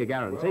a 2-year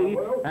guarantee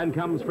and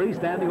comes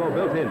freestanding or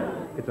built-in.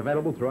 It's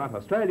available throughout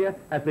Australia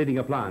at leading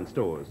appliance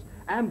stores.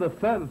 And the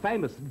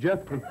famous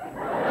German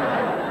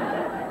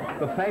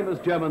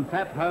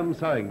Pfaff home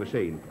sewing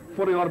machine.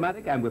 Fully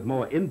automatic and with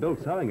more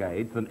inbuilt sewing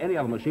aids than any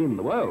other machine in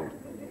the world.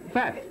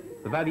 Pfaff,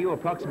 the value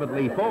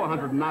approximately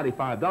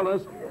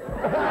 $495,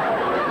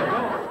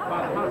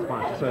 by the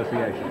Housewives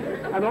Association.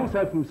 And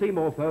also from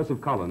Seymour Furs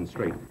of Collins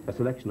Street. A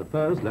selection of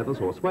furs, leathers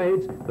or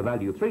suedes, the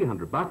value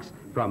 $300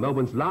 from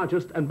Melbourne's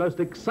largest and most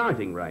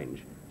exciting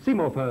range.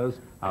 Seymour Furs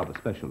are the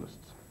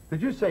specialists.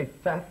 Did you say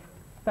Pfaff?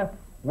 Pfaff.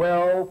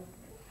 Well,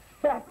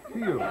 Pfaff to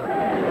you.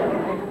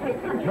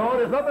 John,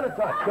 there's nothing to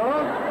touch.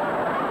 John?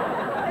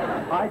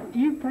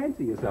 You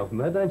fancy yourself in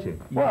there, don't you?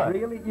 What?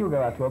 You'll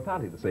go out to a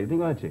party this evening,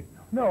 won't you?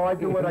 No, I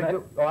do what I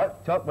do.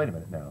 Wait a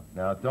minute now.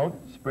 Now, don't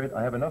spread.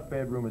 I have enough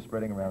bad rumors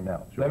spreading around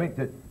now. Sure.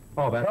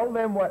 Tell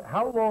them what.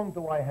 How long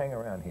do I hang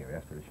around here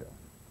after the show?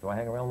 Do I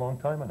hang around a long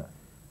time or not?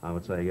 I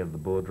would say you go to the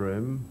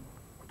boardroom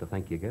to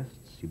thank your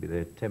guests. You'll be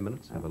there 10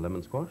 minutes, have a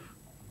lemon squash.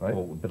 Right.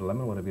 Or a bit of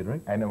lemon, whatever you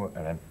drink. And then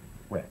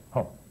where?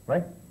 Home,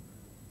 right?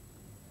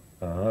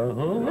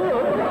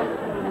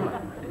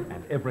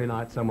 And every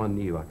night someone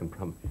new, I can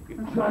promise you.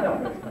 Come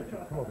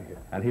over here.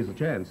 And here's a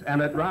chance. And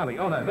at Riley,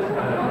 oh no, this is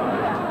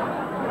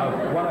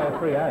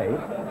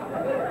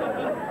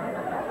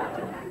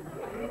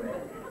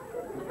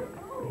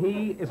 103A.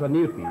 He is a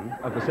Newton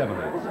of the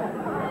 70s.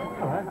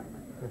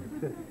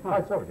 Hi,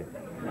 it's over here.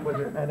 Was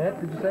it Annette,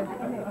 did you say?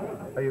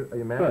 Are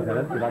you married? Good,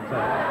 Annette, you'd like to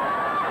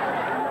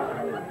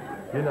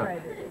say. You're not.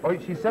 Oh,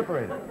 she's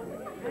separated.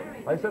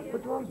 I said,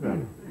 put your arms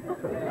around her.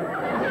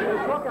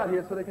 Talk out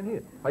here so they can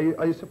hear. Are you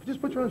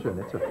just put your arms around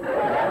her, that's it.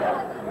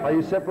 Are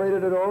you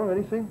separated at all or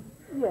anything?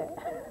 Yeah.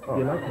 Oh.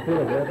 You like to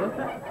feel it,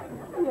 Deborah?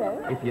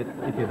 Yeah.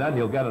 If you're done,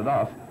 you'll get it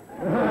off.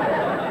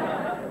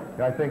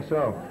 I think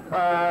so.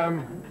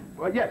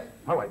 Well, yes.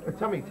 All right.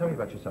 Tell me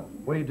about yourself.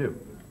 What do you do?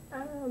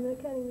 I'm an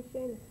accounting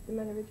machinist at the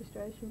motor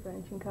registration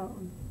branch in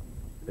Carlton.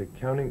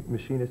 Accounting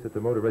machinist at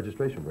the motor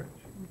registration branch.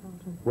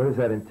 What does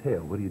that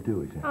entail? What do you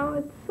do exactly? Oh,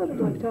 it's sort of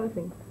like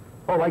typing.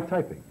 Oh, like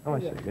typing. Oh, I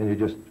see. And you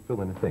just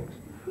fill in the things.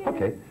 Yeah.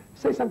 Okay.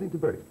 Say something to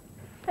Bert.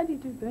 How do you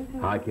do, Bert?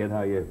 Hi, kid. How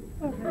are you?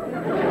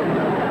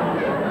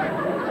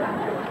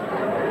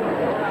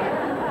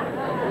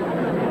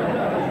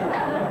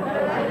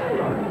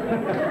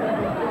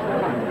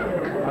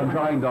 I'm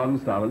trying Don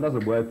style. It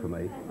doesn't work for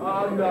me.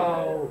 Oh,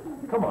 no.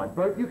 Come on,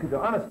 Bert. You can do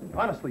it.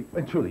 Honestly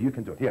and truly, you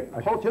can do it. Here,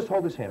 just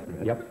hold this hand for a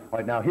minute. Yep. All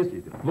right, now, here's what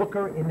you do. Look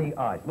her in the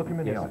eyes. Look him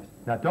in the eyes.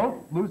 Now,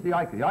 don't lose the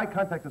eye. The eye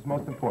contact is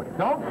most important.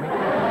 Don't.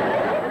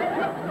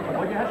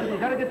 Well, you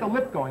got to get the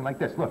lip going like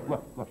this. Look.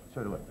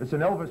 Sort of lip. It's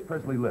an Elvis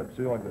Presley lip.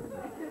 So you're like this.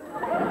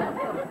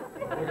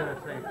 We're going to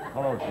say,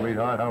 hello,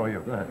 sweetheart. How are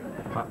you? Go ahead.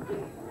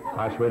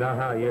 Hi, sweetheart.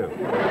 How are you?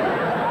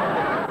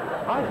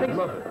 I think...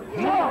 Look.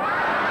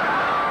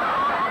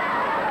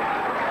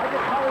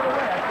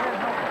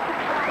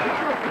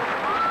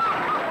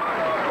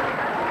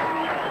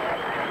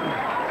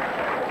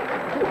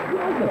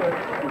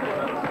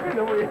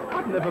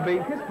 I've never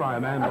been kissed by a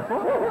man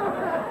before.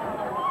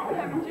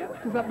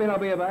 Does that mean I'll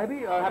be a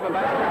baby or have a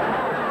baby?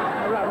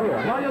 Around here.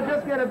 Well, you'll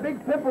just get a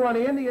big pimple on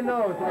the end of your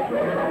nose. Like this.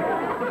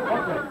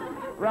 Okay.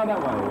 Around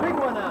that way. Big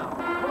one now.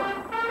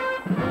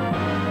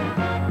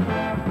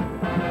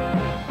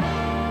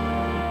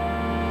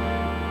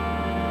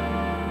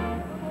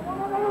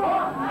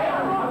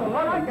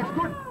 That's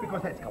good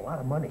because that's a lot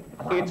of money.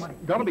 It's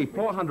got to be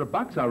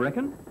 $400, I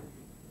reckon.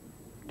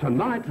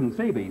 Tonight from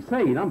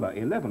CBC, number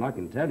 11, I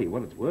can tell you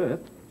what it's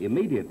worth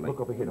immediately. Look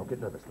over here, don't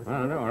get nervous. Listen. I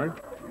don't know, Orange.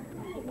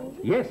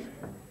 Yes.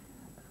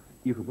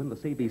 You could win the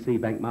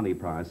CBC Bank Money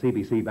Prize.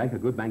 CBC Bank, a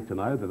good bank to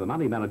know. They're the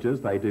money managers.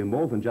 They do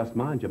more than just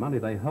mind your money.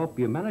 They help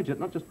you manage it.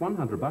 Not just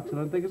 $100, I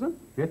don't think, is it?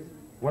 Yes.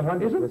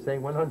 100. Is it? They're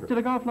saying 100. Did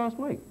I go off last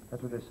week?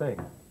 That's what they're saying.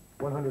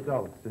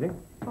 $100. See?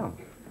 Oh.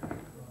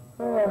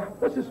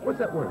 What's this? What's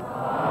that word?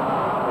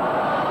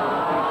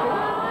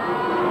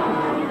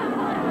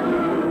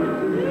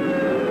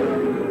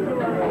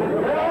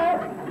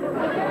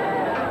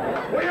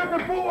 Well, you can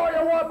fool all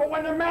you want, but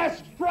when the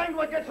masked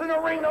strangler gets in the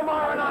ring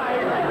tomorrow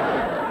night,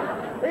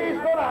 he's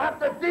going to have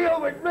to deal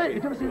with me.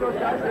 Did you ever see those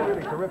guys? They're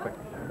really terrific.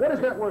 What is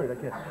that word? I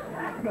can't.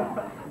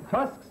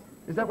 Tusks?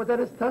 Is that what that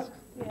is? Tusks?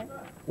 Yeah.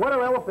 What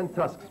are elephant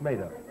tusks made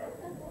of?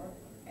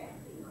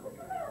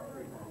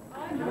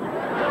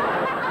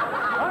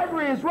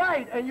 Audrey is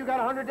right, and you got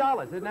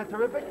 $100. Isn't that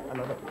terrific? I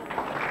love it.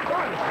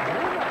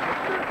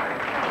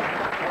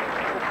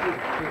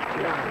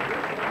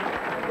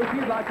 If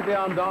you'd like to be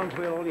on Don's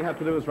Wheel, all you have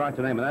to do is write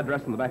your name and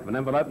address on the back of an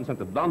envelope and send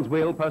to Don's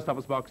Wheel, Post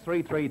Office Box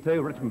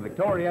 332, Richmond,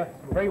 Victoria,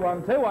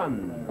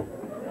 3121.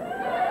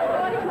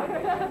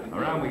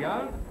 Around we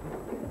go.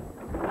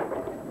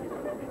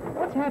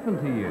 What's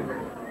happened to you?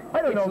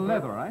 I don't know. It's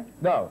leather, right?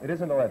 No, it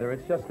isn't a leather.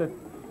 It's just that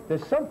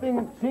there's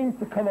something seems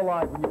to come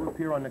alive when you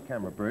appear on the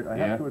camera, Bert. I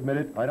have to admit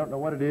it. I don't know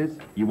what it is.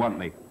 You want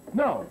me?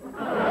 No.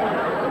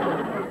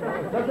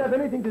 It doesn't have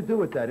anything to do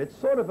with that. It's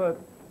sort of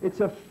it's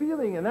a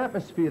feeling, an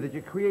atmosphere that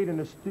you create in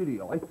a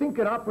studio. I think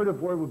an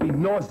operative word would be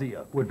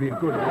nausea, would be a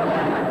good word.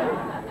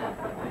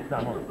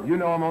 You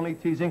know I'm only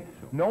teasing.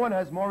 No one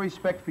has more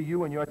respect for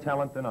you and your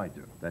talent than I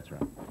do. That's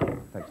right.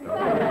 Thanks,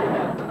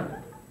 Don.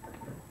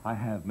 I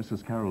have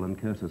Mrs. Carolyn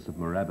Curtis of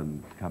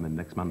Moorabbin come in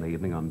next Monday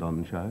evening on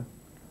Don's show.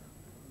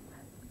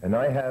 And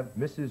I have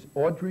Mrs.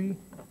 Audrey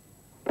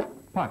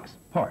Parks.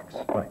 Parks,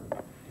 right.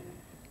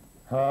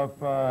 Of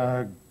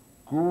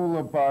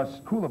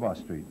Coolabah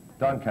Street,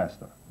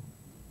 Doncaster.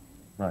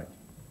 Right.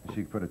 She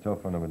could put a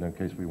telephone number in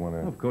case we want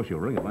to... Of course you'll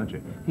ring it, won't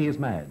you? He is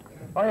mad.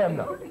 I am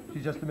not.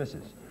 She's just a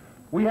missus.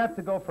 We have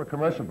to go for a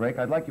commercial break.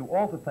 I'd like you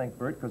all to thank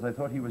Bert because I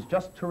thought he was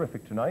just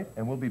terrific tonight,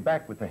 and we'll be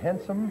back with the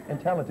handsome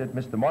and talented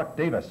Mr. Mark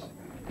Davis.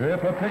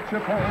 If a picture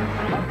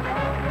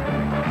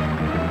points...